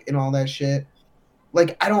work and all that shit.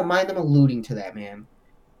 I don't mind them alluding to that, man.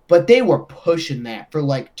 but they were pushing that for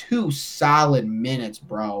like 2 solid minutes,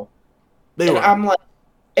 bro. I'm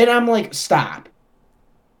like, stop.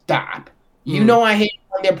 You know I hate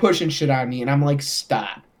when they're pushing shit on me, and I'm like,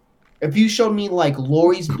 stop. If you showed me like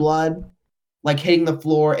Laurie's blood, like hitting the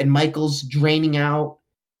floor, and Michael's draining out,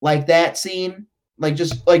 like that scene, like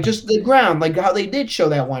just the ground, like how they did show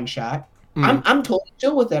that one shot, I'm totally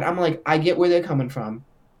chill with that. I'm like, I get where they're coming from.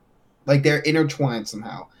 Like they're intertwined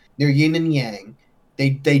somehow. They're yin and yang.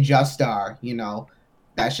 They just are, you know.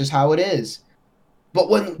 That's just how it is. But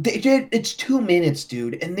when they did, it's 2 minutes,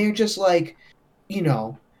 dude, and they're just like, you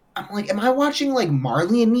know, I'm like, am I watching like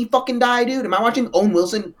Marley and Me fucking die, dude? Am I watching Owen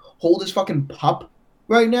Wilson hold his fucking pup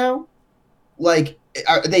right now? Like,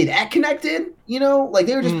 are they that connected? You know, like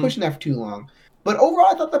they were just pushing that for too long. But overall,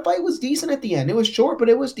 I thought the fight was decent at the end. It was short, but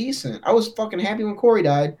it was decent. I was fucking happy when Corey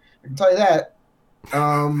died. I can tell you that.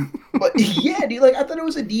 But yeah, dude, like I thought it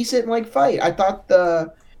was a decent like fight. I thought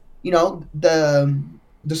the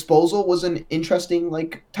disposal was an interesting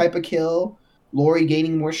like type of kill. Laurie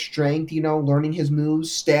gaining more strength, you know, learning his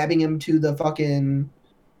moves, stabbing him to the fucking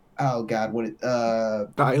the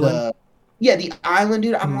island. The island,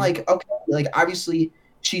 dude. I'm like, okay, like obviously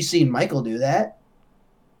she's seen Michael do that,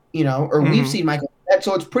 you know, or we've seen Michael do that,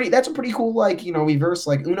 so that's a pretty cool like, you know, reverse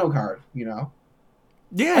like Uno card, you know.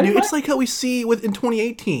 Yeah, dude, it's like how we see in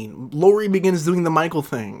 2018. Laurie begins doing the Michael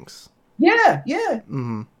things. Yeah.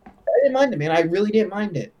 Mm-hmm. I didn't mind it, man. I really didn't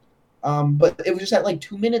mind it. But it was just at like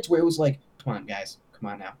 2 minutes where it was like, come on, guys. Come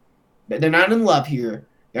on now. They're not in love here.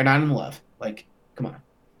 They're not in love. Like, come on.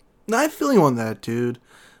 No, I feel you on that, dude.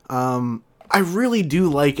 I really do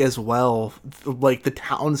like as well, like the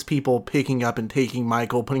townspeople picking up and taking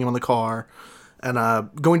Michael, putting him on the car,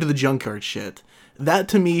 and going to the junkyard shit. That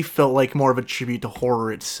to me felt like more of a tribute to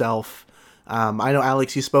horror itself. I know,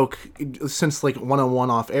 Alex, you spoke since like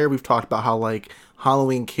 101 off air. We've talked about how like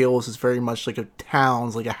Halloween Kills is very much like a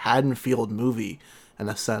Towns, like a Haddonfield movie in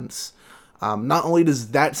a sense. Not only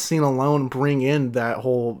does that scene alone bring in that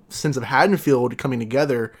whole sense of Haddonfield coming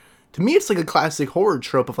together, to me it's like a classic horror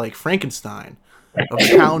trope of like Frankenstein, of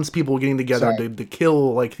townspeople getting together to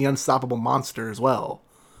kill like the unstoppable monster as well.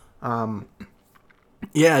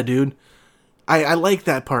 Yeah, dude. I like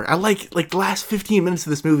that part. I like the last 15 minutes of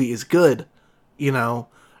this movie is good, you know,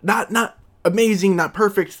 not amazing, not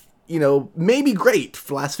perfect, you know, maybe great for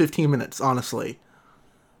the last 15 minutes, honestly.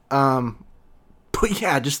 But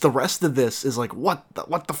yeah, just the rest of this is like, what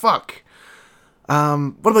the fuck?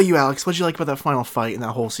 What about you, Alex? What'd you like about that final fight and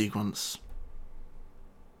that whole sequence?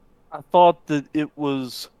 I thought that it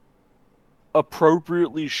was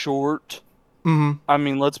appropriately short. Mm-hmm. I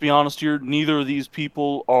mean, let's be honest here. Neither of these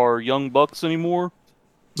people are young bucks anymore.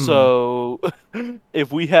 Mm-hmm. So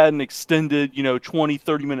if we had an extended, 20,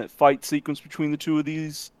 30-minute fight sequence between the two of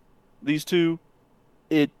these two,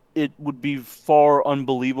 it would be far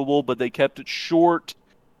unbelievable. But they kept it short.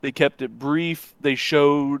 They kept it brief. They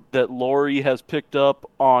showed that Laurie has picked up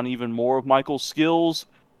on even more of Michael's skills.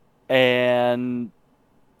 And,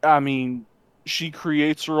 I mean, she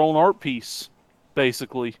creates her own art piece,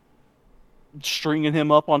 basically. Stringing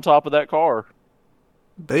him up on top of that car,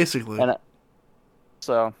 basically. And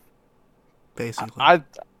basically,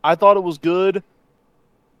 I thought it was good.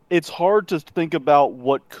 It's hard to think about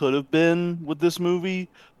what could have been with this movie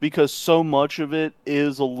because so much of it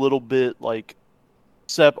is a little bit like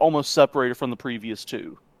almost separated from the previous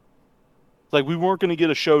two. Like we weren't going to get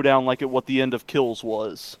a showdown like what the end of Kills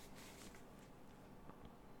was.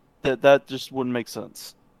 That just wouldn't make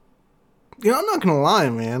sense. I'm not gonna lie,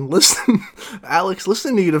 man. Listen, Alex,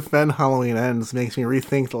 listening to you defend Halloween Ends makes me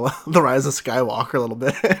rethink the Rise of Skywalker a little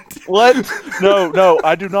bit. What? No,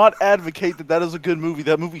 I do not advocate that is a good movie.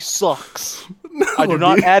 That movie sucks. No, I do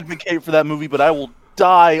not advocate for that movie, but I will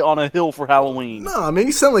die on a hill for Halloween. No, I mean,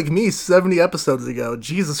 you sound like me 70 episodes ago.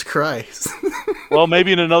 Jesus Christ. Well,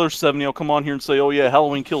 maybe in another 70 I'll come on here and say, oh yeah,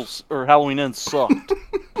 Halloween Kills, or Halloween Ends sucked.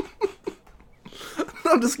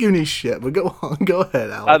 I'm just giving you shit, but go on. Go ahead,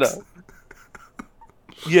 Alex. I know.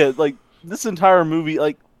 Yeah, like, this entire movie,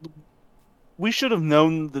 like, we should have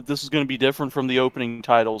known that this is going to be different from the opening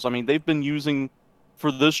titles. I mean,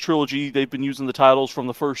 for this trilogy, they've been using the titles from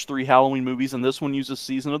the first 3 Halloween movies, and this one uses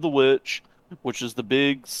Season of the Witch, which is the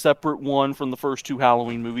big separate one from the first 2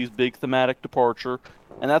 Halloween movies, big thematic departure,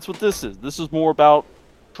 and that's what this is. This is more about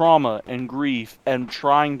trauma and grief and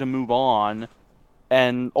trying to move on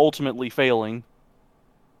and ultimately failing.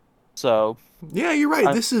 So... Yeah, you're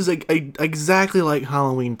right. This is exactly like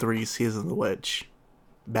Halloween 3 Season of the Witch.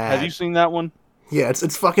 Bad. Have you seen that one? Yeah,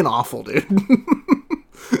 it's fucking awful, dude.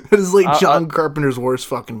 It is like John Carpenter's worst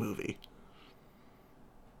fucking movie.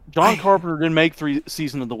 John Carpenter didn't make 3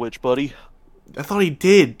 Season of the Witch, buddy. I thought he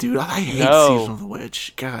did, dude. I hate No. Season of the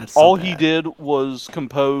Witch. God, it's so All bad. he did was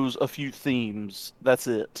compose a few themes. That's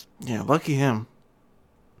it. Yeah, lucky him.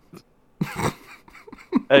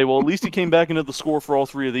 Hey, well, at least he came back into the score for all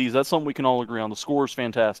three of these. That's something we can all agree on. The score is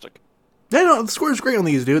fantastic. Yeah, no, the score's great on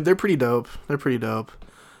these, dude. They're pretty dope.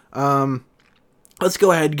 Let's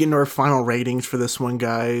go ahead and get into our final ratings for this one,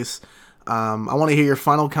 guys. I want to hear your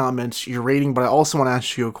final comments, your rating, but I also want to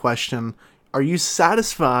ask you a question. Are you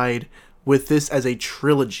satisfied with this as a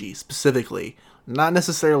trilogy, specifically? Not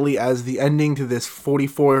necessarily as the ending to this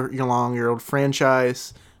 44-year-old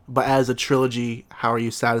franchise, but as a trilogy, how are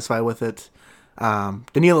you satisfied with it?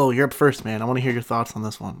 Danilo, you're up first, man. I want to hear your thoughts on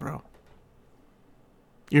this one, bro.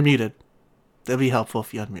 You're muted. That'd be helpful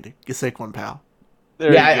if you unmuted. Get sick one, pal.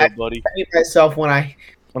 There you go, buddy. I mute myself when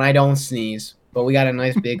I don't sneeze, but we got a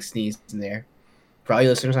nice big sneeze in there. For all you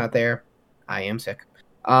listeners out there, I am sick.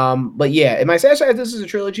 But yeah, am I satisfied if this is a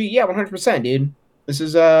trilogy? Yeah, 100%, dude. This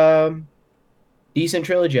is a decent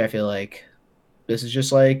trilogy, I feel like. This is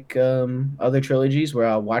just like other trilogies where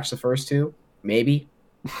I'll watch the first two, maybe,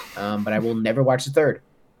 but I will never watch the third.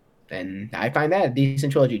 And I find that a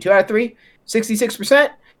decent trilogy. 2 out of 3,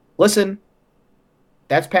 66%. Listen,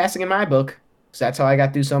 that's passing in my book. So that's how I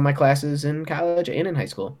got through some of my classes in college and in high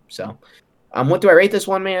school. So, what do I rate this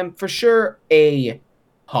one, man? For sure, a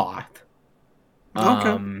Hoth.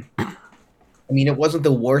 Okay. I mean, it wasn't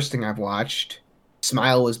the worst thing I've watched.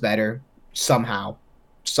 Smile was better somehow,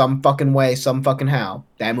 some fucking way, some fucking how.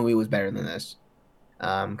 That movie was better than this.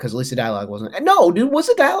 Because at least the dialogue wasn't. No, dude, was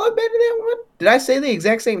the dialogue better than that one? Did I say the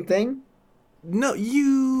exact same thing? No,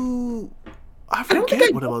 you. I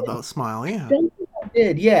forget what about Smile. Yeah. I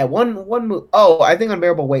did, yeah. One move. Oh, I think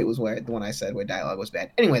Unbearable Weight was the one I said where dialogue was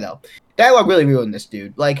bad. Anyway, though, dialogue really ruined this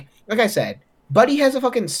dude. Like I said, Buddy has a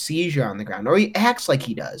fucking seizure on the ground, or he acts like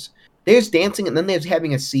he does. There's dancing, and then there's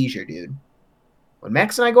having a seizure, dude. When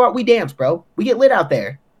Max and I go out, we dance, bro. We get lit out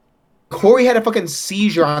there. Corey had a fucking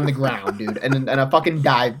seizure on the ground, dude, and a fucking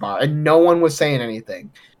dive bar, and no one was saying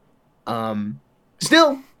anything.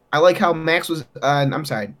 Still, I like how Max was. I'm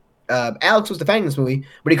sorry. Alex was defending this movie,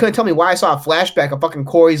 but he couldn't tell me why I saw a flashback of fucking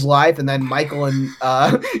Corey's life and then Michael and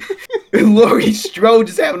Laurie Strode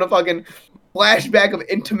just having a fucking flashback of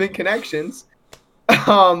intimate connections.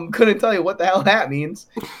 Couldn't tell you what the hell that means.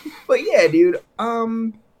 But yeah, dude.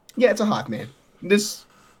 Yeah, it's a Hawk, man.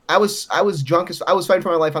 I was drunk as I was fighting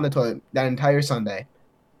for my life on the toilet that entire Sunday.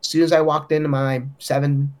 As soon as I walked into my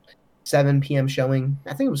 7 p.m. showing,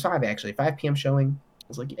 I think it was 5 actually, 5 p.m. showing, I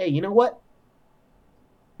was like, hey, you know what?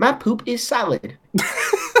 My poop is solid.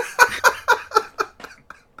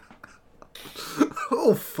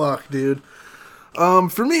 Oh, fuck, dude.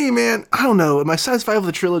 For me, man, I don't know. Am I satisfied with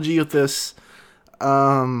the trilogy with this? 2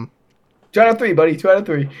 out of 3, buddy. 2 out of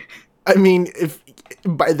 3. I mean, if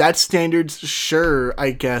by that standards, sure, I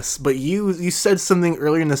guess. But you said something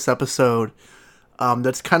earlier in this episode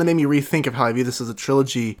that's kind of made me rethink of how I view this as a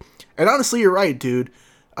trilogy. And honestly, you're right, dude.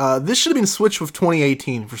 This should have been switched with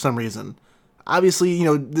 2018 for some reason. Obviously, you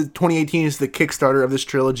know, the 2018 is the Kickstarter of this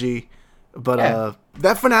trilogy, but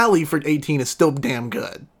that finale for 18 is still damn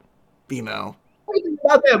good, you know. Everything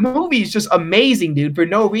about that movie is just amazing, dude, for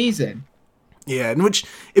no reason. Yeah, in which,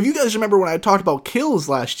 if you guys remember when I talked about Kills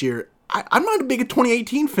last year, I'm not a big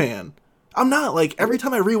 2018 fan. I'm not. Like, every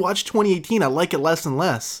time I rewatch 2018, I like it less and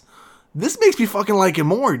less. This makes me fucking like it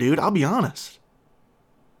more, dude. I'll be honest.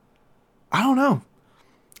 I don't know.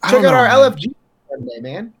 Check out our LFG Sunday,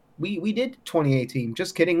 man. We did 2018.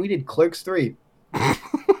 Just kidding. We did Clerks 3.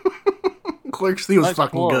 Clerks 3 was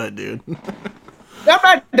fucking good, dude.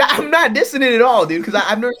 I'm not dissing it at all, dude, because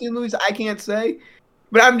I've never seen movies I can't say.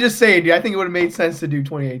 But I'm just saying, dude, I think it would have made sense to do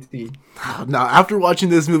 2018. No, after watching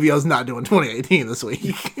this movie, I was not doing 2018 this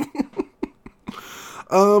week.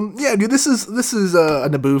 Yeah, dude, this is a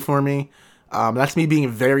Naboo for me. That's me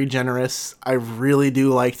being very generous. I really do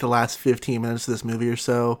like the last 15 minutes of this movie or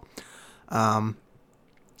so.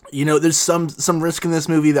 You know, there's some risk in this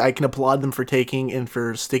movie that I can applaud them for taking and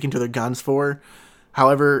for sticking to their guns for.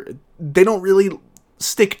 However, they don't really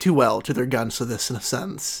stick too well to their guns for this, in a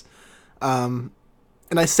sense.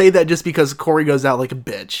 And I say that just because Corey goes out like a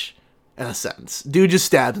bitch, in a sense. Dude just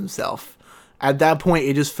stabbed himself. At that point,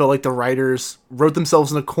 it just felt like the writers wrote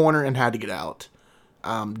themselves in a corner and had to get out.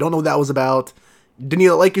 Don't know what that was about.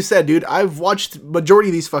 Danilo, like you said, dude, I've watched majority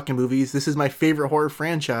of these fucking movies. This is my favorite horror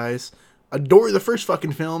franchise. Adore the first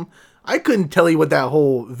fucking film. I couldn't tell you what that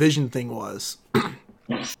whole vision thing was.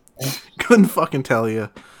 Couldn't fucking tell you.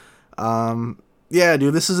 Yeah,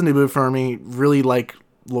 dude, this is a new movie for me. Really like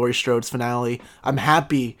Laurie Strode's finale. I'm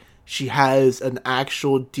happy she has an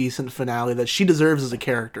actual decent finale that she deserves as a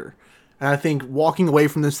character. And I think walking away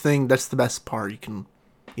from this thing, that's the best part you can,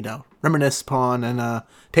 reminisce upon and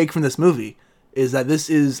take from this movie, is that this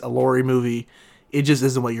is a Laurie movie. It just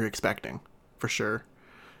isn't what you're expecting, for sure.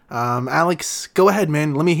 Alex, go ahead,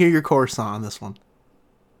 man. Let me hear your Coruscant on this one.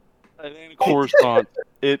 It ain't a Coruscant.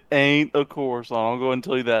 It ain't a Coruscant. I'll go ahead and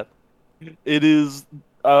tell you that. It is,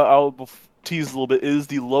 I'll tease a little bit, it is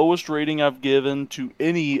the lowest rating I've given to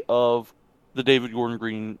any of the David Gordon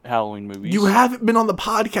Green Halloween movies. You haven't been on the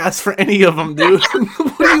podcast for any of them, dude.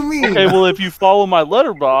 What do you mean? Okay, well, if you follow my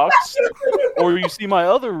letterbox, or you see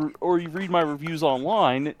or you read my reviews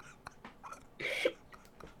online,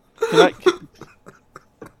 it's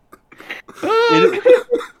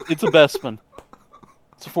a Bestman.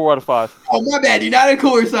 It's a 4 out of 5. Oh, my bad. You're not a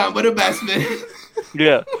Coruscant, but a Bestman.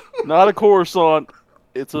 Yeah, not a Coruscant.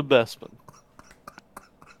 It's a Bestman.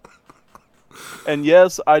 And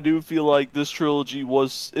yes, I do feel like this trilogy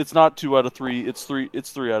it's not 2 out of 3, it's 3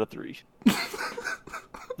 out of 3.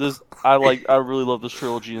 I really love this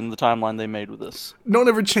trilogy and the timeline they made with this. Don't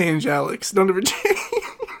ever change, Alex. Don't ever change.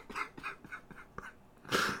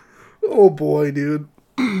 Oh boy, dude.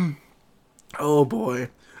 Oh boy.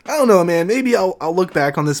 I don't know, man. Maybe I'll look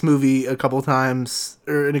back on this movie a couple times,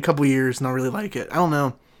 or in a couple years, and I'll really like it. I don't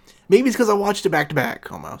know. Maybe it's because I watched it back to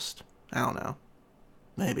back, almost. I don't know.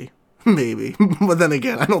 Maybe. Maybe. But then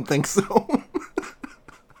again, I don't think so.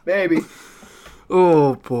 Maybe.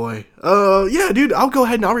 Oh, boy. Yeah, dude, I'll go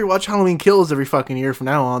ahead and I'll rewatch Halloween Kills every fucking year from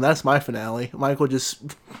now on. That's my finale. Michael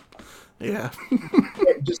just... Yeah.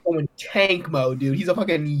 Just going tank mode, dude. He's a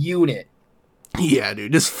fucking unit. Yeah,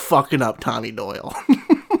 dude, just fucking up Tommy Doyle.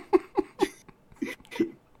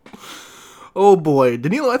 Oh, boy.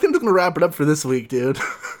 Danilo, I think that's going to wrap it up for this week, dude.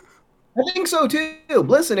 I think so, too.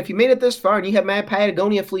 Listen, if you made it this far and you have Mad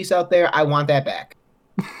Patagonia fleece out there, I want that back.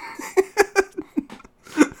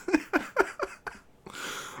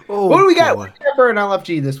 Oh, what do we got? What do we got for an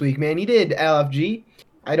LFG this week, man? You did LFG.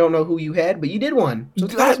 I don't know who you had, but you did one. So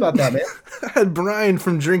tell us about that, man. I had Brian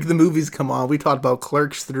from Drink the Movies come on. We talked about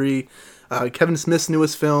Clerks 3, Kevin Smith's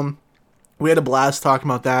newest film. We had a blast talking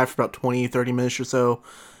about that for about 20, 30 minutes or so.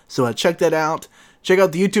 So check that out. Check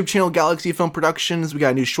out the YouTube channel, Galaxy Film Productions. We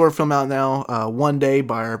got a new short film out now, One Day,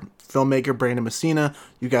 by our filmmaker, Brandon Messina.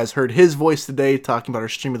 You guys heard his voice today talking about our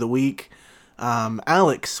stream of the week.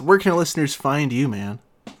 Alex, where can our listeners find you, man?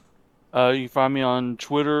 You can find me on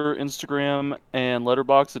Twitter, Instagram, and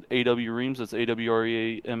Letterboxd at AWReams. That's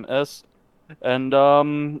AWREAMS.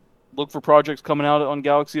 And look for projects coming out on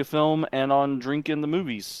Galaxy of Film and on Drink in the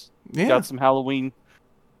Movies. Yeah. Got some Halloween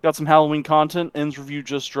content. Ends review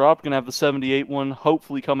just dropped. Gonna have the 78 one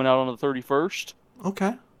hopefully coming out on the 31st.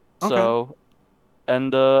 Okay. So,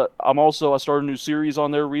 and I started a new series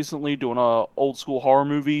on there recently, doing a old school horror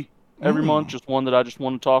movie every month. Just one that I just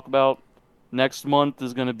want to talk about. Next month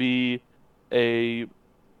is going to be a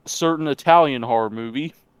certain Italian horror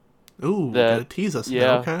movie. Ooh, gotta tease us.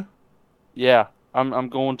 Yeah. Okay. Yeah, I'm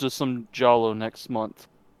going to some Giallo next month.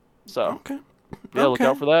 So, okay. Yeah, look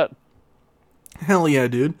out for that. Hell yeah,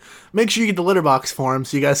 dude. Make sure you get the letterbox for him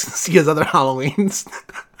so you guys can see his other Halloweens.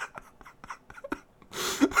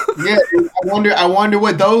 Yeah, dude, I wonder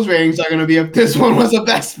what those ratings are going to be if this one was a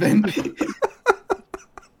Bestman.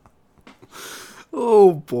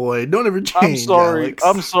 Oh boy, don't ever change.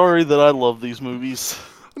 I'm sorry that I love these movies.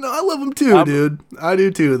 No, I love them too, dude. I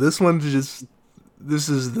do too. This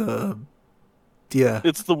is the, yeah.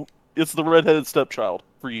 It's the redheaded stepchild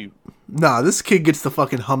for you. Nah, this kid gets the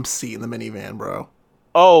fucking hump seat in the minivan, bro.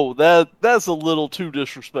 Oh, that's a little too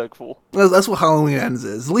disrespectful. That's what Halloween Ends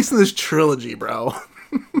is. At least in this trilogy, bro.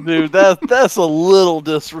 Dude, that's a little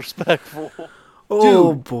disrespectful.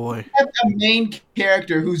 Oh, dude, boy. The main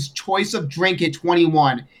character whose choice of drink at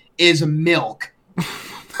 21 is milk.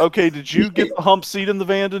 Okay, did you get the hump seat in the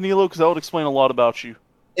van, Danilo? Because that would explain a lot about you.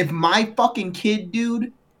 If my fucking kid,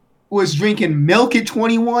 dude, was drinking milk at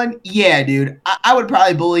 21, yeah, dude, I would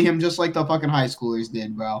probably bully him just like the fucking high schoolers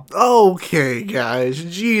did, bro. Okay, guys.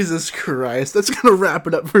 Jesus Christ. That's going to wrap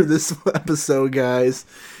it up for this episode, guys.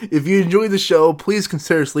 If you enjoyed the show, please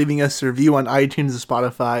consider leaving us a review on iTunes and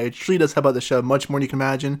Spotify. It truly does help out the show much more than you can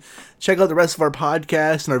imagine. Check out the rest of our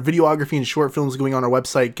podcast and our videography and short films going on our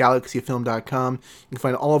website, galaxyfilm.com. You can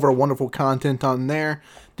find all of our wonderful content on there.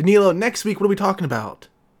 Danilo, next week, what are we talking about?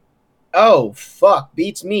 Oh, fuck.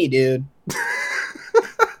 Beats me, dude.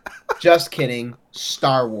 Just kidding.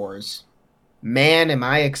 Star Wars. Man, am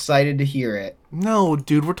I excited to hear it. No,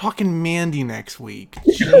 dude, we're talking Mandy next week.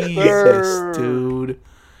 Jesus, dude.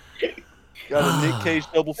 Got a Nick Cage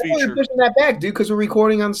double We're feature. pushing that back, dude, because we're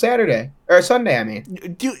recording on Saturday or Sunday. I mean,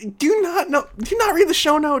 Do you not read the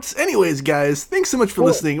show notes? Anyways, guys, thanks so much for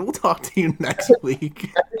listening. We'll talk to you next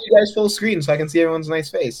week. I put you guys full screen so I can see everyone's nice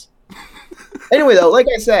face. Anyway, though, like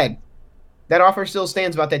I said, that offer still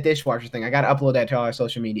stands about that dishwasher thing. I gotta upload that to all our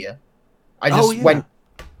social media. I just went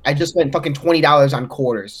fucking $20 on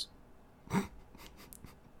quarters.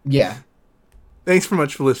 Yeah. Thanks so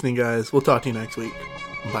much for listening, guys. We'll talk to you next week.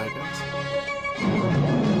 Bye, guys.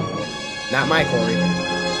 Not my Corey.